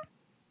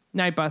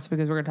night bus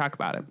because we're going to talk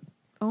about it.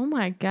 Oh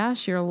my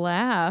gosh, your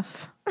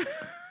laugh.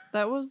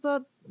 That was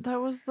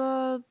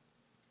the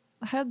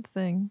head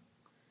thing.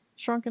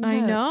 Shrunken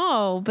head. I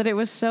know, but it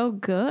was so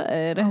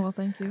good. Oh, well,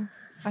 thank you.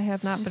 I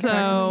have not been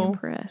So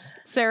impressed.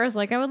 Sarah's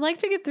like, I would like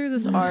to get through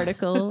this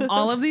article.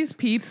 all of these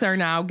peeps are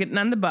now getting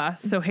on the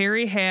bus. So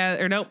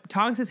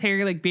Tonks has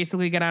Harry like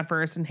basically get on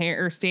first, and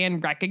Stan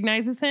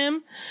recognizes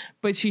him,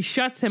 but she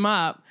shuts him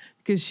up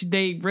because she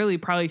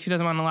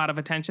doesn't want a lot of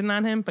attention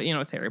on him, but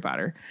it's Harry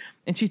Potter.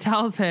 And she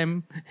tells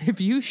him,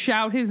 if you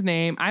shout his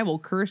name, I will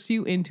curse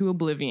you into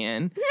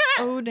oblivion.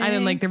 Oh, dang.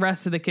 And then the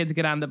rest of the kids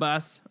get on the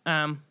bus.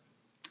 And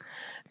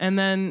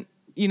then,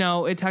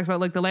 it talks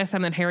about the last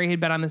time that Harry had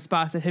been on this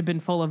bus, it had been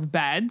full of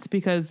beds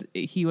because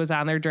he was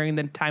on there during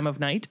the time of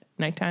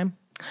nighttime.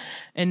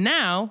 And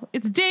now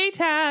it's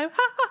daytime.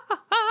 Ha, ha, ha,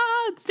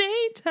 ha, it's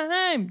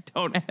daytime.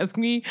 Don't ask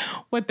me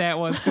what that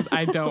was because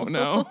I don't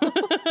know.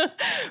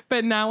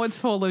 But now it's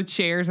full of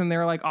chairs and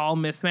they're all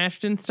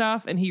mismatched and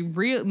stuff. And he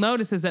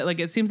notices that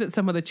it seems that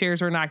some of the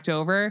chairs were knocked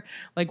over,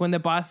 when the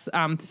bus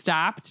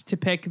stopped to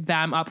pick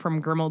them up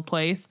from Grimmauld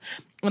Place.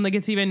 And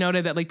it's even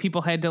noted that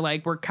people had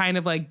to were kind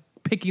of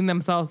picking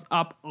themselves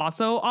up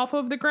also off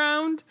of the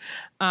ground.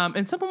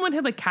 And some woman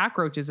had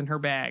cockroaches in her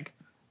bag.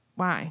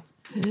 Why?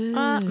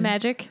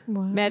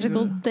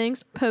 Magical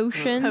things,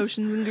 potions,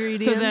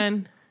 ingredients. So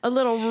then a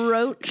little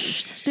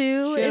roach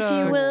stew, if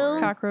you will,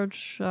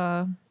 cockroach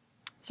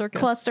circus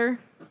cluster.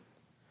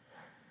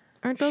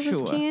 Aren't those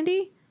Sure.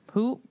 candy?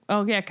 Who?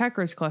 Oh yeah,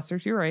 cockroach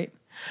clusters. You're right.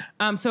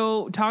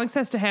 So Tonks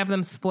has to have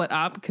them split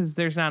up because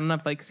there's not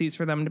enough seats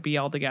for them to be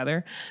all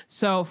together.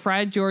 So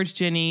Fred, George,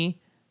 Ginny,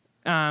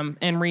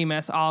 and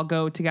Remus all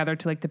go together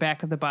to the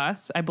back of the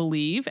bus, I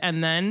believe.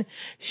 And then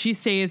she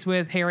stays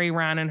with Harry,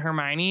 Ron, and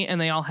Hermione, and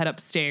they all head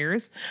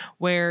upstairs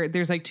where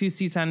there's 2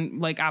 seats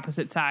on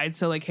opposite sides.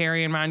 So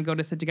Harry and Ron go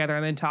to sit together,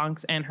 and then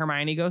Tonks and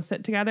Hermione go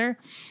sit together.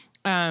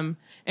 And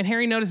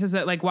Harry notices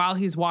that while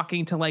he's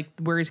walking to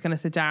where he's going to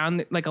sit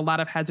down, a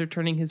lot of heads are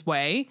turning his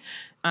way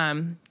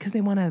because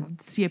they want to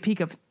see a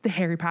peek of the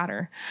Harry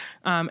Potter.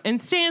 And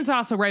Stan's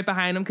also right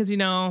behind him because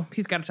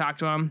he's got to talk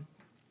to him.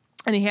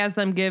 And he has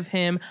them give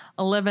him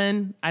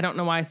 11. I don't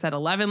know why I said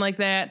 11 like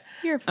that.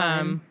 You're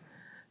fine.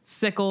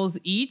 Sickles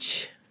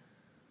each.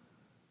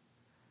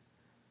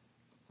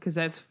 Because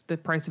that's the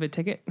price of a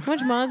ticket. How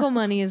much Mongol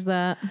money is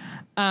that?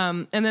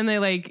 And then they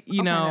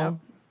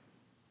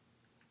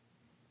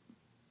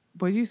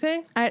what did you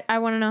say? I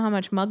want to know how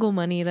much Muggle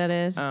money that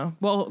is. Oh,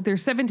 well,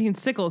 there's 17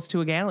 sickles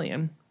to a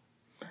galleon.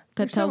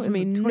 That tells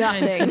me 29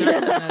 nothing. and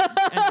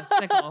a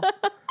sickle.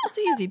 It's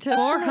easy to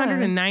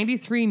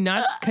 493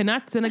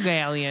 knuts in a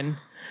galleon.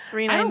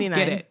 I don't $3.99.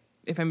 get it,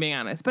 if I'm being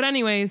honest. But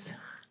anyways.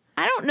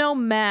 I don't know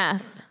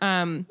math.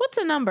 What's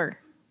a number?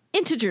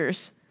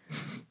 Integers.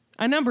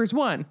 A number's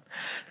 1.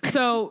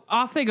 So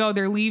off they go.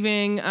 They're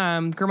leaving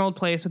Grimmauld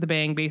Place with a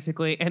bang,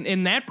 basically. And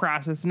in that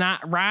process,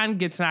 Ron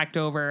gets knocked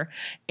over,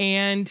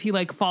 and he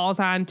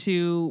falls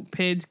onto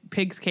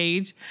Pig's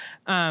cage.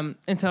 And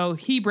so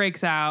he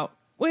breaks out.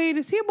 Wait,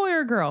 is he a boy or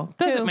a girl?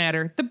 Doesn't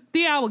matter.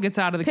 The owl gets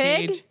out of the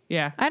cage.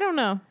 Yeah. I don't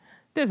know.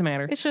 Doesn't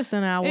matter. It's just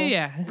an owl.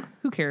 Yeah.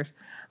 Who cares?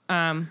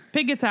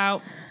 Pig gets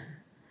out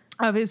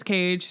of his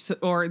cage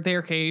or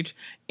their cage,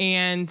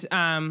 and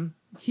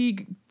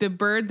the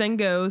bird then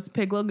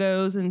Piglet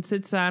goes and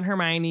sits on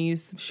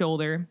Hermione's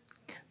shoulder.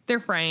 They're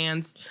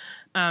friends.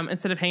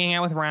 Instead of hanging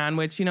out with Ron,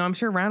 which, I'm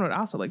sure Ron would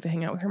also like to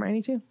hang out with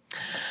Hermione too.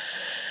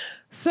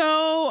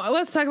 So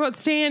let's talk about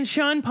Stan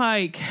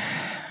Shunpike.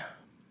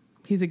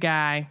 He's a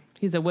guy.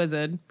 He's a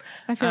wizard.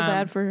 I feel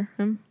bad for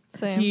him.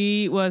 Same.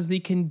 He was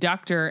the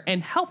conductor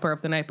and helper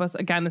of the night bus.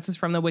 Again, this is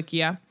from the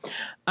Wikia.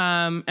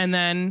 And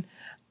then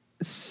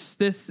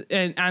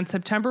on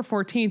September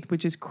 14th,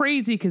 which is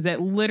crazy because it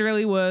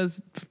literally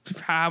was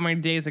how many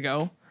days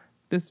ago?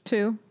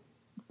 2,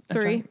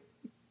 3,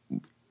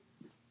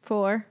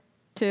 4,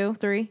 2,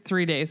 3.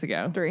 3 days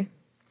ago. 3.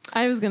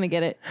 I was going to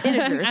get it.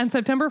 Integers. On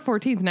September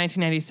 14th,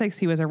 1996,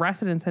 he was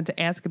arrested and sent to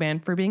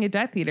Azkaban for being a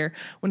Death Eater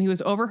when he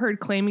was overheard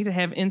claiming to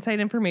have inside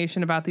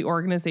information about the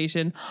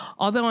organization,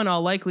 although in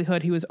all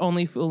likelihood he was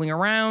only fooling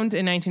around.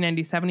 In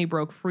 1997, he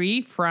broke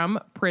free from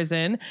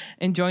prison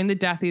and joined the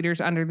Death Eaters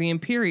under the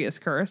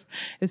Imperius Curse.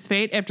 His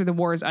fate after the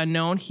war is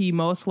unknown. He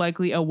most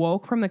likely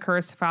awoke from the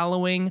curse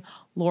following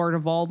Lord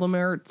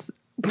Voldemort's...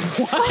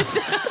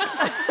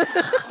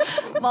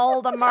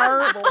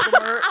 Voldemort.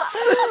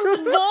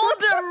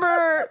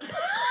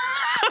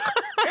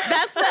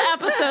 That's the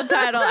episode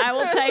title. I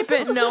will type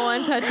it. No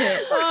one touch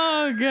it.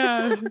 Oh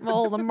gosh.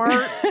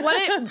 Voldemort.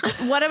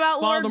 What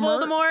about Lord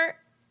Voldemort?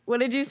 What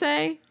did you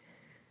say?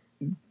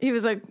 He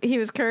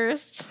was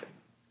cursed.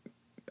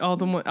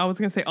 Ultimate. I was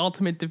gonna say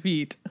ultimate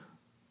defeat.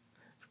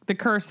 The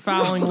curse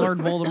following Lord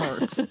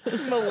Voldemort's.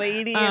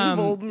 Milady and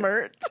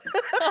Voldemort.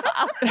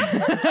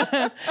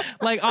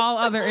 Like all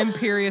other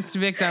Imperious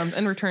victims,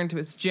 and returned to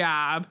his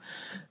job.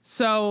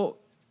 So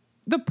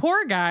the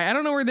poor guy, I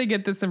don't know where they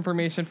get this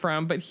information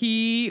from, but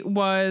he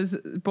was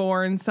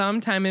born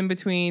sometime in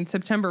between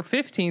September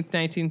 15th,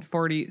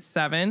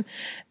 1947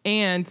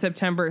 and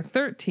September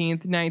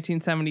 13th,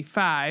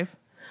 1975.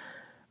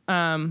 Cool.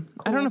 I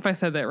don't know if I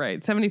said that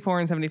right. 74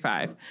 and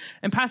 75.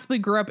 And possibly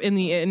grew up in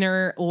the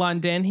inner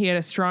London. He had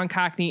a strong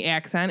Cockney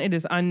accent. It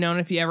is unknown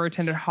if he ever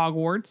attended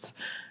Hogwarts.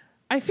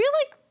 I feel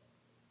like,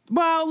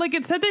 well, like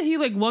it said that he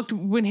looked,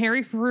 when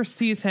Harry first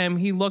sees him,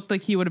 he looked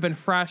like he would have been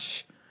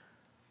fresh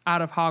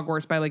out of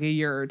Hogwarts by a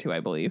year or two, I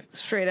believe.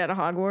 Straight out of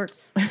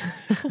Hogwarts.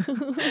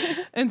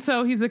 And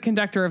so he's a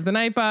conductor of the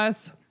night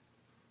bus.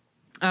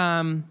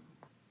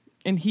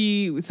 And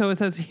so it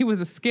says he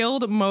was a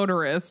skilled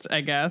motorist,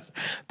 I guess,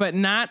 but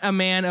not a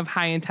man of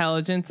high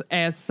intelligence.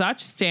 As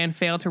such, Stan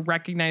failed to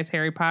recognize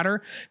Harry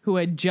Potter, who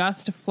had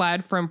just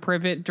fled from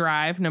Privet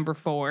Drive, number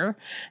 4,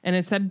 and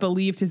instead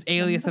believed his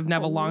alias of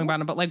Neville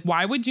Longbottom. But like,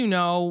 why would you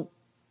know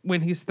when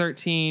he's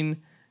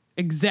 13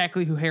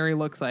 exactly who Harry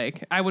looks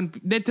like?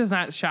 That does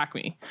not shock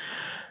me.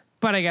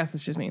 But I guess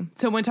it's just me.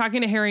 So when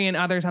talking to Harry and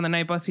others on the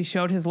night bus, he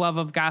showed his love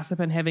of gossip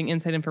and having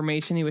inside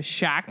information. He was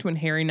shocked when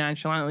Harry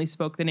nonchalantly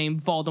spoke the name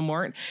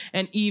Voldemort.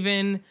 And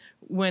even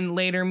when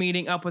later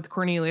meeting up with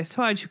Cornelius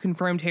Fudge, who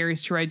confirmed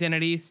Harry's true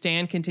identity,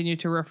 Stan continued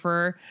to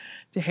refer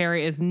to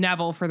Harry as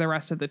Neville for the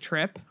rest of the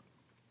trip.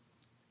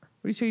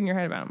 What are you shaking your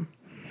head about?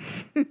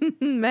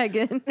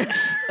 Megan.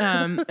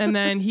 And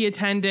then he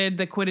attended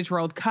the Quidditch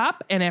World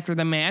Cup, and after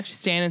the match,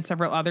 Stan and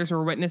several others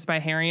were witnessed by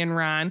Harry and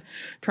Ron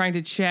trying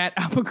to chat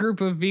up a group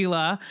of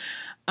Vila,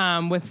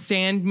 with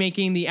Stan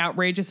making the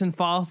outrageous and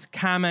false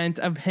comment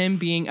of him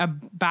being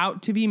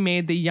about to be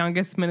made the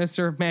youngest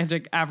Minister of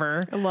Magic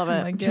ever. I love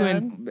it.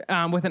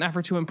 With an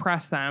effort to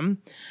impress them.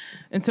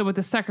 And so with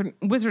the Second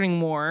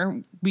Wizarding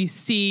War, we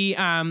see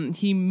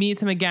he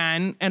meets him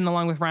again, and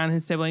along with Ron and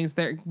his siblings,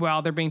 they're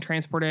being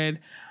transported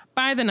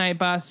by the night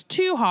bus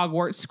to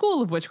Hogwarts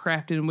School of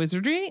Witchcraft and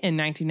Wizardry in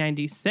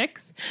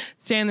 1996.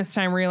 Stan this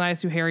time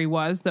realized who Harry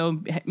was,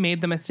 though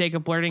made the mistake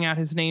of blurting out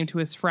his name to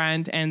his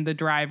friend and the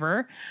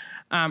driver,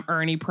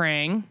 Ernie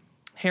Prang.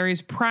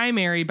 Harry's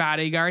primary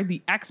bodyguard,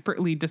 the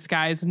expertly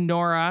disguised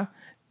Nora.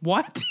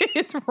 What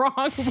is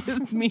wrong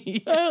with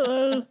me?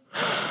 Or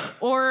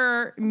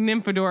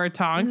Nymphadora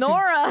Tonks.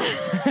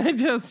 Nora!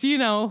 Just,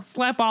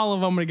 slap all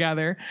of them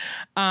together.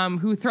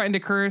 Who threatened to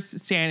curse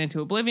Stan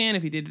into oblivion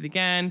if he did it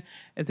again,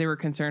 as they were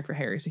concerned for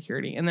Harry's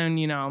security. And then,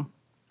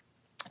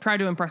 tried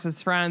to impress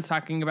his friends,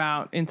 talking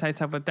about inside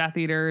stuff with Death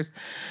Eaters,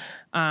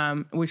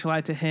 which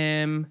led to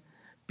him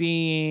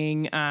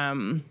being,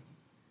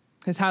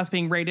 his house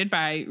being raided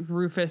by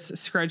Rufus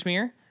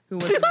Scrudgemere, who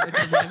was What's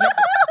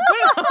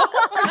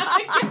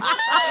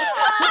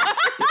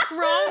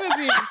wrong with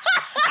you?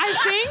 I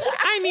think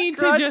I need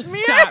to just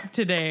stop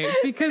today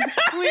because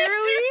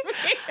clearly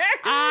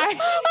I'm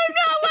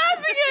not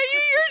laughing at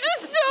you. You're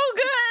just so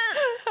good.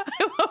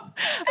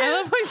 I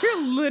love how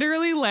you're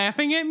literally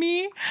laughing at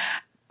me,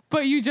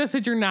 but you just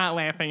said you're not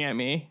laughing at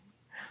me.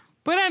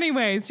 But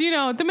anyways,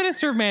 the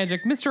Minister of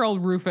Magic, Mr.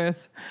 Old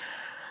Rufus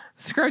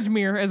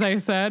Scrudgemere, as I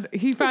said,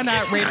 he found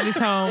out, raided his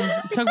home,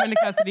 took him into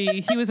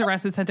custody. He was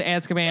arrested, sent to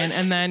Azkaban,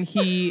 and then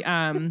he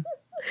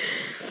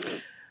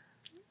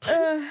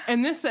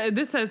and this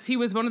says he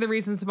was one of the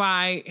reasons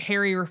why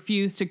Harry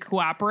refused to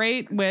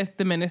cooperate with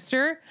the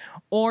minister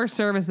or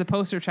serve as the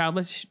poster child,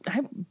 which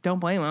I don't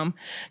blame him,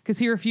 because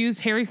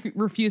Harry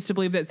refused to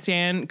believe that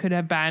Stan could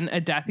have been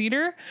a Death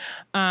Eater.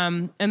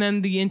 And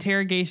then the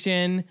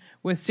interrogation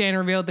with Stan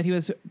revealed that he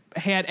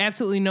had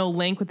absolutely no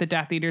link with the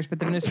Death Eaters, but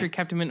the ministry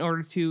kept him in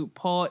order to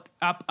pull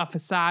up a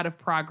facade of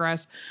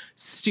progress.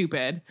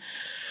 Stupid.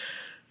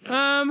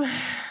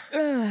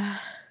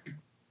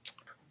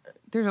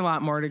 There's a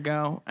lot more to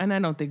go, and I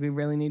don't think we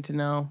really need to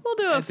know. We'll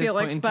do a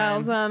Felix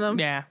Files on him.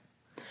 Yeah.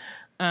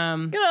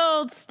 Good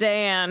old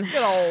Stan.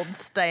 Good old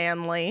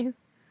Stanley.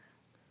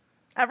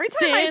 Every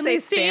time I say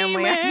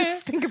Stanley, I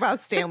just think about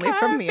Stanley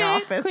from The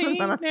Office. And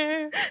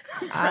then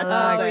I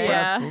like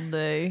Pretzel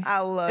Day. I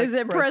love Is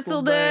it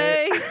Pretzel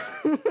Day?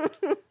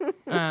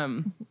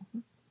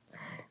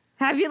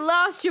 Have you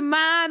lost your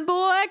mind,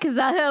 boy? Because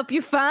I'll help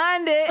you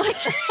find it.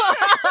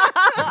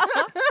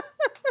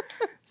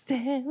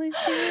 Stanley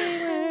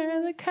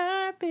Steamer, the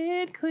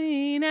carpet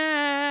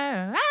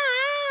cleaner.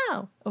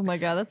 Ow! Oh my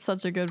God, that's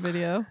such a good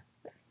video.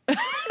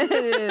 It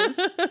is.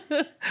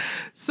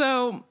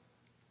 So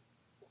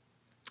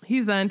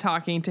he's then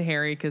talking to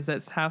Harry because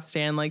that's how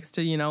Stan likes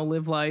to,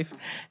 live life.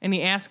 And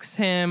he asks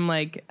him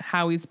like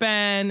how he's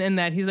been, and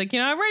that he's like,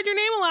 I've read your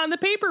name a lot in the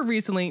paper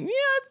recently.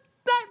 It's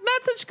not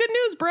such good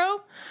news,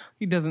 bro.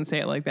 He doesn't say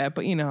it like that,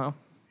 but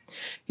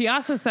He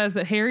also says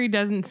that Harry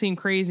doesn't seem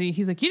crazy.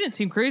 He's like, you didn't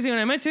seem crazy when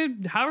I met you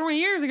however many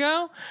years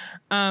ago.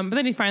 But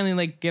then he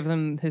finally gives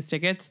him his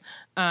tickets.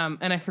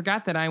 And I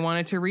forgot that I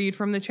wanted to read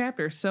from the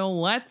chapter. So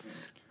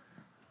let's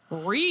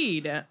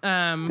read. Page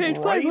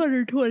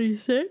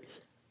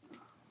 526.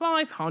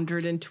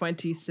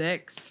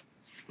 526.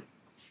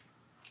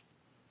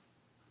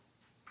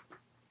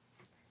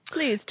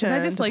 Please turn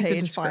I just to like the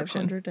page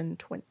description.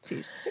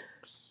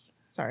 526.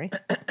 Sorry.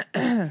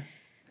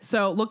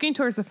 So looking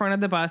towards the front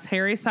of the bus,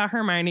 Harry saw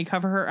Hermione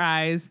cover her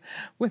eyes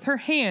with her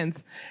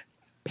hands.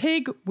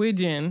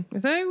 Pigwidgeon,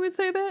 is that how you would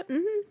say that?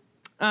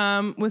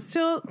 Mm-hmm. Was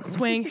still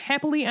swaying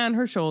happily on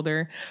her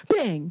shoulder.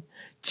 Bang!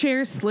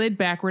 Chairs slid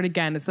backward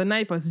again as the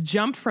night bus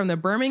jumped from the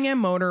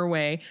Birmingham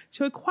motorway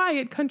to a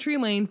quiet country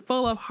lane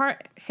full of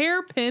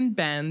hairpin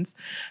bends.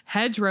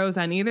 Hedgerows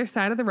on either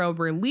side of the road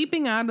were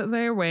leaping out of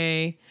their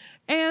way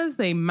As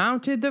they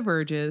mounted the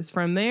verges,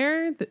 from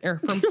here, You're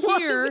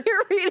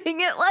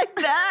reading it like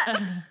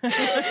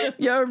that.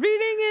 You're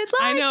reading it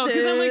like I know,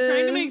 because I'm like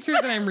trying to make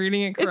sure that I'm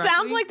reading it It correctly.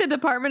 sounds like the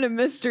Department of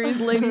Mysteries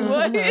lady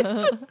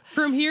voice.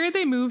 From here,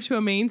 they moved to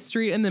a main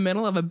street in the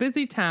middle of a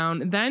busy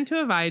town, then to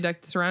a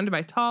viaduct surrounded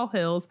by tall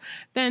hills,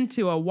 then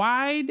to a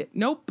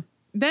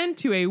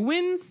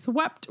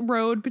wind-swept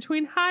road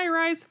between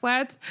high-rise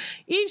flats,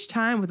 each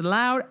time with a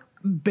loud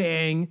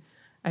bang.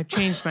 I've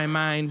changed my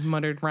mind,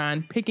 muttered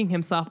Ron, picking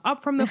himself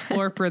up from the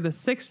floor for the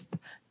 6th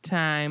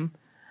time.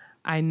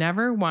 I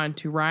never want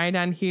to ride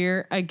on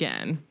here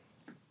again.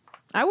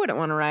 I wouldn't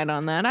want to ride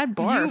on that. I'd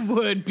barf. You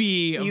would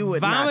be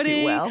would not do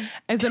vomiting. well.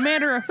 As a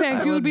matter of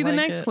fact, you would be the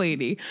like next it.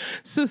 lady.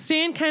 So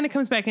Stan kind of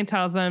comes back and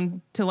tells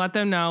them to let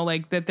them know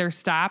like that their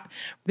stop.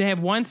 They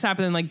have one stop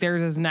and then like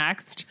theirs is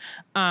next.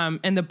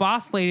 And the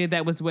boss lady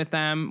that was with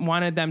them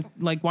wanted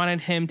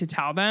him to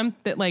tell them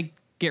that like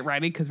get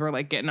ready because we're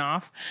like getting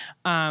off.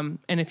 And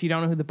if you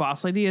don't know who the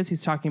boss lady is,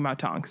 he's talking about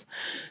Tonks.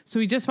 So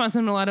he just wants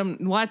them to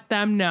let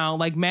them know,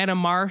 like Madam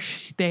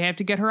Marsh, they have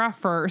to get her off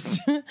first,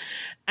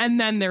 and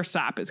then their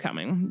stop is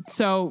coming.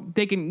 So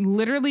they can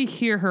literally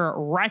hear her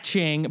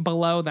retching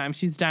below them.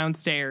 She's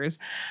downstairs.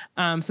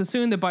 So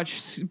soon the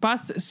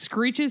bus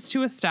screeches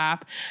to a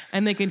stop,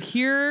 and they can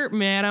hear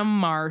Madam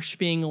Marsh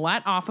being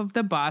let off of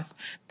the bus.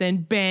 Then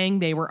bang,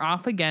 they were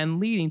off again,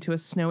 leading to a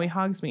snowy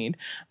Hogsmeade.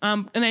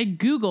 And I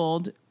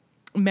Googled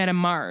Madam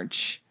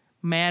Marsh.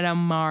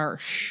 And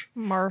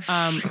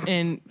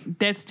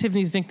that's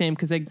Tiffany's nickname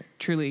because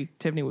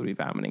Tiffany would be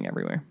vomiting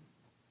everywhere.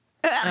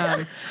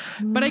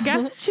 But I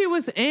guess that she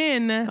was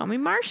in Call me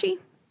Marshy.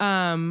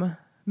 Madam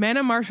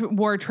Marsh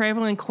wore a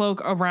traveling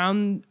cloak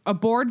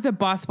aboard the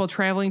bus while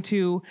traveling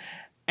to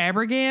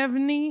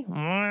Abergavenny.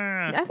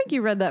 I think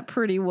you read that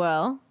pretty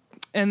well.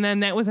 And then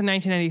that was in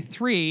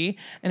 1993.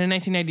 And in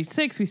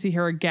 1996, we see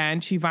her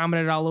again. She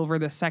vomited all over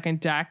the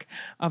second deck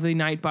of the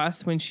night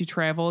bus when she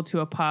traveled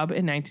to a pub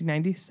in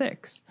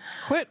 1996.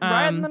 Quit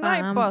riding the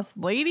night bus,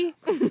 lady.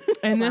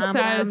 And this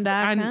says,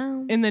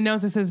 Bum.com. in the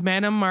notes, it says,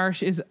 Madam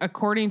Marsh is,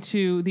 according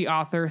to the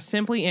author,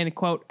 simply in,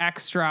 quote,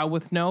 extra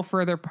with no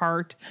further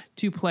part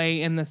to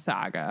play in the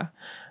saga.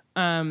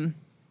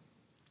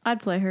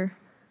 I'd play her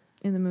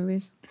in the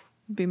movies.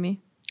 It'd be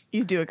me.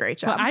 You do a great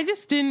job. I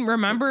just didn't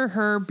remember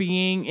her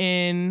being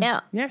in.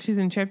 Yeah. She's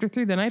in chapter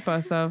 3, the night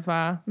bus of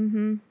the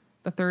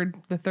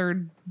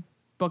third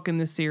book in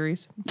this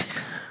series.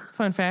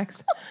 Fun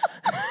facts.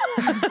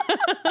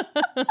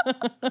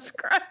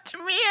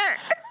 Scrudgemere.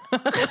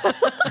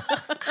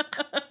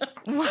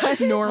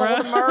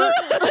 Nora.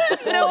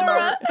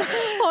 Nora.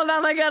 Hold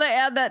on, I gotta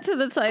add that to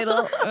the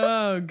title.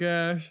 Oh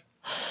gosh.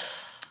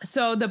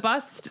 So the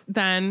bus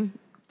then.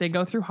 They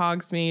go through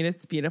Hogsmeade.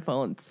 It's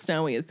beautiful. It's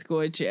snowy. It's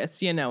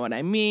gorgeous. You know what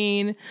I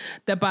mean?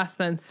 The bus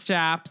then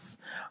stops.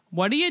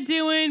 What are you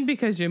doing?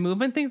 Because you're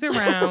moving things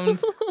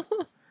around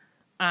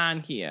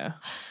on here.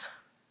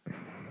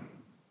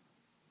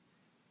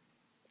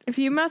 If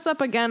you mess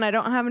up again, I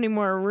don't have any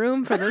more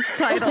room for this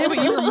title. Yeah,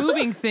 but you were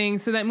moving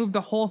things, so that moved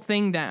the whole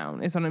thing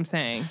down, is what I'm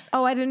saying.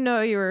 Oh, I didn't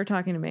know you were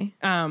talking to me.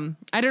 I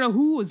don't know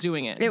who was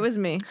doing it. It was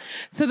me.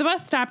 So the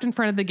bus stopped in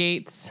front of the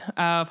gates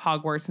of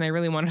Hogwarts, and I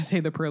really wanted to say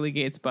the pearly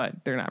gates, but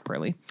they're not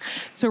pearly.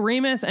 So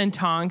Remus and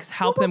Tonks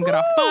help them get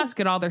off the bus,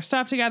 get all their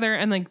stuff together,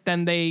 and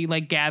then they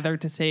gather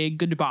to say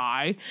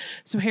goodbye.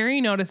 So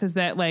Harry notices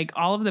that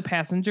all of the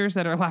passengers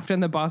that are left in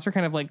the bus are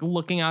kind of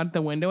looking out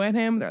the window at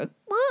him. They're like,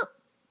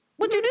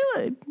 what you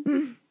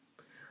doing?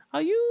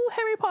 Are you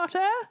Harry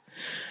Potter?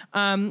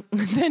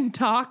 Then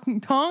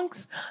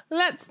Tonks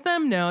lets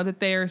them know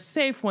that they are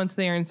safe once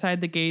they are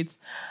inside the gates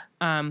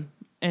and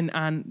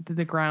on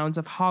the grounds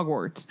of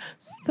Hogwarts.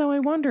 So I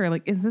wonder,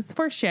 is this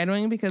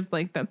foreshadowing? Because,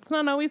 that's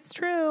not always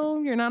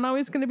true. You're not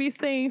always going to be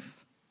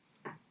safe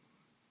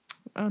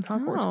on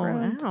Hogwarts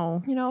ground.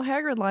 Wow. You know,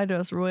 Hagrid lied to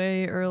us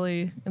way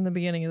early in the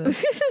beginning of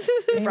this.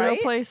 Ain't Right?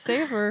 no place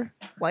safer.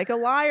 Like a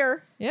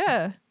liar.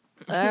 Yeah.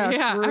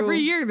 Yeah, true. every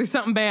year there's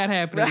something bad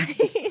happening.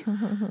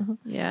 Right?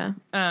 Yeah.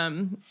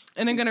 And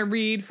I'm going to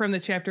read from the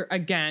chapter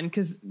again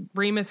because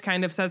Remus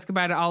kind of says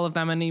goodbye to all of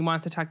them and he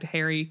wants to talk to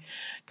Harry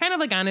kind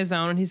of on his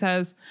own. And he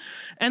says,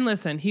 and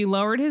listen, he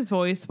lowered his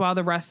voice while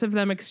the rest of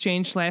them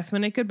exchanged last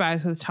minute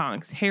goodbyes with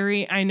Tonks.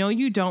 Harry, I know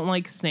you don't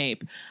like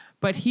Snape,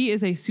 but he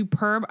is a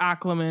superb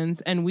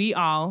Occlumency and we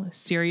all,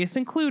 Sirius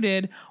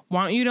included,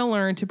 want you to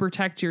learn to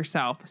protect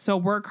yourself. So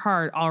work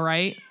hard, all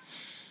right?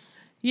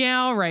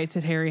 Yeah, all right,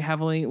 said Harry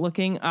heavily,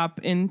 looking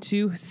up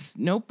into...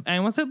 Nope, I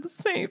almost said the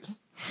Snape's.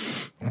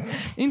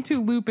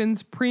 Into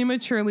Lupin's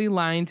prematurely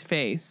lined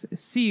face.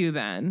 See you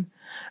then.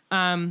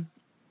 So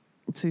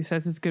he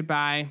says his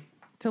goodbye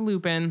to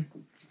Lupin.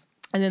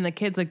 And then the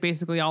kids,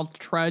 basically all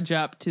trudge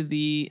up to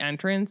the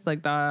entrance,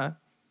 the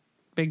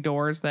big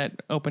doors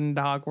that open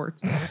into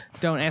Hogwarts.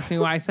 Don't ask me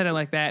why I said it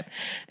like that.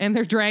 And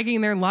they're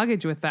dragging their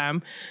luggage with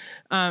them.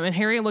 And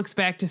Harry looks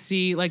back to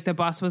see the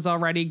bus was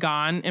already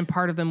gone and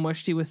part of them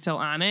wished he was still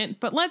on it.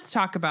 But let's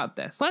talk about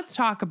this. Let's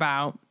talk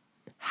about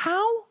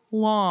how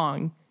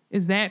long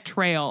is that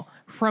trail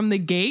from the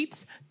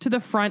gates to the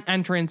front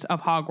entrance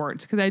of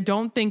Hogwarts, because I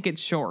don't think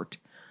it's short.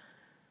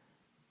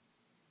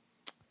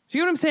 Do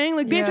you know what I'm saying?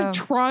 Like, they have to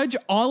trudge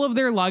all of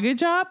their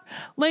luggage up.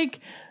 Like,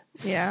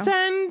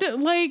 send,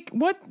 like,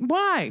 what?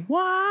 Why?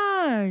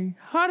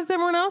 How does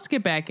everyone else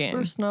get back in?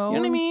 For snow you know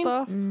what I mean?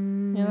 Stuff, you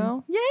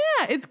know?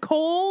 Yeah, it's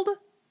cold.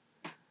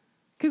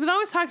 Because it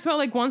always talks about,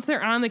 like, once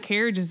they're on the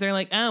carriages, they're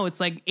like, oh, it's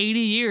like 80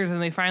 years,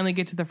 and they finally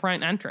get to the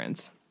front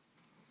entrance.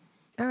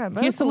 All right,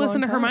 He has to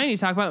listen to Hermione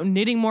talk about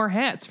knitting more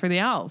hats for the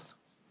elves.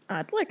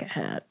 I'd like a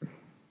hat.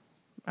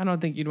 I don't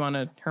think you'd want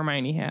a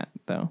Hermione hat,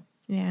 though.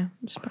 Yeah,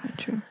 that's probably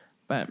true.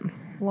 But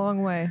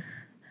Long way.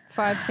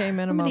 5K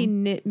minimum. Somebody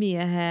knit me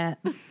a hat.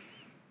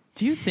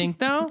 do you think,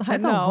 though?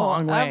 That's a No,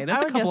 long way. I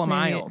That's a would couple guess of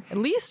maybe miles. At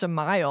least a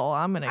mile,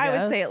 I'm going to guess.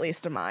 I would say at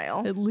least a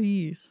mile. At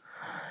least.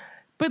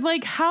 But,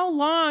 like, how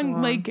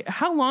long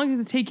does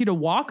it take you to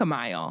walk a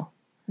mile?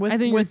 With, I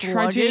think with you're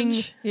trudging.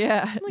 luggage?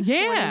 Yeah.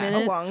 Yeah.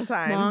 Minutes, long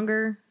time.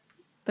 Longer.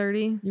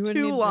 30. You would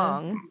Too need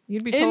long.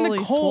 You'd be In totally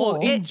the cold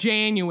swole. in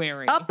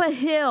January. Up a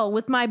hill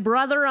with my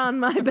brother on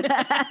my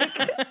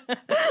back.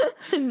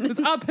 It's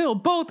uphill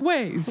both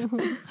ways.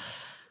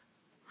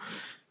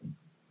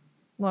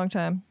 Long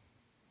time.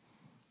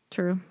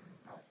 True.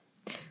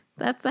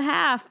 That's the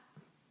half.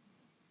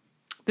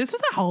 This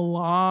was a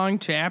long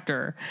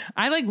chapter.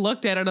 I like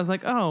looked at it. I was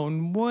like, oh,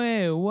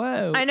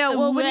 whoa. I know.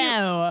 Well,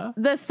 whoa.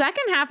 the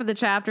second half of the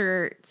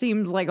chapter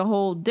seems like a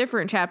whole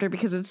different chapter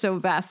because it's so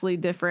vastly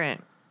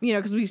different. You know,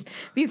 because if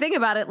you think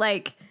about it,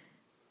 like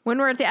when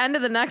we're at the end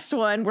of the next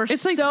one, we're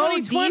It's like so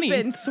 2020. deep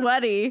and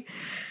sweaty.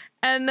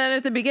 And then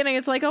at the beginning,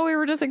 it's like, oh, we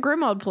were just at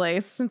Grimmauld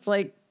Place. It's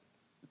like,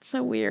 it's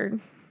so weird.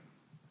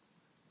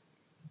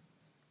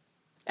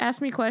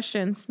 Ask me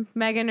questions.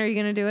 Megan, are you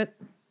going to do it?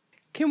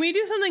 Can we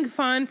do something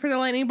fun for the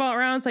lightning bolt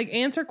rounds? Like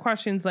answer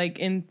questions like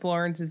in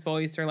Florence's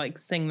voice or like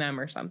sing them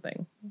or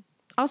something.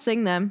 I'll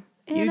sing them.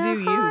 You In do a you,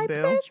 boo.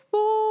 high-pitched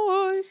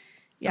voice.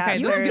 Yeah, Okay,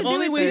 you this have is to the do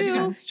only it way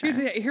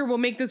too. here, we'll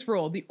make this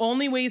rule. The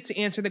only ways to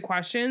answer the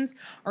questions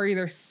are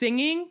either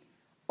singing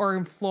or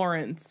in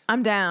Florence.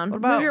 I'm down. What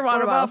about, Move your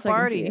water what bottle about so I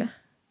can see Barty? you.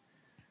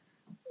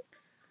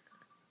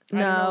 I don't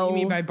know what you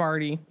mean No. by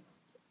Barty.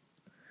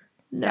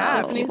 No. Yeah,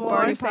 Stephanie's people are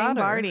Barty saying Potter.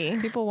 Barty.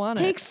 People want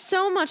it. Takes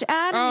so much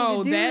out of me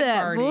to do that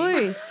that Barty.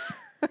 voice.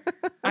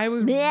 I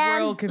was Man.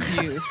 real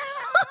confused.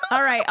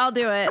 All right, I'll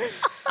do it.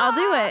 I'll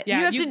do it. Yeah,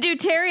 you have you- to do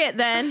Terriot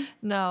then.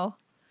 No.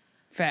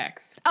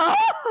 Facts.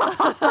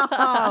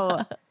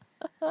 Oh.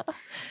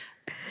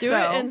 Do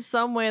So- it in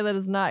some way that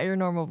is not your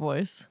normal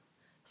voice.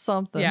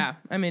 Something. Yeah,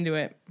 I'm into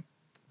it.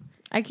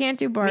 I can't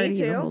do Barty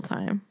too. the whole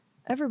time.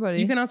 Everybody.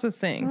 You can also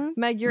sing.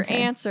 Meg, your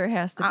answer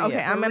has to be Okay,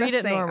 it, I'm but gonna read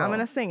it sing. normal. I'm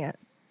gonna sing it.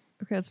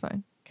 Okay, that's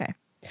fine. Okay.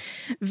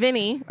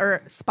 Vinny,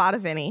 or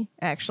Spoti.fi,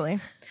 actually.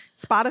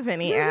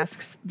 Spoti.fi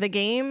asks, the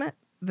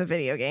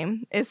video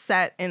game, is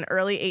set in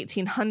early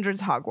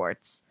 1800s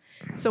Hogwarts.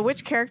 So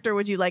which character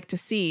would you like to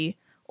see,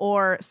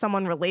 or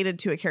someone related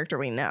to a character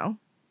we know?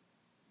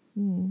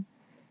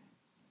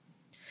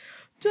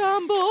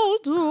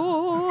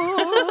 Dumbledore.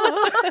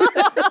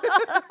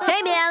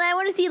 Hey man, I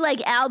want to see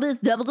like Albus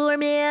Dumbledore,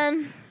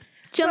 man.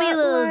 Show me a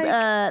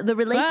little the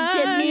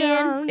relationship,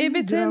 man. If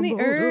it's in the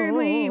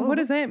early, what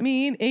does that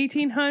mean?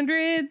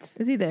 1800s?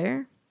 Is he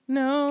there?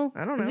 No.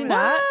 I don't know. Is he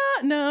not?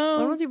 No.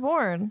 When was he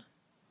born?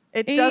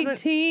 It doesn't.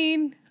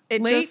 18.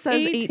 It late just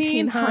says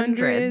 1800s.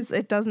 1800s.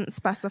 It doesn't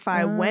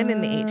specify when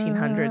in the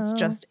 1800s,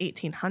 just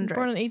 1800s.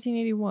 Born in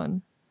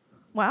 1881.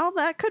 Well,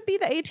 that could be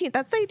the 18th.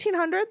 That's the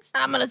 1800s.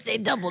 I'm gonna say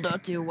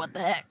Dumbledore too. What the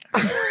heck?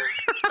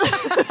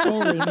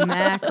 Holy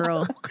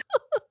mackerel.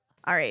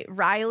 All right.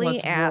 Riley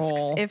Let's asks,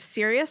 roll. if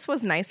Sirius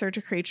was nicer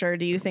to Creature,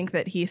 do you think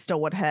that he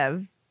still would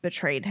have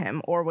betrayed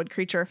him? Or would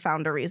Creature have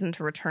found a reason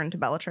to return to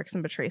Bellatrix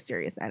and betray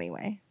Sirius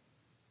anyway?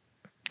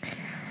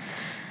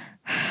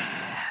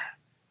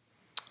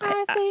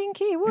 I think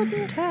he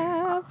wouldn't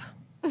have.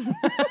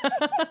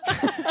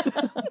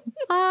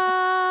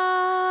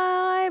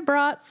 I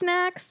brought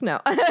snacks. No.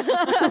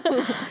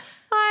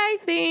 I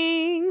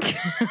think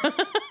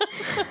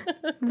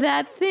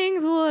that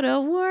things would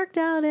have worked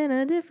out in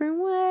a different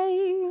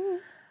way.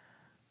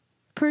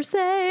 Per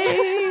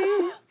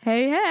se.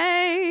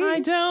 Hey. I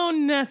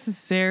don't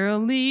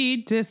necessarily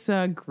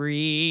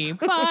disagree,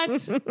 but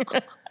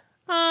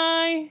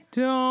I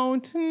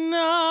don't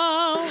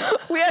know.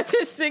 We have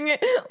to sing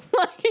it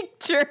like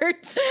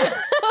church.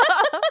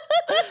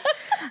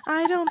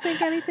 I don't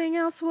think anything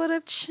else would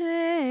have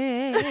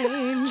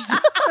changed.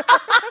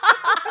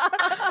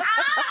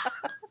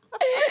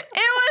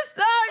 It was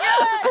so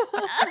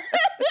good.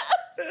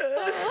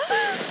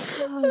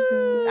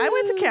 I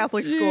went to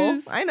Catholic school.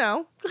 I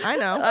know.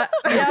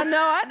 Yeah,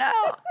 no, I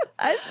know.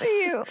 I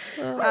see you.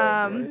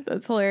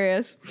 That's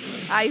hilarious.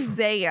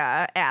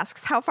 Isaiah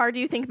asks, how far do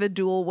you think the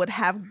duel would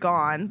have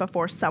gone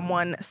before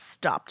someone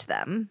stopped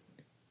them?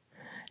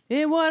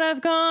 It would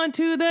have gone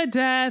to the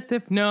death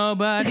if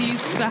nobody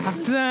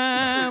stopped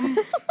them.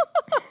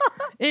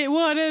 It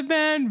would have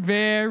been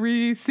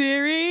very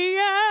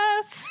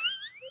serious.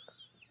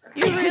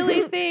 You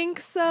really think think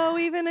so,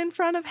 even in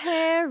front of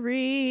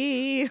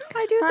Harry.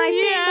 I do think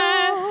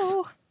Yes.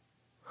 so.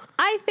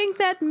 I think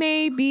that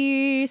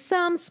maybe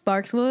some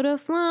sparks would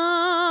have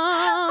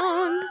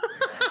flown.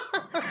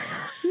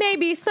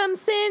 Maybe some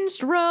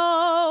singed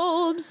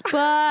robes,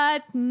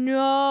 but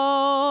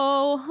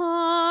no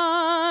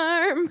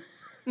harm.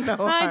 No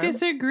I harm.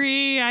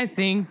 disagree. I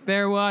think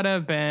there would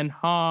have been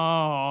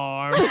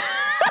harm.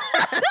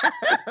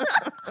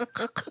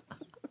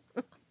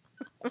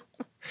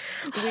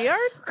 We are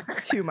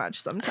too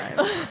much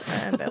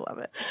sometimes, and I love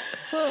it.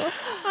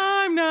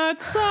 I'm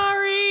not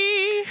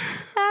sorry.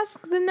 Ask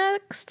the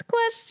next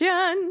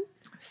question.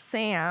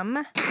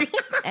 Sam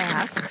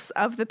asks,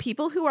 of the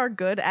people who are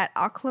good at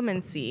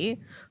occlumency,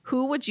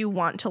 who would you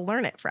want to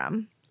learn it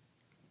from?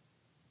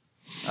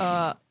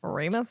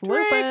 Remus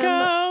Lupin.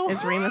 Draco.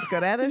 Is Remus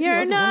good at it? He You're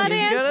wasn't not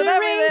really- good at answering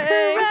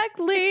everything.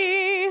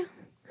 correctly.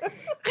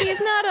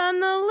 He's not on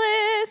the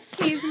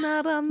list. He's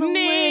not on the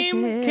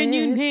Name. list. Can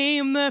you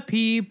name the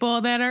people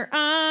that are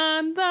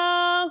on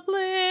the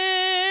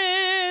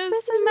list?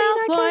 This is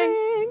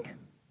Malfoy.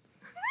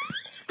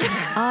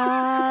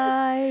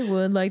 I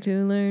would like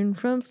to learn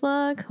from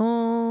Slughorn.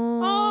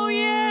 Oh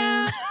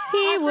yeah.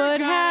 He I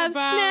would forgot have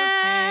about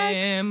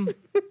snacks. him.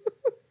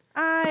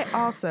 I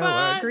also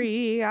But-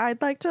 agree.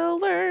 I'd like to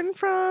learn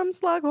from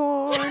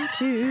Slughorn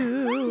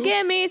too.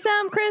 Give me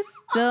some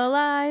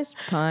crystallized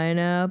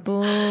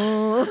pineapple.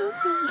 And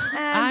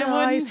I wouldn't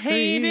ice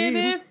hate it cream.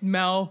 if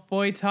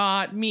Malfoy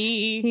taught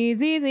me.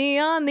 He's easy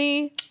on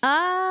the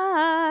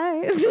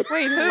eyes.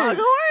 Wait, who?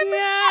 Slughorn?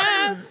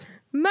 Yes.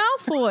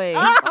 Malfoy.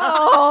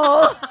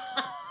 Oh,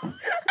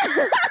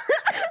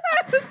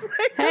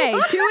 Hey,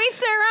 to each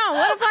their own.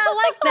 What if I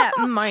like that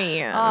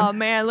man? oh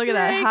man, look at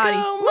that hottie.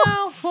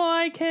 Draco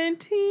Malfoy can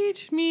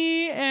teach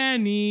me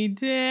any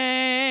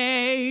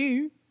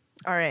day.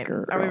 All right.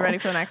 Are we ready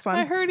for the next I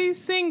one? heard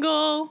he's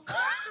single.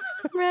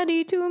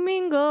 Ready to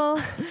mingle.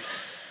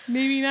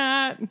 Maybe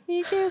not.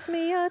 He gives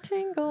me a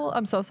tingle.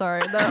 I'm so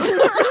sorry. All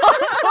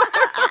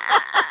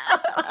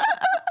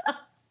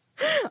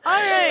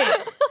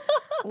right.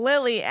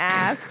 Lily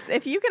asks,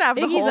 if you could have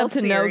the Iggy's whole up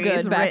to no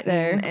series good back written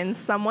there. in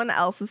someone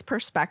else's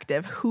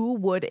perspective, who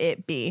would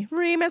it be?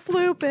 Remus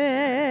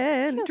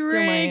Lupin. Still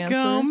my Draco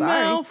answer.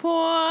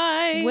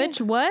 Malfoy. Which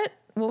what?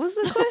 What was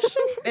the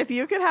question? If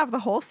you could have the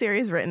whole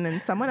series written in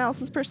someone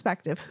else's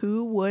perspective,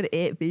 who would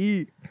it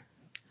be?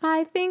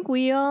 I think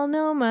we all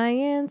know my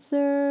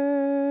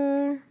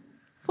answer.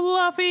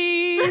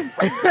 Fluffy.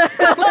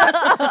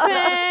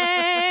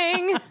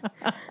 Fang.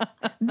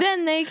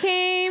 Then they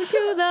came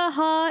to the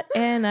hut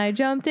and I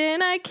jumped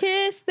in, I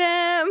kissed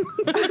them.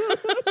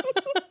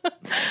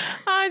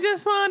 I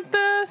just want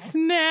the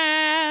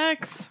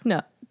snacks.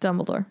 No,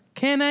 Dumbledore.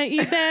 Can I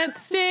eat that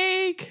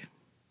steak?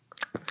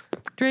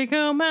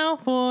 Draco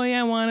Malfoy,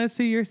 I want to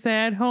see your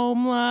sad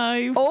home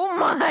life. Oh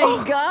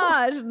my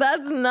gosh,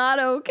 that's not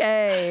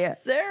okay.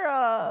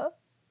 Sarah.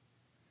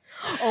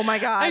 Oh my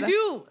God.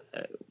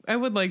 I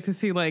would like to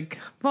see like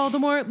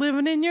Voldemort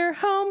living in your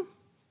home.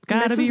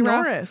 Gotta Mrs. be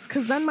rough. Norris,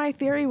 because then my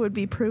theory would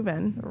be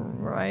proven.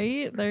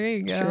 Right? There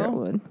you go. Sure it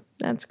would.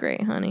 That's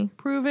great, honey.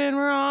 Proven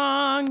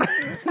wrong.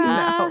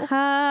 No.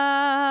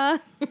 Ha.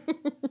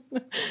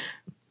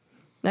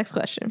 Next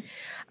question.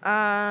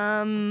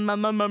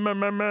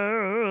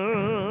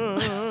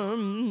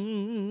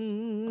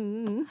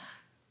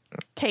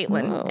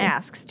 Caitlin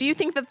asks, do you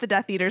think that the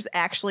Death Eaters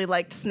actually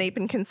liked Snape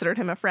and considered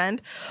him a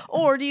friend?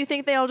 Or do you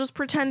think they all just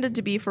pretended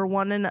to be for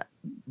one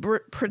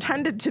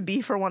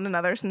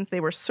another since they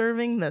were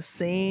serving the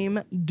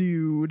same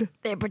dude?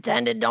 They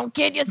pretended, don't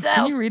kid Can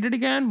yourself. you read it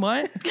again?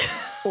 What?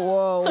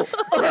 Whoa.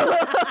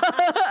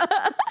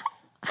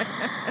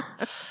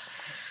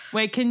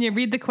 Wait, can you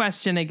read the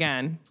question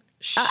again?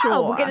 Sure.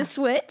 Oh, we're gonna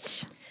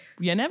switch.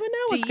 You never know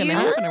Do what's going you to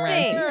happen around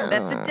think here.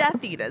 that the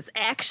Death Eaters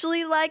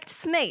actually liked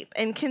Snape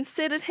and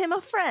considered him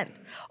a friend?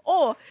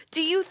 Or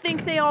do you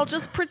think they all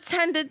just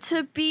pretended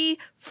to be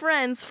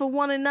friends for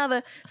one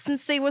another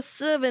since they were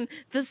serving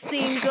the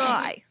same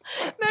guy?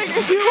 Meg,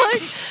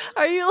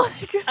 are you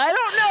like I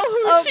don't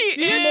know who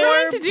She, you're more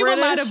trying to do a lot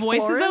British of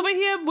voices Florence? over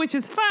here, which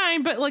is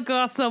fine, but like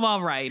also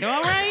all right.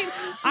 All right.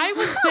 I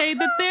would say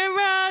that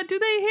they're. Do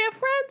they have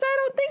friends? I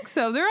don't think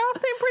so. They're all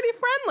seem pretty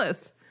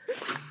friendless.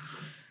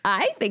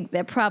 I think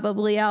they're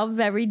probably all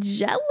very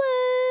jealous.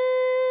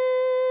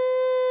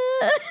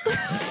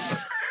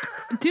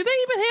 Do they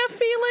even have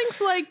feelings?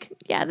 Like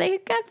Yeah, they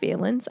got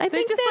feelings. I they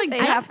think just that like they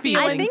get have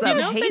feelings. feelings you of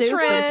know, they hatred.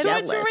 torture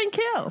Jealous. and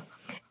kill.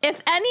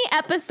 if any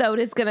episode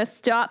is going to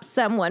stop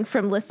someone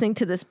from listening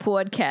to this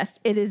podcast,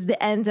 it is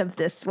the end of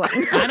this one.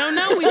 I don't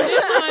know. We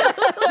did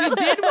one. We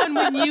did one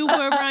when you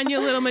were on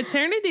your little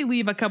maternity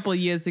leave a couple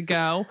years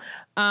ago.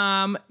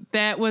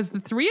 That was the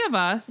three of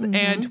us,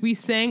 and we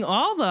sang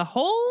the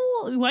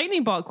whole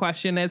lightning bolt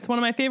question. It's one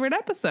of my favorite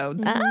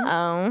episodes.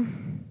 Oh,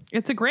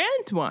 It's a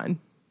grand one.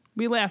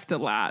 We laughed a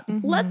lot.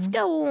 let's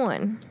go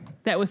on.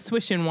 That was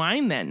Swish and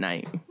wine that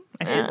night.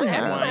 I think we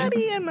had wine.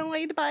 Everybody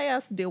annoyed by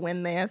us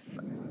doing this.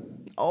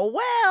 Oh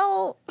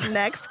well.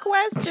 Next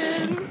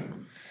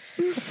question.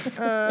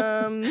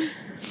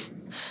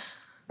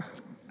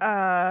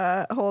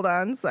 Hold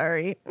on.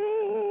 Sorry.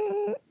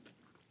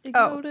 Big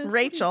Oh, Lotus, what are you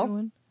Rachel.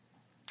 doing?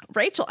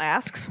 Rachel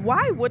asks,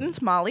 why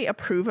wouldn't Molly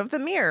approve of the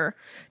mirror?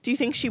 Do you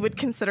think she would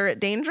consider it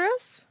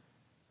dangerous?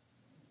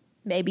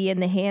 Maybe in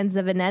the hands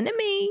of an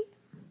enemy.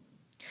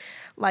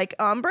 Like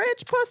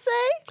Umbridge,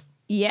 pussy?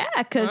 Yeah,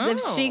 because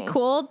if she Oh.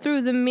 called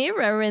through the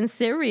mirror and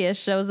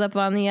Sirius shows up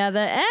on the other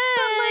end.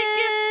 But like,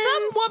 if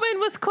some woman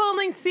was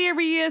calling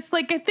Sirius,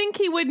 like, I think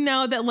he would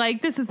know that,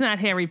 like, this is not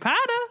Harry Potter.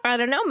 I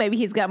don't know. Maybe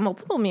he's got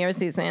multiple mirrors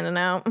he's handing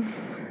out.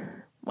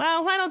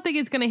 Well, I don't think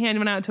it's going to hand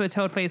one out to a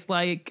toad-faced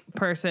like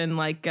person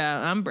like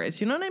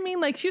Umbridge. You know what I mean?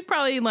 Like, she's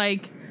probably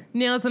like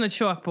nails on a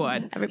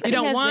chalkboard. Everybody you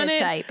don't has want their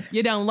it. type.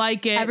 You don't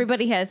like it.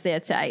 Everybody has their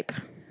type.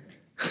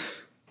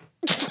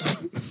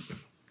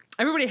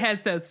 Everybody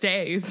has those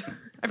days.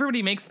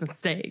 Everybody makes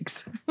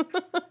mistakes.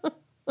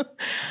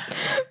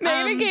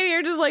 Maybe Katie,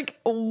 you're just like.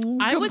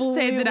 I would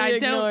say that I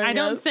don't ignoring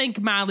us. think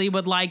Molly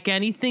would like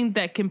anything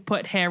that can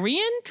put Harry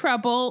in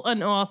trouble,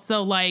 and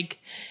also like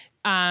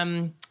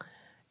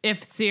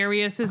if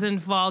Sirius is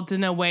involved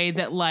in a way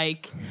that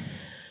like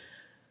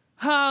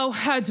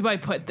how do I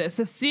put this?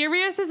 If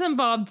Sirius is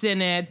involved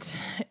in it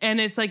and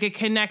it's like a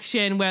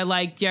connection where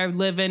like you're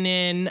living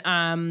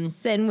in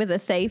Sin with a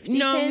safety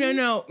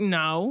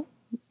pin.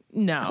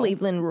 No.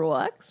 Cleveland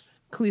rocks.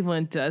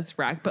 Cleveland does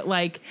rock, but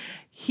like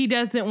she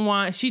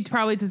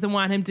probably doesn't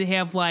want him to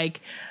have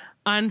like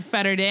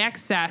unfettered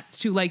access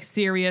to like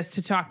Sirius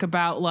to talk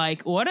about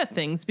like order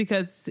things,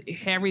 because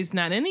Harry's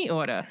not in the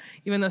order,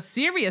 even though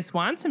Sirius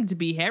wants him to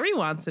be. Harry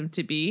wants him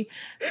to be,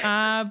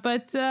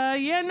 but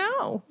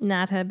no,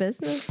 Not her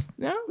business.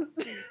 no.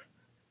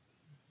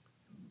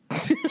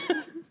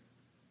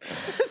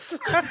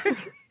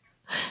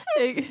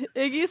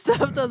 Iggy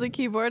stopped on the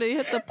keyboard and he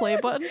hit the play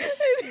button,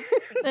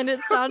 and it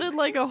sounded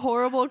like a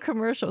horrible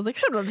commercial. It was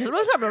like, and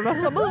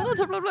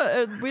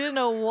we didn't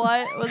know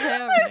what was I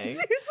happening.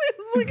 seriously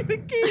was looking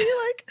at Katie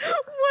like,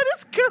 what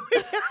is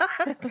going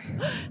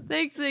on?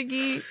 Thanks,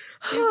 Iggy.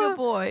 You're a good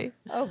boy.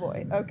 Oh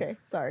boy. Okay.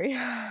 Sorry.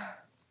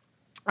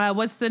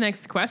 What's the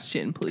next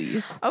question,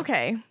 please?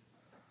 Okay.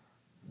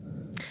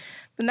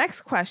 The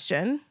next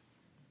question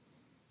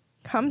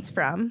comes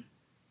from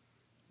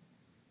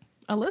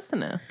A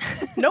listener.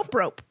 Nope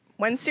Rope.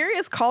 When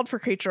Sirius called for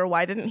Creature,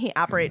 why didn't he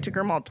operate to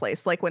Grimmauld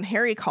Place like when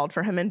Harry called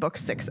for him in Book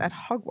 6 at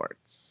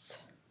Hogwarts?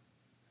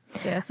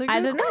 That's a good I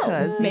don't know.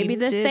 question. Maybe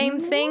the Didn't same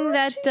thing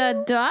that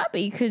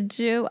Dobby could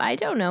do. I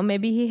don't know.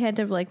 Maybe he had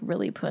to like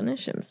really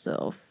punish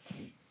himself.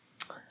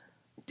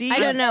 I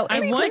don't know. I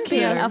It could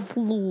be wonder- a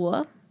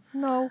flaw.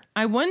 No.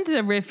 I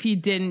wonder if he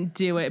didn't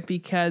do it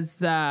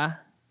because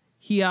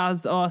he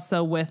was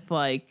also with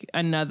like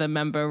another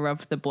member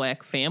of the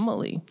Black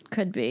family.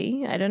 Could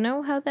be. I don't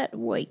know how that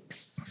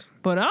works.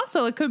 But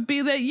also it could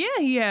be that, he had,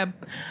 he have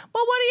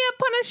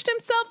punished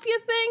himself, you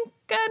think?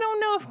 I don't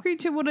know if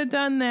Creature would have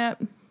done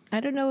that. I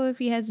don't know if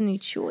he has any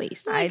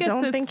choice. I guess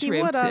don't that's think he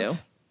true, would too.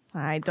 have.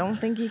 I don't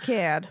think he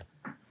cared.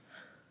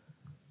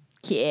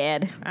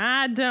 Kid.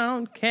 I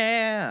don't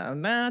care.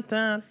 I'm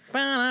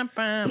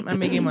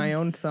making my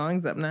own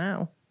songs up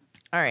now.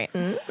 All right.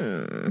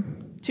 2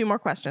 more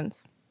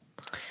questions.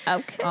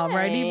 Okay.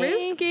 Alrighty,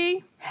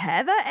 Ruski.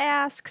 Heather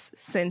asks,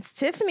 since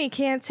Tiffany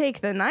can't take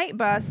the night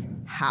bus,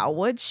 how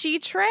would she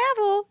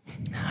travel?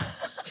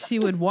 She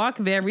would walk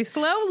very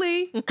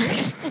slowly.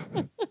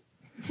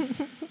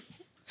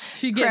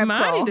 She'd get Crab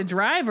Marty crawl. to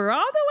drive her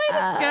all the way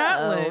to Oh,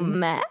 Scotland.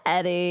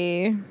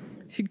 Maddie.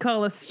 She'd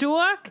call a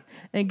stork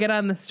and get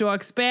on the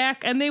stork's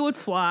back, and they would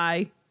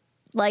fly.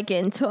 Like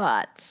in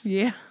Tots.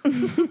 Yeah.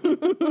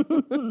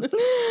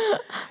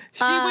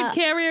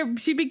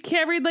 She'd be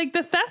carried like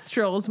the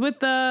Thestrals with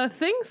the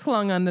thing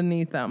slung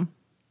underneath them.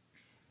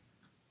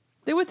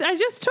 I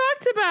just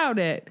talked about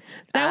it.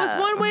 That was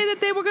one way that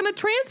they were going to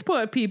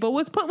transport people,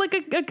 was put like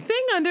a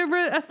thing under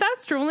a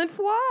Thestral and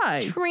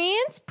fly.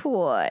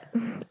 Transport.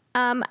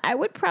 I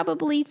would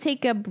probably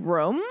take a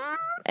broom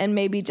and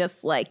maybe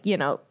just like,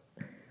 Leviosa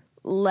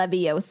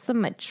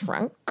my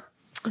trunk.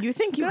 You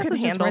think you That's could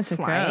just handle rent a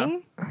car.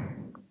 flying?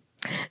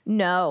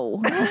 No.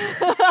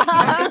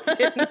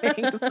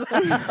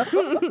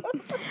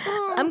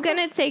 I'm going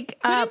to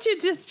take Couldn't you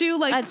just do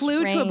like a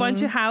flew to a bunch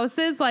train. of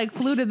houses, like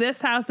flew to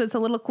this house that's a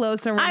little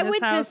closer? I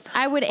would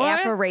Or-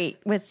 apparate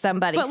with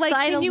somebody. But, like,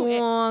 Side can you-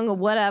 along or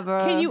whatever.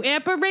 Can you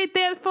apparate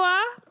that far?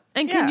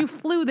 And can Yeah. you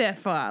flew that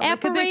far? Like, if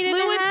Apparate in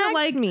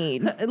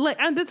Hogsmeade. That's what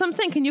I'm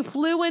saying. Can you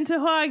flew into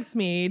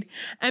Hogsmeade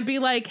and be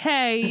like,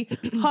 hey,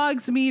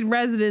 Hogsmeade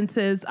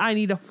residences, I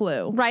need a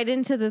flu. right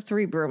into the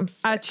 3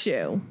 brooms?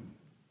 Achoo.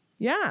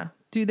 Yeah.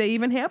 Do they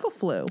even have a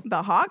flu?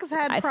 The Hog's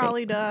Head I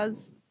probably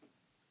does.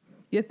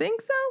 You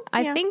think so?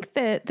 I Yeah. think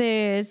that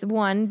there's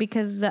one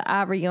because the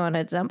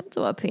Ariana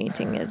Dumbledore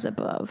painting is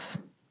above.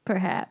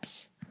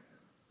 Perhaps.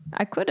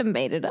 I could have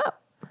made it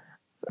up.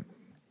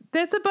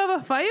 That's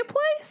above a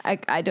fireplace?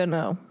 I don't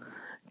know.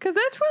 Because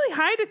that's really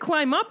high to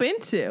climb up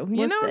into.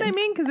 You know what I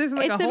mean? Because there's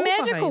like it's a a hole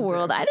magical behind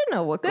world. it. I didn't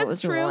know what That's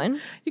goes true. on.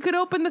 You could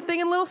open the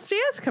thing and little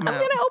stairs come out. I'm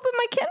going to open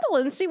my Kindle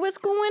and see what's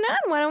going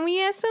on. Why don't we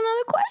ask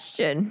another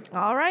question?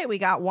 All right, we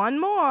got one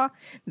more.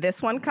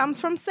 This one comes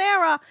from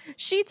Sarah.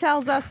 She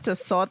tells us to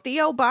sort the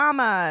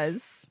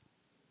Obamas.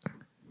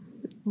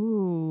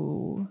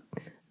 Ooh.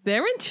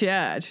 They're in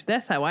charge.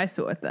 That's how I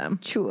sort them.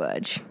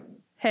 George.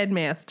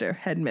 Headmaster,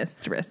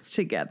 headmistress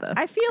together.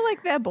 I feel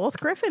like they're both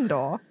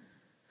Gryffindor.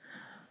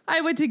 I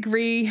would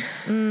agree.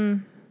 They're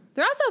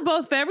also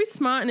both very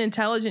smart and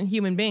intelligent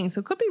human beings,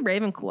 so it could be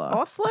Ravenclaw.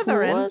 Or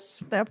Slytherin.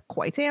 Claws. They're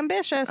quite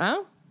ambitious.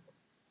 Oh?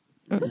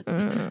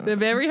 They're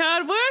very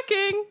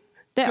hardworking.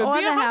 They're Could all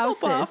be the a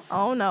Hufflepuff. houses.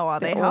 Oh no, are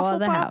they They're all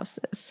the Hufflepuffs?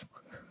 houses.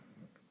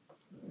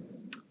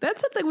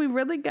 That's something we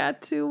really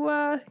got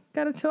to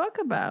talk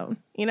about.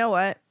 You know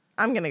what?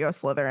 I'm gonna go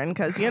Slytherin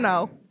because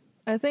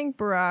I think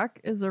Barack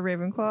is a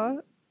Ravenclaw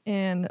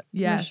and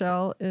Yes.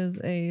 Michelle is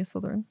a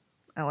Slytherin.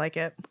 I like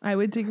it. I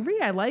would agree.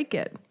 I like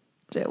it.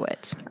 Do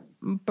it.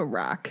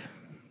 Barack.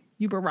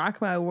 You Barack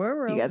my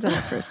world. You guys on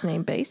a first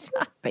name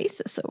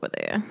basis over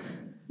there.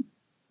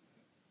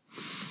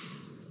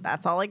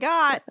 That's all I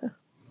got.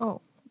 Oh,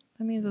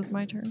 that means it's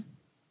my turn.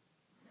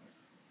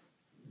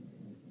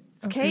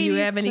 It's Do you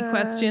have Katie's any turn.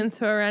 questions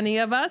for any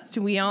of us?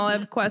 Do we all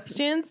have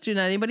questions? Do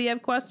anybody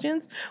have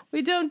questions?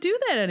 We don't do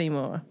that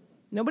anymore.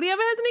 Nobody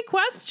ever has any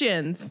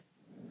questions.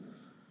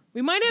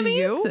 We might have Do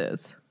you?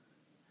 answers.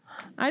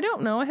 I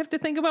don't know. I have to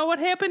think about what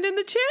happened in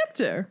the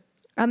chapter.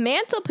 A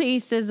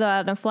mantelpiece is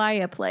on a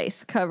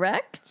fireplace,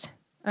 correct?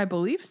 I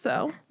believe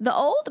so. The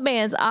old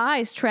man's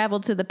eyes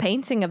traveled to the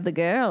painting of the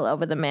girl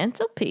over the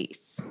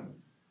mantelpiece.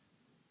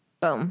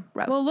 Boom.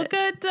 Roasted.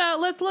 Well,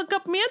 let's look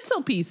up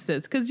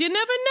mantelpieces because you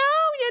never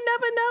know. You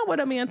never know what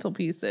a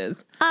mantelpiece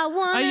is. I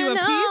want Are you to a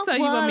know piece? Are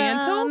you a what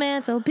mantle?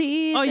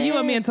 mantelpiece Are you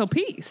a is.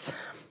 mantelpiece?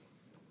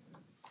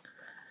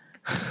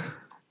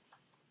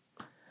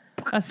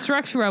 A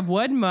structure of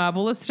wood,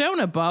 marble, a stone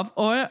above,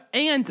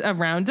 and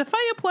around a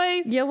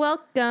fireplace. You're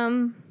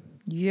welcome.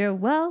 You're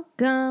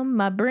welcome.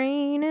 My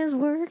brain is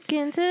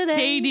working today.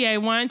 Katie, I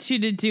want you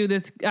to do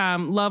this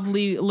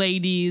lovely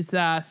lady's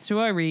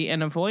story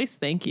in a voice.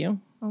 Thank you.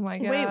 Oh my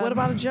god. Wait, what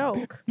about a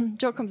joke?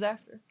 joke comes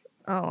after?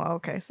 Oh,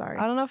 okay. Sorry.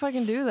 I don't know if I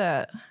can do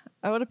that.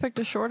 I would have picked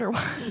a shorter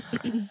one.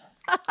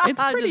 It's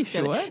I'm pretty just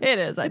kidding. short. It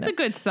is. It's a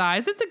good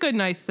size. It's a good,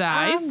 nice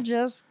size. I'm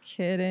just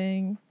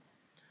kidding.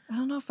 I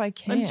don't know if I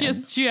can. I'm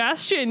just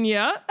joshing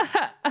ya.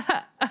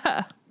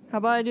 How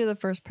about I do the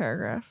first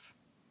paragraph?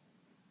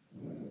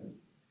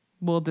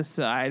 We'll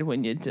decide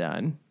when you're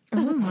done.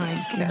 Oh my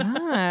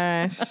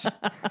gosh.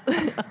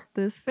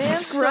 This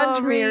fan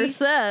Scrudgemere story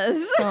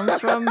says.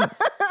 comes from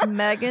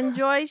Megan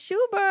Joy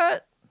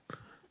Schubert.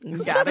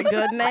 You got a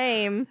good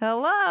name.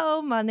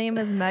 Hello, my name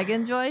is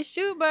Megan Joy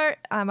Schubert.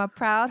 I'm a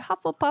proud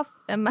Hufflepuff,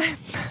 and my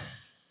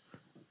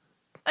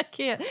I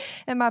can't.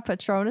 And my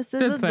Patronus is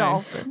That's a fine.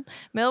 dolphin.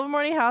 My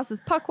Ilvermorny house is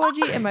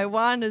Puckwudgie, and my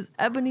wand is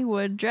ebony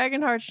wood,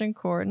 dragon heartstring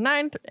core,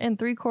 9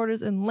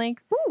 3/4 in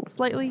length,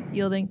 slightly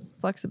yielding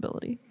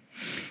flexibility.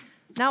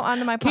 Now on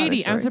to my Potter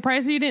Katie, story. I'm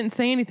surprised you didn't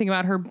say anything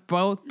about her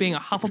both being a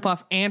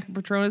Hufflepuff and her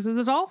Patronus as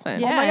a dolphin.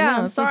 Yeah. Oh my I god, know,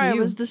 I'm it's like sorry. I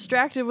you. was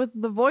distracted with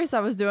the voice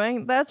I was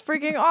doing. That's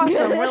freaking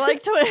awesome. We're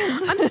like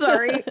twins. I'm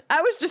sorry.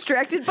 I was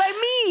distracted by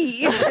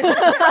me.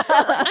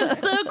 I'm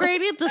so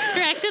great at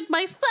distracted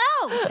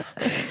myself.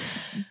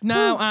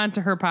 Now on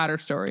to her Potter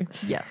story.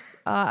 Yes.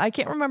 I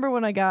can't remember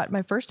when I got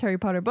my first Harry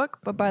Potter book,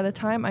 but by the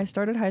time I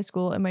started high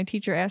school and my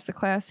teacher asked the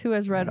class who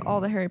has read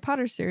all the Harry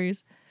Potter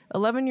series,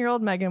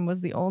 11-year-old Megan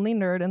was the only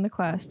nerd in the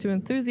class to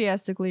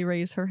enthusiastically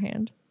raise her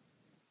hand.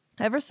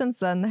 Ever since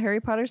then, the Harry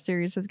Potter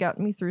series has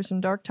gotten me through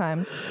some dark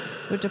times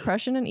with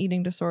depression and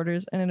eating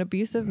disorders and an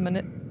abusive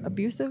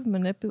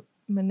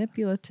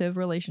manipulative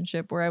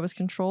relationship where I was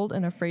controlled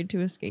and afraid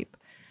to escape.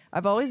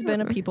 I've always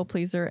been a people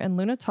pleaser, and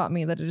Luna taught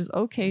me that it is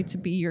okay to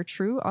be your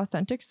true,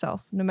 authentic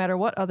self, no matter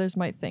what others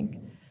might think.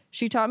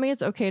 She taught me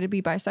it's okay to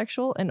be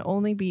bisexual and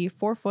only be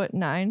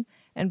 4'9"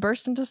 and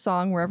burst into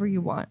song wherever you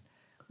want.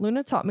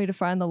 Luna taught me to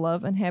find the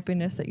love and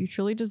happiness that you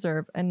truly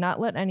deserve and not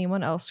let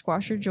anyone else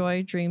squash your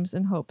joy, dreams,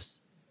 and hopes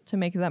to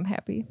make them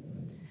happy.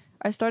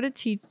 I start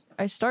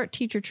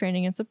teacher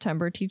training in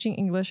September, teaching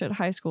English at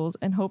high schools,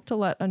 and hope to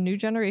let a new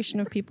generation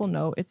of people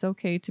know it's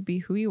okay to be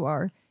who you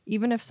are,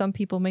 even if some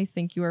people may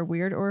think you are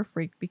weird or a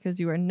freak, because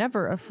you are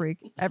never a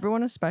freak.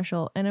 Everyone is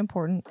special and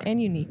important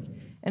and unique,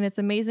 and it's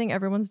amazing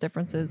everyone's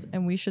differences,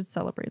 and we should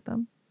celebrate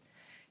them.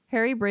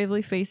 Harry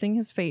bravely facing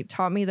his fate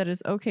taught me that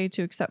it's okay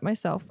to accept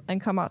myself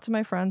and come out to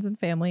my friends and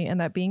family,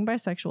 and that being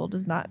bisexual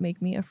does not make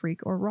me a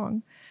freak or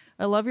wrong.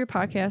 I love your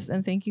podcast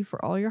and thank you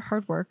for all your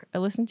hard work. I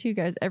listen to you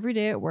guys every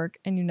day at work,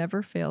 and you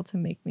never fail to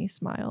make me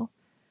smile.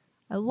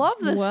 I love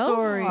this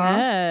story.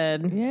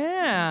 Said.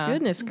 Yeah.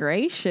 Goodness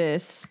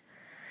gracious.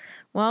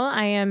 Well,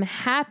 I am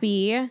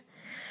happy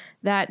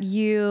that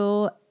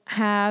you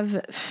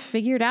have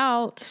figured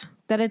out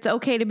that it's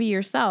okay to be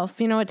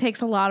yourself. You know, it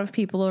takes a lot of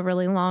people a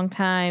really long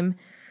time,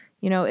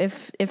 you know,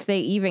 if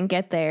they even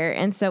get there.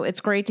 And so it's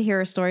great to hear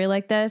a story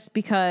like this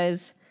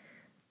because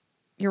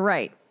you're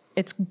right.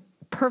 It's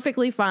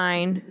perfectly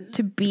fine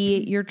to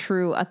be your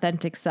true,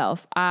 authentic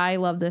self. I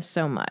love this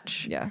so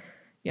much. Yeah.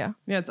 Yeah,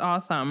 it's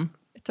awesome.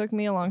 It took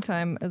me a long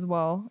time as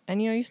well.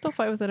 And, you still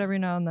fight with it every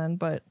now and then.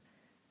 But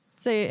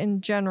say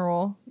in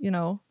general,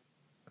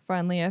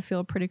 finally I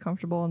feel pretty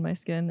comfortable in my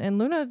skin. And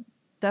Luna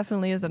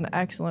definitely is an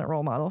excellent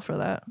role model for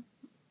that.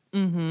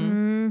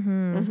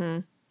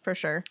 For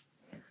sure.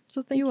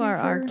 So thank you You are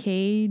for,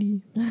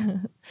 Arcade.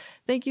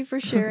 Thank you for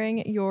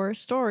sharing your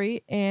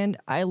story. And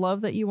I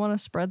love that you want to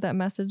spread that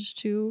message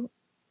to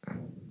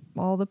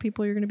all the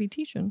people you're going to be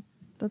teaching.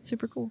 That's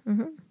super cool.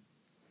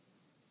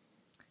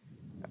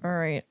 All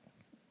right.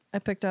 I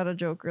picked out a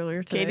joke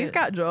earlier today. Katie's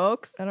got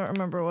jokes. I don't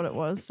remember what it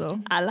was, so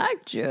I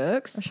like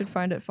jokes. I should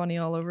find it funny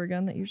all over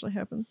again. That usually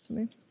happens to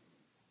me.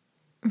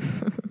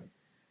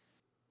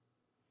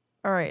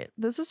 All right.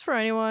 This is for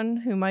anyone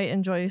who might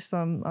enjoy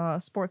some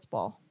sports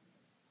ball.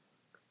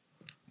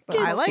 But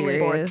I like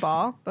serious. sports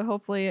ball. But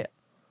hopefully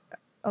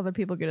other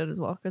people get it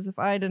as well. Because if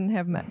I didn't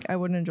have mech, I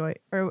wouldn't enjoy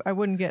it, or I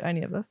wouldn't get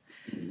any of this.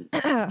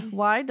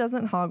 Why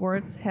doesn't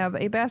Hogwarts have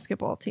a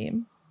basketball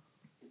team?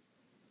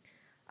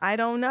 I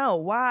don't know.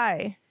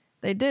 Why?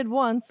 They did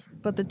once,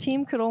 but the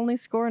team could only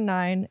score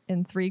 9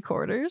 in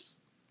 3/4.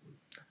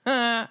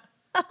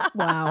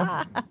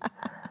 Wow.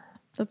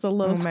 That's a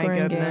low Oh my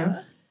scoring game.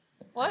 goodness.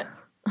 What?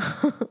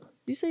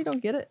 You say you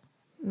don't get it?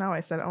 No,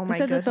 I said, oh my I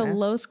said goodness. that's a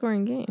low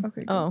scoring game.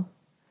 Okay, good. Oh.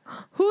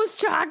 Who's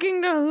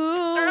talking to who?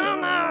 I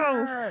don't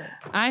know.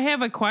 I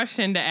have a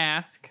question to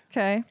ask.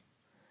 Okay.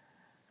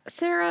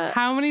 Sarah.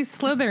 How many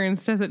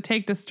Slytherins does it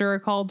take to stir a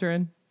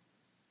cauldron?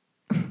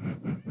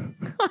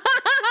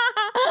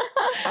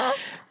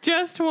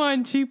 Just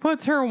one. She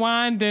puts her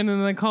wand in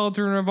and the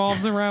cauldron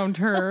revolves around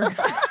her.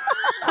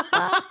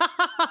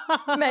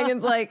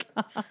 Megan's like,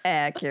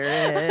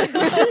 accurate.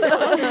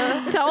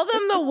 Tell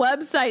them the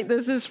website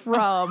this is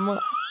from.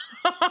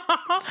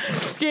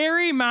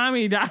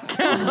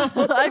 ScaryMommy.com.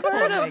 I've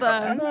heard of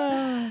them.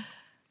 Oh,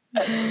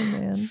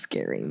 man.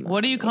 Scary. What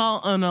do you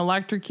call an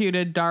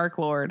electrocuted Dark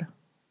Lord?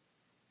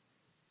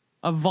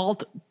 A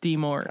Vault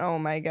Demort. Oh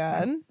my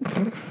God.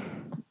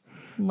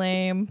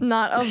 Lame.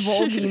 Not a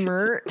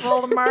Voldemort.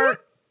 Voldemort.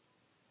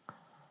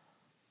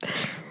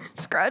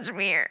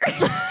 Scrudgemere.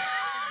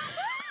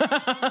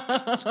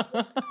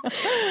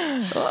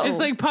 It's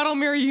like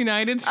Puddlemere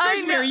United.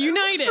 Scrudgemere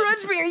United.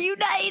 Scrudgemere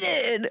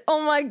United.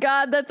 Oh my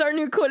God, that's our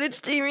new Quidditch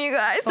team, you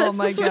guys. That's Oh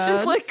my the Swish and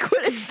God. Flick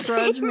Quidditch team.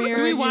 Scrudgemere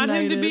Do we want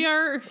him to United. be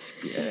our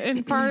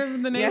in part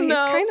of the Yeah, name? he's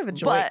kind of a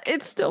joy. but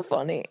it's still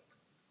funny.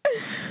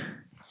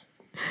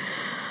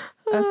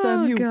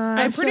 SMU. God.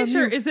 I'm pretty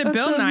sure. Is it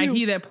Bill SMU.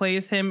 Nighy that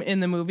plays him in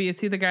the movie?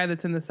 Is he the guy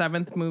that's in the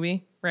 7th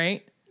movie?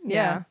 Right?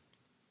 Yeah.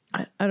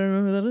 I don't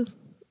know who that is.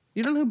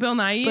 You don't know who Bill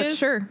Nighy But is?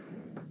 sure.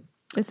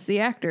 It's the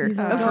actor. These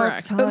are Of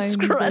dark times. There's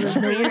no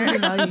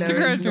denying.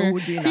 There's no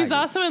denying. He's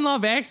also in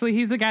Love Actually.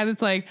 He's the guy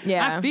that's like,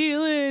 Yeah. I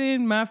feel it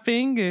in my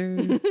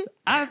fingers.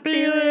 I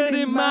feel it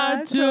in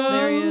my toes.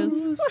 There he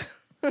is.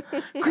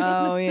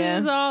 Christmas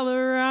is all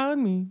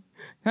around me.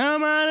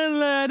 Come on and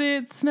let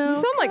it snow. You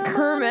sound like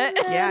Kermit.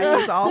 Yeah,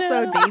 he's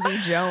also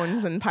Davy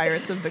Jones in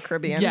Pirates of the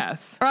Caribbean.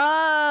 Yes. Oh,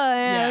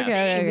 yeah. Yeah.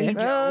 Okay.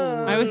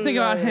 I was thinking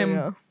about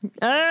him.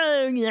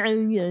 Oh, yeah.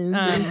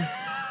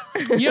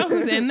 You know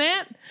who's in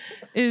that?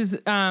 Is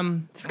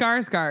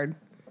Skarsgård.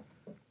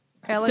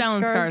 Alex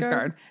Stellan Skarsgård?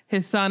 Skarsgård.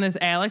 His son is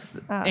Alex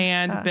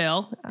and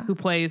Bill, who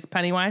plays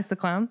Pennywise the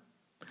clown.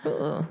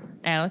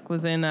 Alex,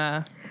 was in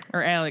a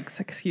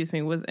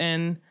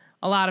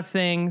lot of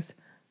things.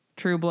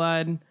 True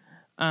Blood,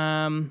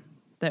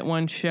 that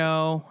one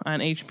show on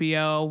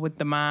HBO with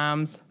the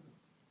moms.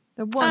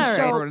 The one All right.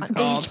 show What on it's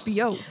called.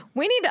 HBO.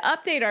 We need to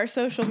update our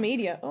social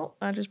media. Oh,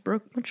 I just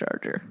broke my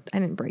charger. I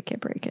didn't break it,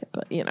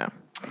 but you know.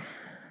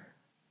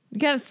 You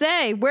gotta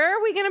say, where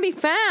are we gonna be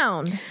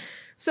found?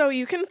 So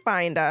you can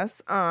find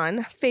us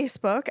on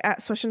Facebook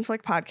at Swish and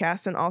Flick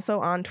Podcast and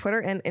also on Twitter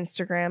and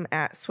Instagram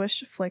at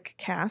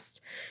swishflickcast.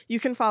 You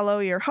can follow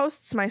your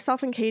hosts.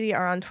 Myself and Katie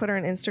are on Twitter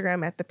and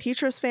Instagram at The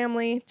Petrus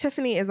Family.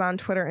 Tiffany is on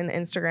Twitter and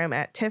Instagram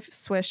at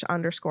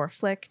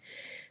tiffswish_flick.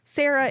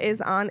 Sarah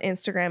is on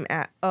Instagram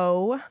at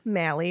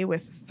O'Malley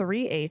with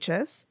 3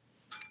 H's.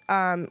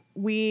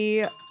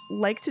 We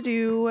like to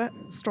do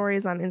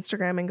stories on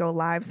Instagram and go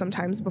live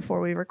sometimes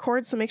before we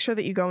record, so make sure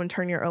that you go and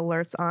turn your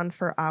alerts on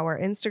for our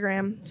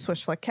Instagram,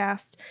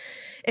 swishflickcast.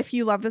 If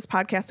you love this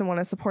podcast and want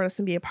to support us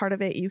and be a part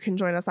of it, you can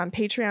join us on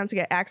Patreon to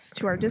get access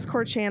to our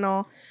Discord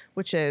channel,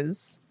 which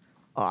is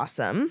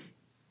awesome.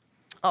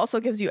 Also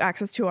gives you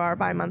access to our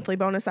bi-monthly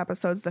bonus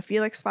episodes, the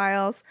Felix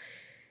Files,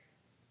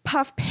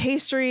 Puff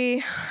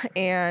Pastry,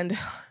 and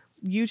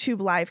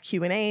YouTube live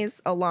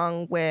Q&As,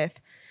 along with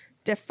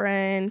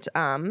different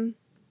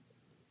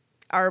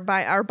our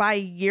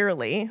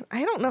bi-yearly.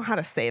 I don't know how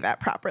to say that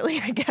properly,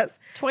 I guess.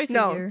 Twice a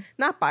no, year.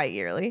 not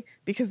bi-yearly,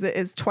 because it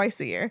is twice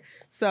a year.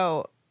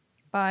 So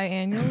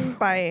Biannual.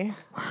 by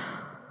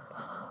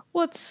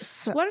Why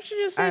don't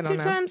you just say I don't 2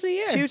 know. times a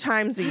year? 2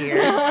 times a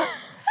year,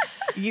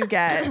 you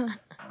get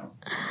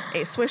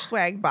a Swish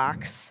swag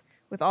box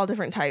with all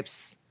different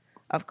types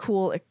of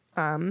cool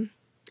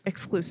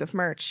exclusive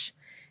merch.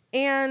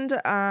 And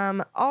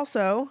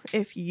also,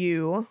 if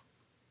you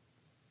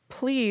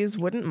please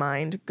wouldn't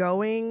mind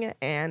going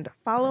and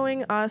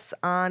following us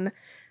on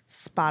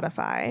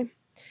Spotify.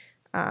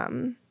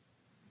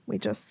 We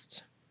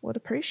just would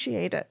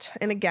appreciate it.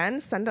 And again,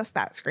 send us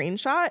that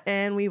screenshot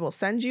and we will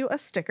send you a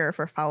sticker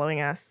for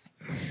following us.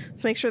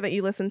 So make sure that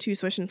you listen to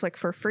Swish and Flick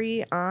for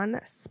free on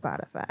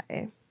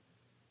Spotify.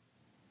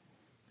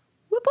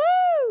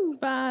 Whoop-woo!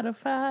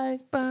 Spotify.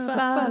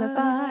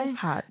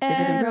 Hot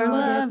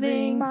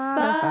Ever-loving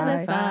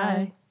Spotify.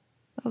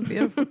 That was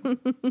beautiful.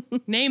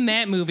 Name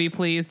that movie,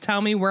 please.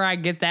 Tell me where I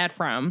get that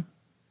from.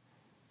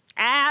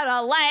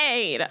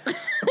 Adelaide.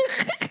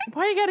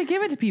 Why you gotta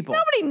give it to people?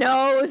 Nobody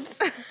knows.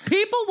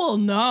 People will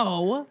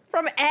know.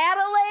 From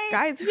Adelaide?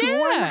 Guys, who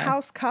won the Yeah.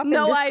 House Cup in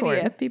No Discord?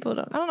 idea. People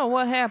don't. I don't know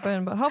what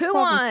happened, but Hufflepuff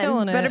won? was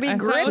killing it. Better be I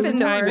saw it was a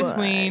tie Gryffindor.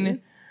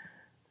 between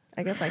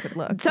I guess I could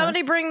look.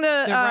 Somebody bring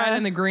the the red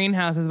and the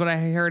greenhouse is what I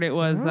heard it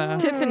was.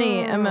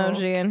 Tiffany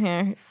emoji in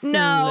here.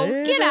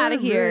 No, get out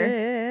of here.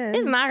 Slytherin.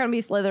 It's not going to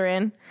be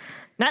Slytherin.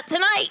 Not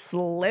tonight.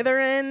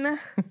 Slytherin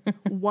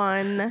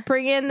won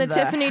Bring in the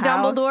Tiffany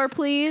House Dumbledore,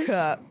 please.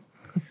 Cup.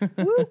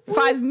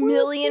 5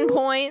 million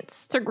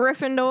points to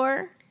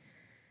Gryffindor.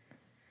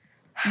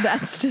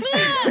 That's just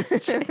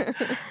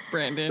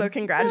Brandon. So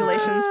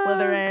congratulations,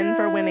 Slytherin,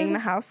 for winning the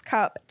House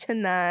Cup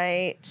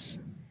tonight.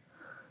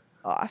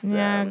 Awesome.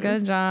 yeah,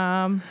 good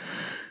job.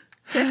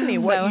 Tiffany,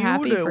 So what you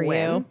happy for doing?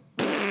 you.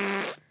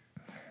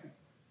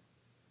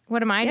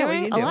 What am I Yeah, what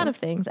doing? you A lot doing? of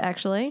things,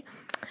 actually.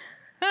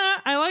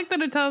 I like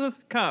that it tells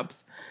us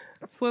cups.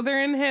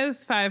 Slytherin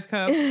has 5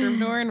 cups.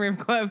 Gryffindor and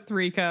Ravenclaw have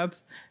 3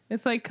 cups.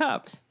 It's like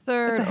cups.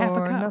 Third It's a half a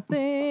or cup.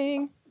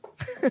 nothing.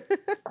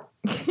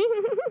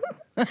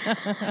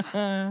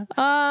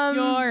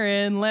 You're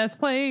in last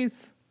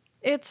place.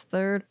 It's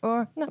third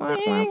or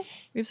nothing.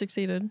 We've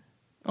succeeded.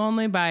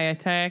 Only by a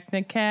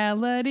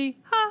technicality.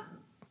 Ha!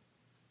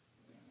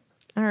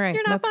 All right,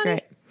 You're not that's funny.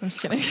 great. I'm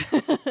just kidding.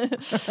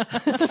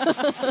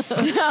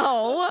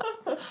 So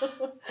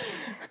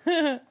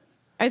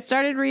I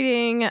started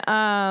reading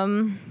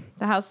The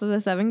House of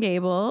the Seven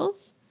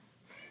Gables,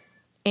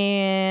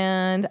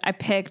 and I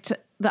picked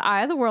The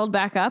Eye of the World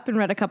back up and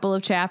read a couple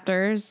of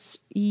chapters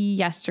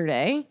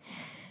yesterday.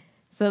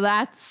 So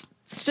that's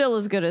still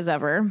as good as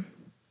ever.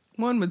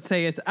 One would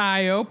say it's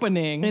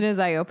eye-opening. It is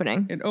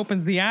eye-opening. It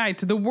opens the eye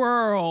to the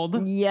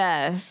world.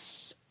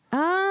 Yes.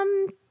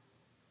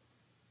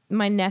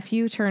 My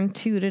nephew turned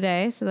 2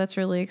 today, so that's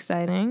really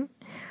exciting.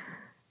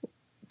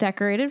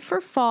 Decorated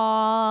for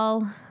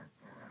fall.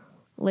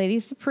 Lady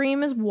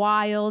Supreme is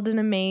wild and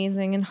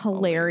amazing and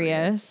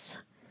hilarious.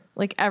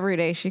 Like every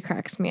day she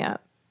cracks me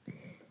up.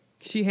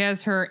 She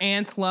has her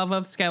aunt's love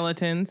of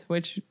skeletons,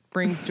 which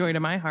brings joy to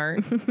my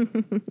heart.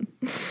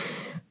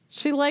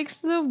 She likes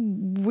the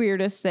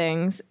weirdest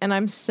things, and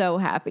I'm so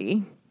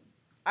happy.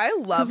 I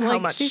love how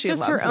like, much she's she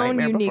just loves her own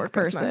Nightmare unique Before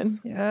Christmas.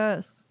 person.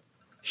 Yes.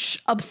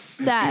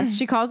 Obsessed.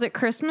 She calls it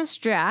Christmas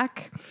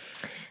Jack,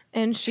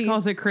 and She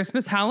calls it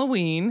Christmas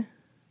Halloween.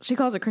 she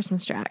calls it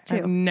Christmas Jack too.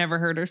 I've never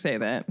heard her say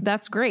that.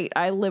 That's great.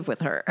 I live with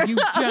her. You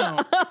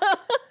don't.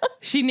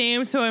 She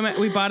named,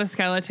 we bought a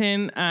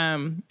skeleton. I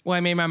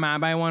made my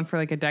mom buy one for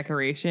like a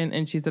decoration,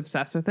 and she's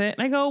obsessed with it.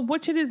 And I go,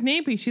 what should his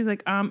name be? She's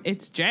like,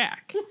 it's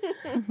Jack.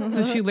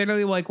 So she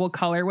literally will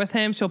color with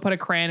him. She'll put a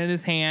crayon in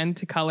his hand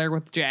to color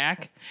with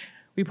Jack.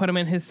 We put him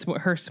in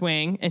her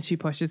swing, and she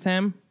pushes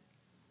him.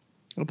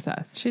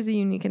 Obsessed. She's a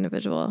unique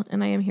individual,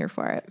 and I am here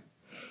for it.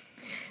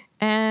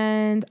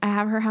 And I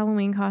have her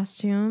Halloween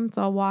costume. It's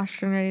all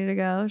washed and ready to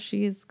go.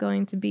 She's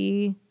going to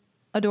be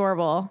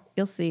adorable.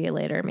 You'll see it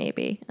later,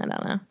 maybe. I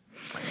don't know.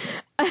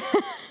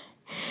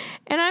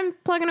 And I'm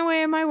plugging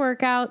away at my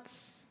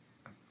workouts.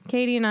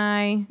 Katie and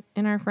I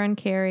and our friend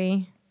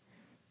Carrie.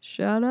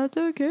 Shout out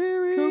to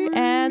Carrie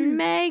and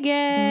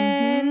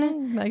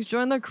Megan. Meg's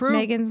joined the crew.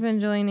 Megan's been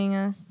joining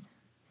us.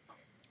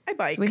 I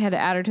bike. So we had to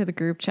add her to the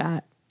group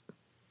chat.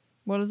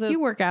 What is it? You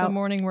work out. The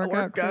morning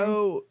workout.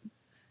 crew?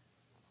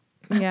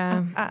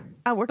 Yeah.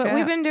 I work But out.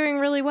 we've been doing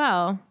really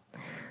well.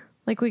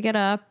 Like we get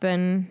up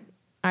and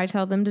I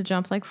tell them to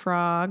jump like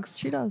frogs.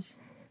 She does.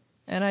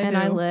 And I and do.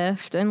 I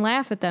lift and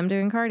laugh at them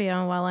doing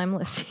cardio while I'm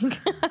lifting.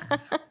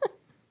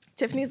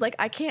 Tiffany's like,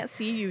 I can't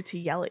see you to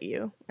yell at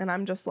you. And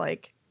I'm just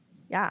like,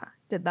 yeah,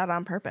 did that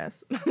on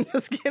purpose. I'm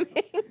just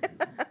kidding.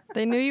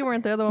 They knew you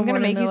weren't there the one I'm gonna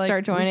morning. make you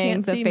They're start like, "We joining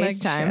can't the see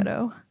Meg's FaceTime."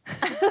 shadow."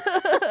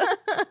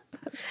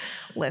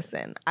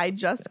 Listen, I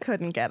just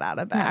couldn't get out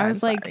of bed. I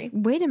was I'm like, sorry.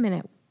 wait a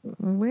minute.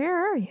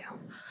 Where are you?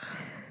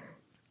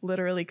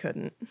 Literally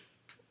couldn't.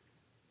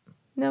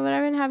 No, but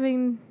I've been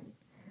having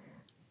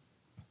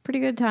pretty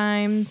good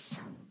times.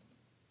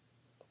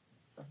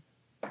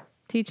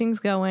 Teaching's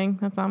going.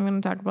 That's all I'm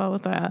going to talk about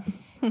with that.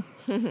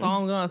 That's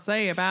all I'm going to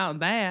say about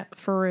that.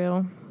 For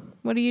real.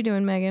 What are you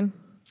doing, Megan?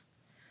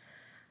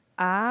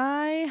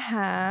 I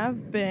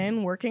have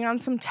been working on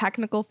some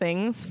technical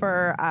things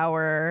for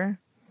our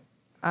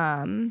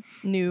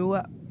new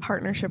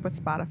partnership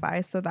with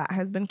Spotify. So that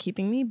has been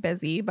keeping me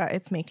busy, but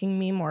it's making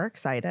me more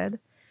excited.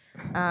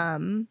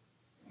 And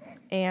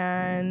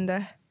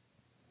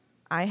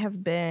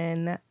I've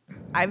been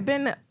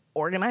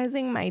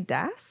organizing my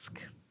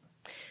desk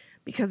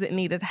because it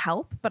needed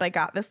help, but I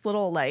got this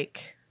little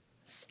like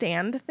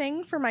stand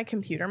thing for my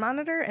computer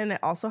monitor, and it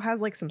also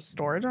has like some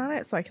storage on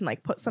it, so I can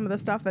like put some of the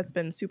stuff that's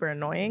been super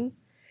annoying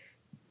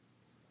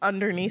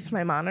underneath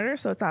my monitor,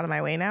 so it's out of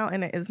my way now,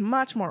 and it is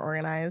much more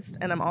organized.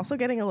 And I'm also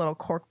getting a little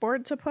cork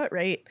board to put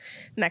right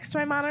next to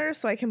my monitor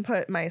so I can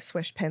put my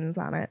Swish pins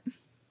on it,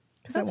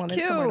 because I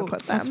wanted somewhere to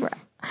put them.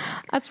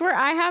 That's where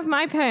I have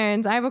my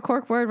pins. I have a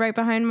cork board right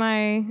behind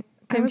my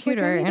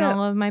computer, and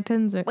all of my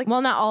pins are,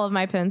 well, not all of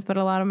my pins, but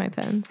a lot of my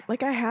pins.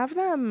 Like, I have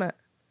them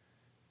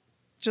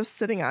just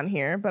sitting on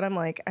here, but I'm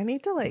like, I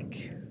need to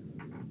like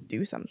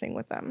do something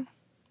with them.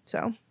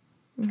 So,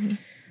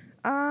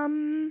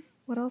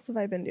 what else have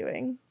I been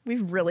doing?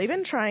 We've really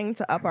been trying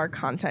to up our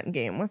content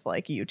game with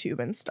like YouTube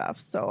and stuff.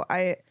 So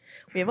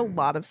we have a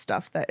lot of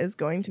stuff that is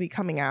going to be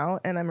coming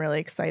out, and I'm really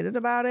excited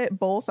about it,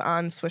 both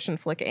on Swish and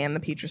Flick and the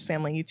Petrus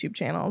Family YouTube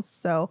channels.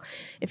 So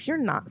if you're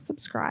not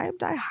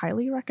subscribed, I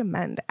highly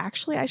recommend.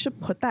 Actually, I should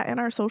put that in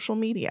our social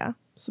media.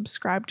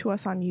 Subscribe to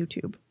us on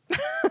YouTube.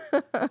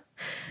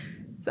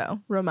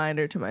 So,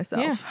 reminder to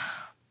myself. Yeah.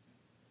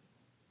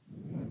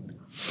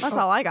 That's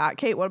all I got.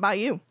 Kate, what about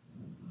you?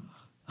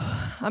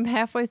 I'm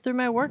halfway through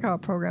my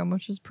workout program,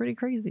 which is pretty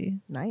crazy.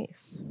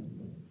 Nice.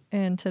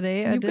 And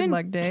today I did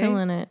leg day.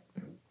 Killing it.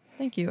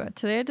 Thank you.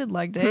 Today I did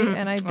leg day,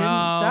 and I didn't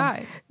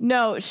die.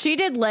 No, she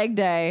did leg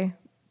day,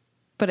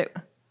 but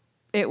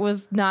it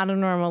was not a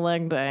normal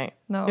leg day.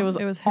 No, it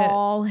was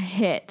all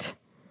hit.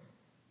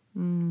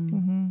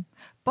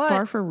 But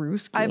Bar for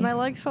Ruski. my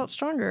legs felt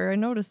stronger. I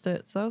noticed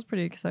it, so that was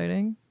pretty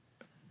exciting.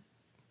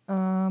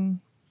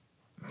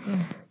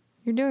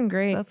 You're doing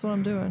great. That's what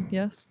I'm doing.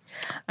 Yes.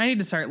 I need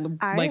to start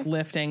like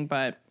lifting,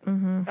 but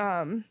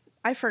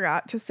I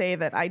forgot to say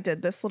that I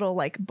did this little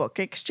like book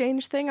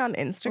exchange thing on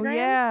Instagram. Oh,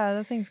 yeah,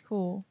 that thing's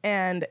cool.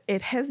 And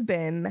it has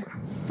been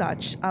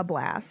such a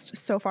blast.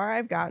 So far,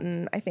 I've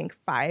gotten, I think,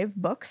 5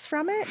 books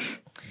from it.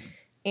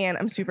 And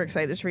I'm super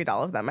excited to read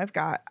all of them.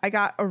 I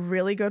got a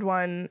really good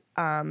one.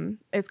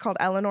 It's called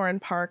Eleanor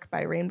and Park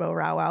by Rainbow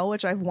Rowell,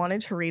 which I've wanted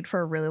to read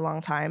for a really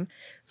long time.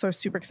 So I was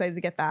super excited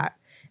to get that.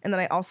 And then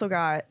I also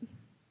got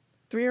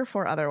 3 or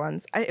 4 other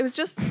ones. It's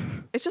just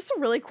a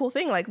really cool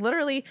thing. Like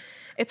literally,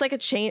 it's like a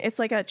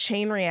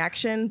chain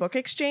reaction book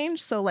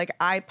exchange. So like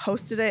I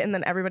posted it, and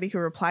then everybody who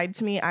replied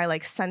to me, I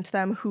like sent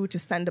them who to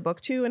send a book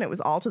to, and it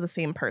was all to the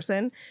same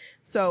person.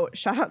 So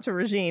shout out to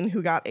Regine,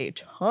 who got a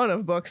ton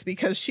of books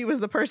because she was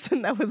the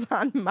person that was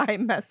on my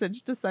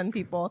message to send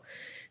people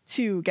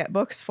to get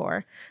books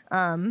for.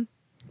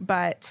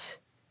 But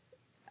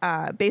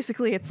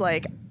basically it's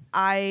like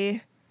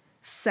I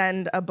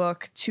send a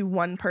book to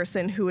one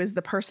person who is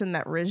the person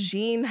that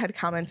Regine had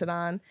commented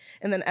on,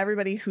 and then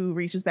everybody who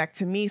reaches back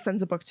to me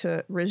sends a book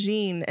to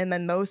Regine, and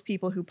then those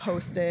people who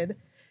posted,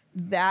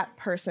 that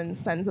person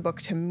sends a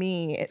book to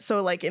me.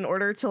 So like in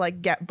order to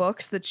like get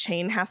books, the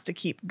chain has to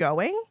keep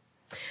going.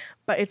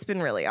 But it's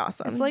been really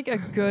awesome. It's like a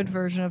good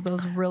version of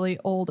those really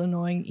old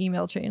annoying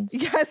email chains.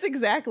 Yes,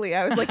 exactly.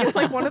 I was like, it's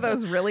like one of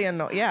those really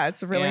annoying. Yeah,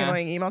 it's really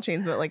annoying email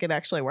chains, but like it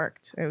actually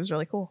worked. It was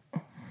really cool.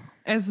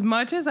 as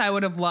much as I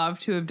would have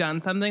loved to have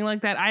done something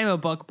like that, I have a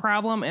book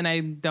problem and I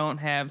don't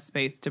have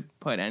space to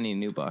put any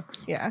new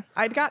books. Yeah,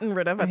 I'd gotten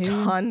rid of a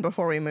ton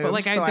before we moved. But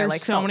like,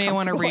 there's so many I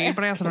want to read,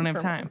 but I also don't have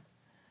asking time.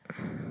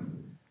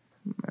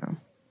 No.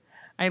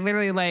 I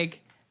literally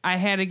I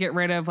had to get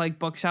rid of like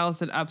bookshelves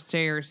that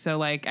upstairs. So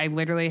like I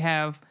literally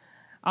have,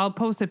 I'll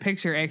post a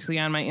picture actually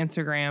on my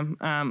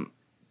Instagram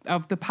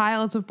of the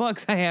piles of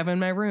books I have in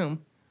my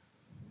room.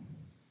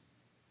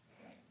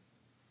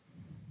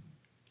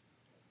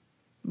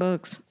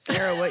 Books.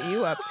 Sarah, what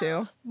you up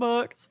to?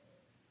 Books.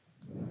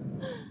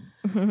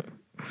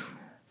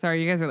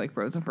 Sorry, you guys are like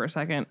frozen for a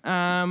second.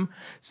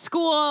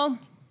 School.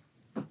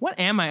 What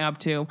am I up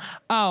to?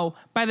 Oh,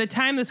 by the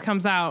time this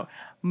comes out,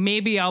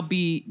 maybe I'll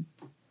be,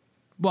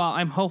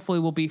 I'm hopefully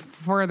will be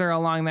further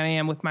along than I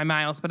am with my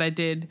miles, but I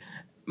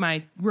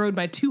rode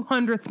my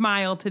 200th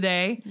mile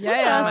today.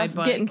 Yes,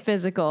 getting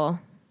physical.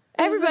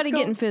 Everybody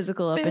getting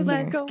physical up in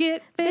here.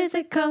 Get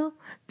physical.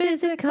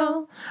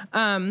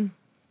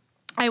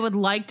 I would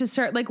like to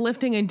start like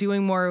lifting and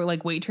doing more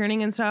like weight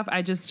training and stuff.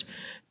 I just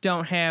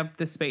don't have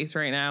the space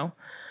right now.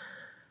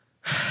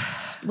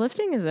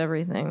 Lifting is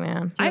everything,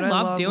 man. Dude, I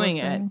love doing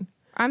lifting. It.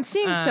 I'm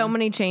seeing so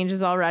many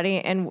changes already,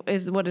 and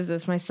this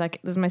is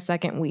my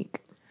second week.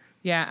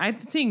 Yeah,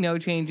 I'm seeing no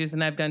changes,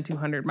 and I've done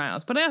 200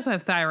 miles. But I also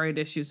have thyroid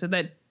issues, so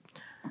that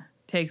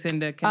takes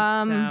into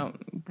account.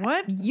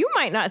 What? You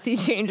might not see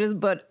changes,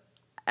 but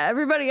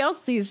everybody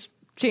else sees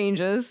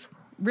changes.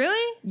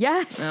 Really?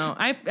 Yes. No,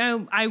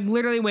 I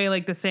literally weigh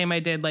like the same I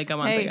did like a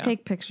month ago. Hey,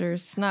 take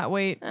pictures. It's not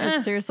weight.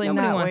 It's seriously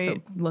nobody not wants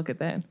weight. to look at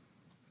that.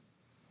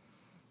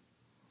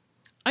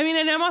 I mean,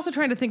 and I'm also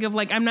trying to think of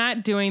like, I'm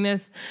not doing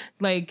this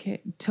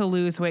like to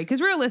lose weight.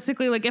 Because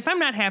realistically, like if I'm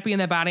not happy in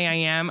the body I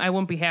am, I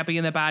won't be happy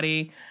in the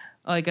body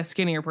like a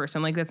skinnier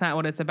person. Like that's not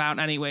what it's about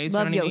anyways.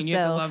 Love you know what I mean? You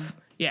have to yourself. love,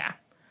 yeah.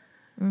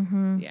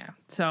 Mm-hmm. Yeah.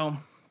 So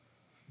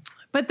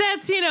But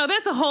that's,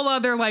 that's a whole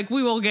other, like,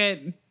 we will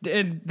get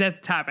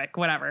that topic,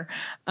 whatever.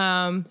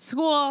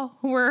 School,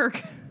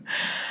 work.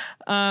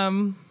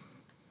 Yeah,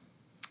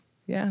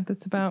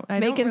 that's about,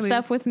 Making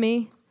stuff with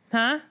me.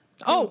 Huh?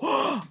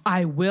 Oh,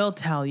 I will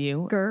tell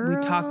you. Girl.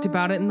 We talked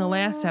about it in the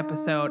last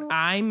episode.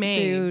 I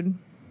made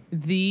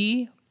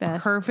the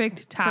Best.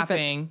 perfect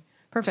topping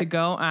to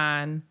go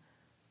on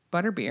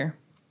butterbeer.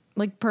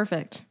 Like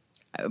perfect.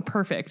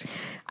 Perfect.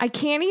 I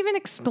can't even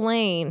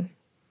explain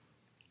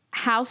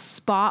how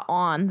spot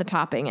on the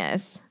topping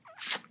is.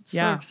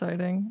 So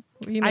exciting.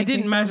 I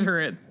didn't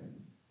measure it.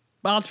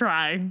 I'll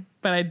try,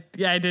 but I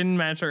didn't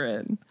measure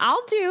it.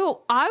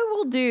 I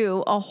will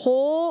do a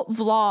whole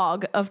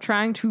vlog of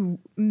trying to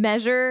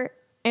measure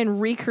and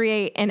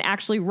recreate and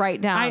actually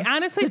write down I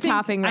honestly think,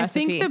 topping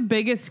recipe. I think the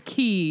biggest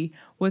key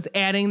was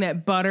adding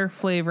that butter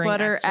flavoring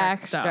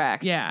extract. Stuff.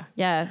 Yeah.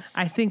 Yes.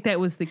 I think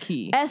that was the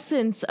key.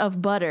 Essence of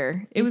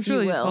butter. It was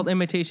really just called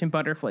imitation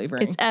butter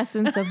flavoring. It's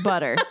essence of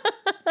butter.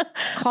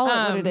 Call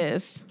it what it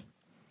is.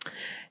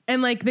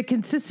 And like the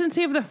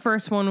consistency of the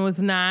first one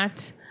was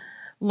not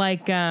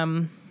like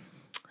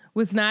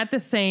was not the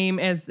same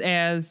as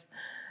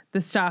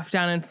the stuff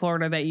down in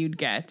Florida that you'd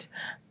get.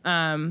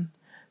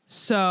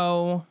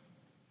 So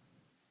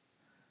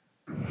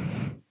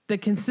the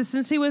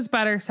consistency was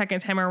better second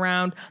time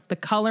around. The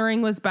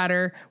coloring was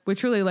better,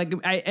 which really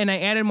I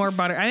added more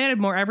butter. I added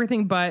more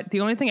everything, but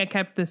the only thing I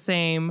kept the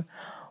same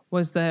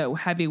was the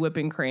heavy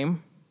whipping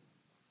cream.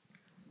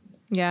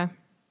 Yeah.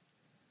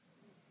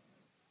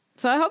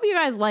 So I hope you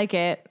guys like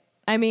it.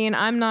 I mean,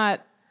 I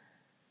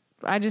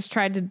just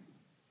tried to,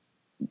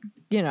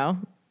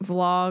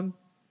 vlog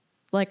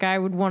like I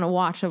would want to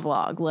watch a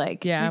vlog.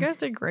 Like, yeah, you guys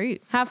did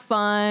great. Have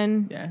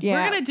fun.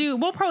 Yeah.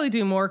 We'll probably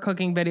do more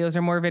cooking videos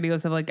or more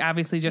videos of like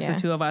obviously just the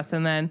two of us.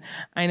 And then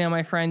I know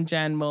my friend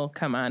Jen will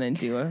come on and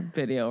do a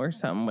video or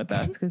something with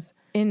us because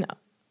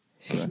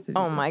she wants to do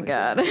my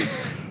God.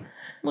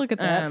 Look at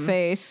that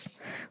face.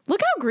 Look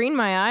how green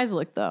my eyes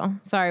look, though.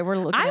 Sorry, we're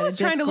looking at I was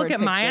trying to look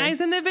at my eyes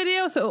in the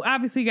video. So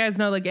obviously you guys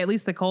know, like, at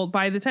least the cold,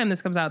 by the time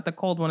this comes out, the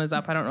cold one is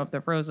up. I don't know if the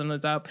frozen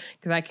is up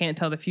because I can't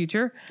tell the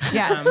future.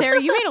 Yeah,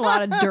 Sarah, you made a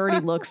lot of dirty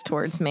looks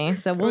towards me.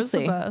 So we'll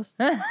see. The best.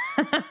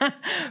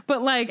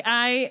 But like,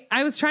 I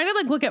was trying to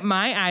like look at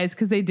my eyes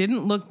because they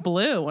didn't look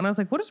blue. And I was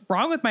like, what is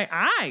wrong with my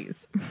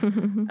eyes?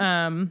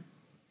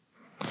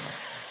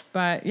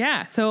 But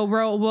yeah, so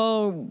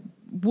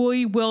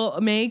we will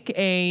make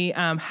a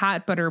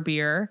hot butter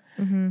beer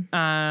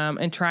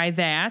and try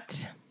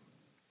that.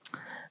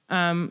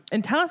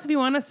 And tell us if you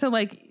want us to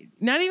like,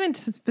 not even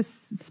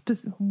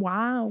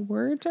wow,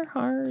 words are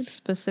hard.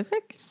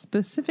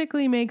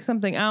 Specifically make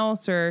something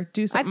else or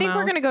do something else. I think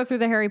we're going to go through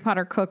the Harry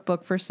Potter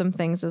cookbook for some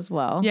things as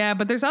well. Yeah,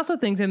 but there's also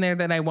things in there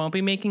that I won't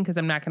be making because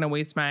I'm not going to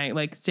waste my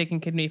like steak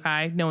and kidney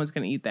pie. No one's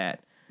going to eat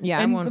that.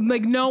 Yeah. And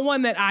like no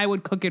one that I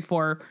would cook it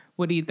for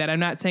would eat that. I'm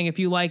not saying if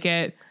you like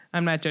it,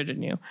 I'm not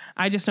judging you.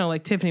 I just know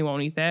like Tiffany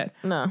won't eat that.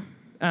 No.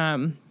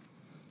 And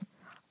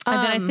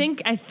then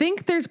I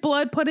think there's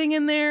blood pudding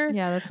in there.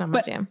 Yeah, that's not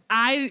my jam.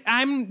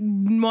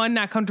 I'm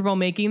not comfortable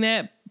making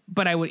that,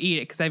 but I would eat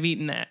it because I've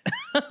eaten that.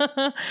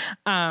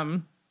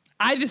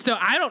 I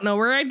don't know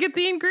where I'd get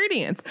the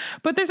ingredients,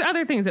 but there's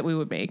other things that we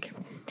would make.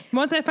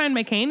 Once I find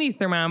my candy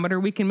thermometer,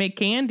 we can make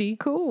candy.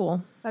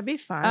 Cool. That'd be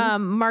fun.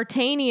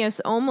 Martanius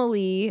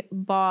O'Malley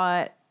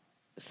bought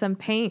some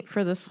paint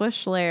for the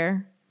Swish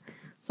layer.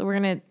 So we're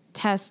going to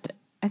test.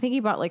 I think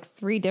he bought like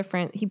 3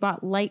 different. He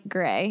bought light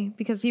gray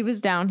because he was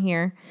down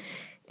here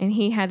and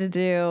he had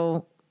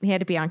to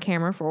be on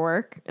camera for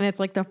work. And it's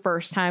like the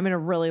first time in a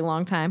really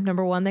long time.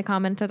 Number 1, they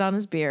commented on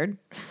his beard.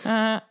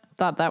 Thought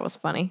that was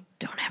funny.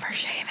 Don't ever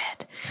shave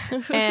it.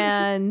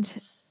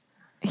 And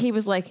he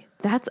was like,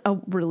 that's a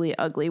really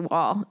ugly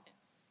wall.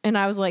 And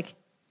I was like,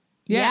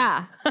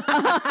 yeah. We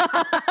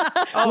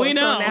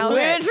know. So now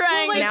we're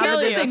trying to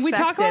tell you. We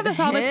talk about this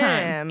all the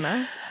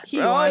time. He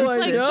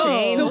wants to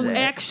change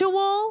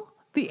it.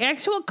 The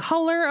actual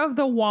color of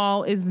the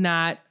wall is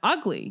not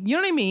ugly. You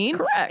know what I mean?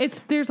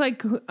 Correct. There's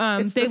like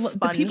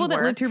the people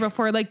that lived here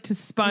before like to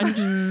sponge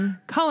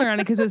color on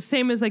it because it was the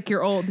same as like the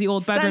old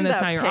bedroom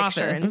that's not your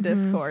office. In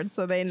Discord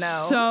so they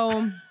know.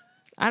 So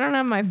I don't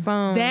have my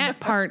phone. that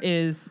part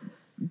is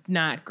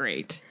not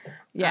great.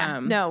 Yeah.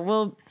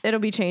 No, it'll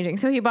be changing.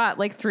 So he bought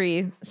like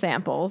 3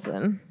 samples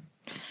and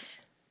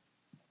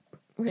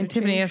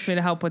Tiffany asked me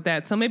to help with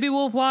that. So maybe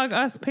we'll vlog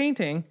us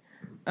painting.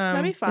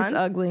 That'd be fun. It's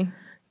ugly.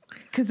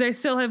 Because I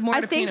still have more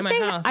to paint in my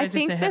house. I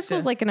think this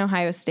was like an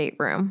Ohio State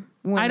room.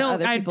 I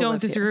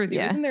don't disagree with you.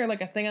 Yeah. Isn't there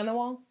like a thing on the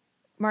wall?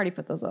 Marty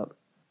put those up.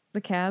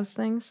 The Cavs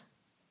things.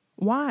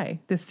 Why?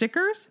 The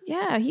stickers?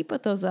 Yeah, he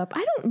put those up.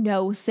 I don't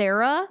know,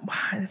 Sarah.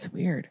 Why? That's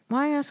weird.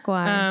 Why ask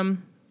why?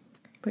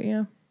 But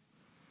yeah.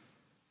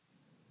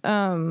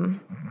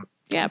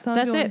 Yeah,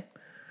 that's it.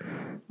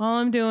 All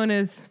I'm doing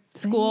is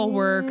school,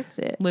 work,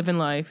 living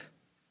life.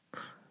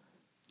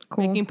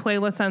 Cool. Making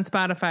playlists on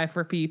Spotify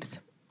for peeps.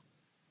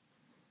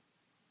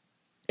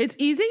 It's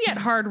easy yet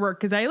hard work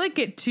because I like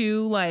get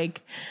too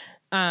like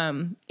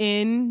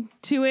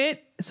into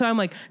it. So I'm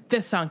like,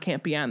 this song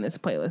can't be on this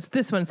playlist.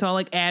 This one. So I'll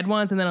like add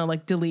ones and then I'll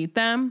like delete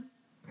them.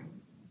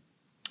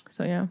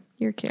 So yeah.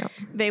 You're cute.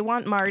 They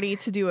want Marty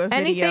to do a video.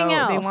 Anything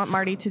else? They want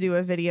Marty to do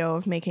a video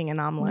of making an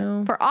omelet.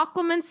 No. For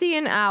Occlumency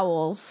and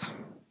owls.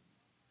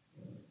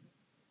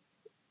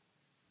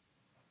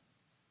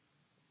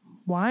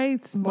 Why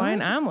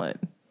an omelet?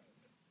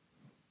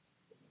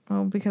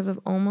 Oh, because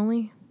of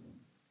Omely?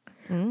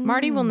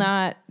 Marty will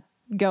not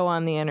go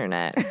on the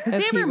internet.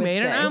 Has he ever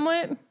made an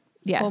omelet?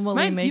 Yes.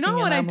 Omely. You know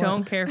what I omelet.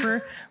 don't care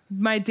for?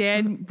 My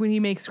dad, when he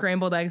makes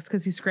scrambled eggs,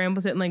 because he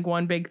scrambles it in like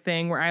one big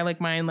thing where I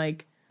like mine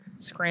like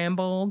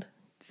scrambled.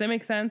 Does that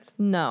make sense?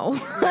 No.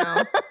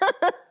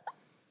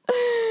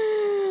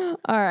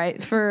 All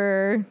right.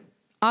 For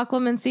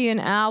Occlumency and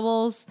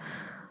owls.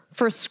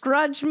 For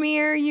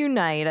Scrudgemere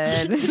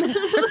United.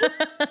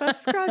 For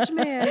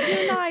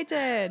Scrudgemere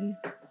United.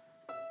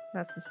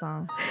 That's the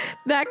song.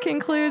 That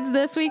concludes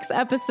this week's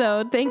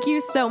episode. Thank you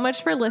so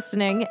much for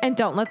listening, and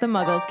don't let the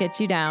muggles get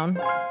you down.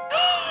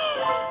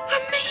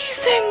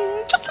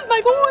 Amazing! Just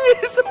my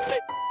voice!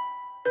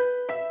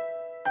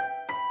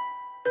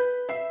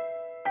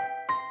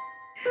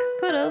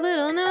 Put a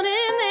little note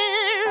in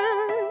there.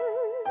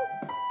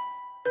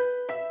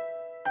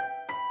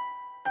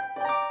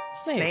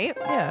 Snape?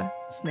 Yeah.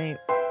 Snape.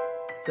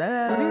 What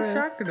are you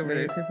shocked over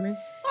there, Tiffany?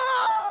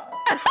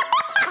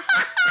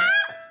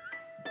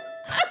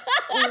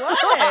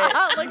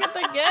 What? Look at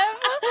the gif.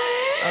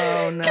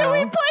 Oh no. Can we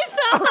play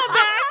salsa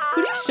back?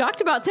 What are you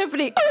shocked about,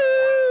 Tiffany?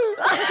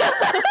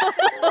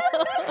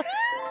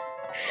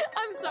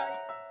 I'm sorry.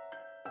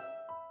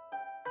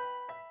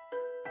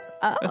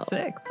 Oh. A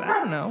 6. I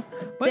don't know.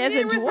 What There's a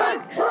year was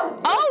dwarf. this?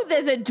 Oh,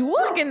 there's a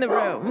dwarf in the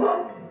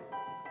room.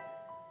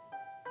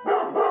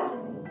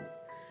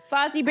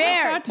 Fozzie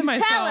Bear, I thought to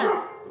tell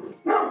him.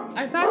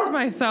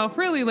 myself,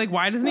 really, like,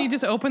 why doesn't he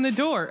just open the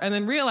door and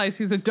then realize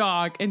he's a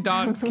dog and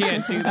dogs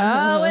can't do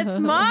that? Oh, it's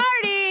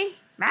Marty.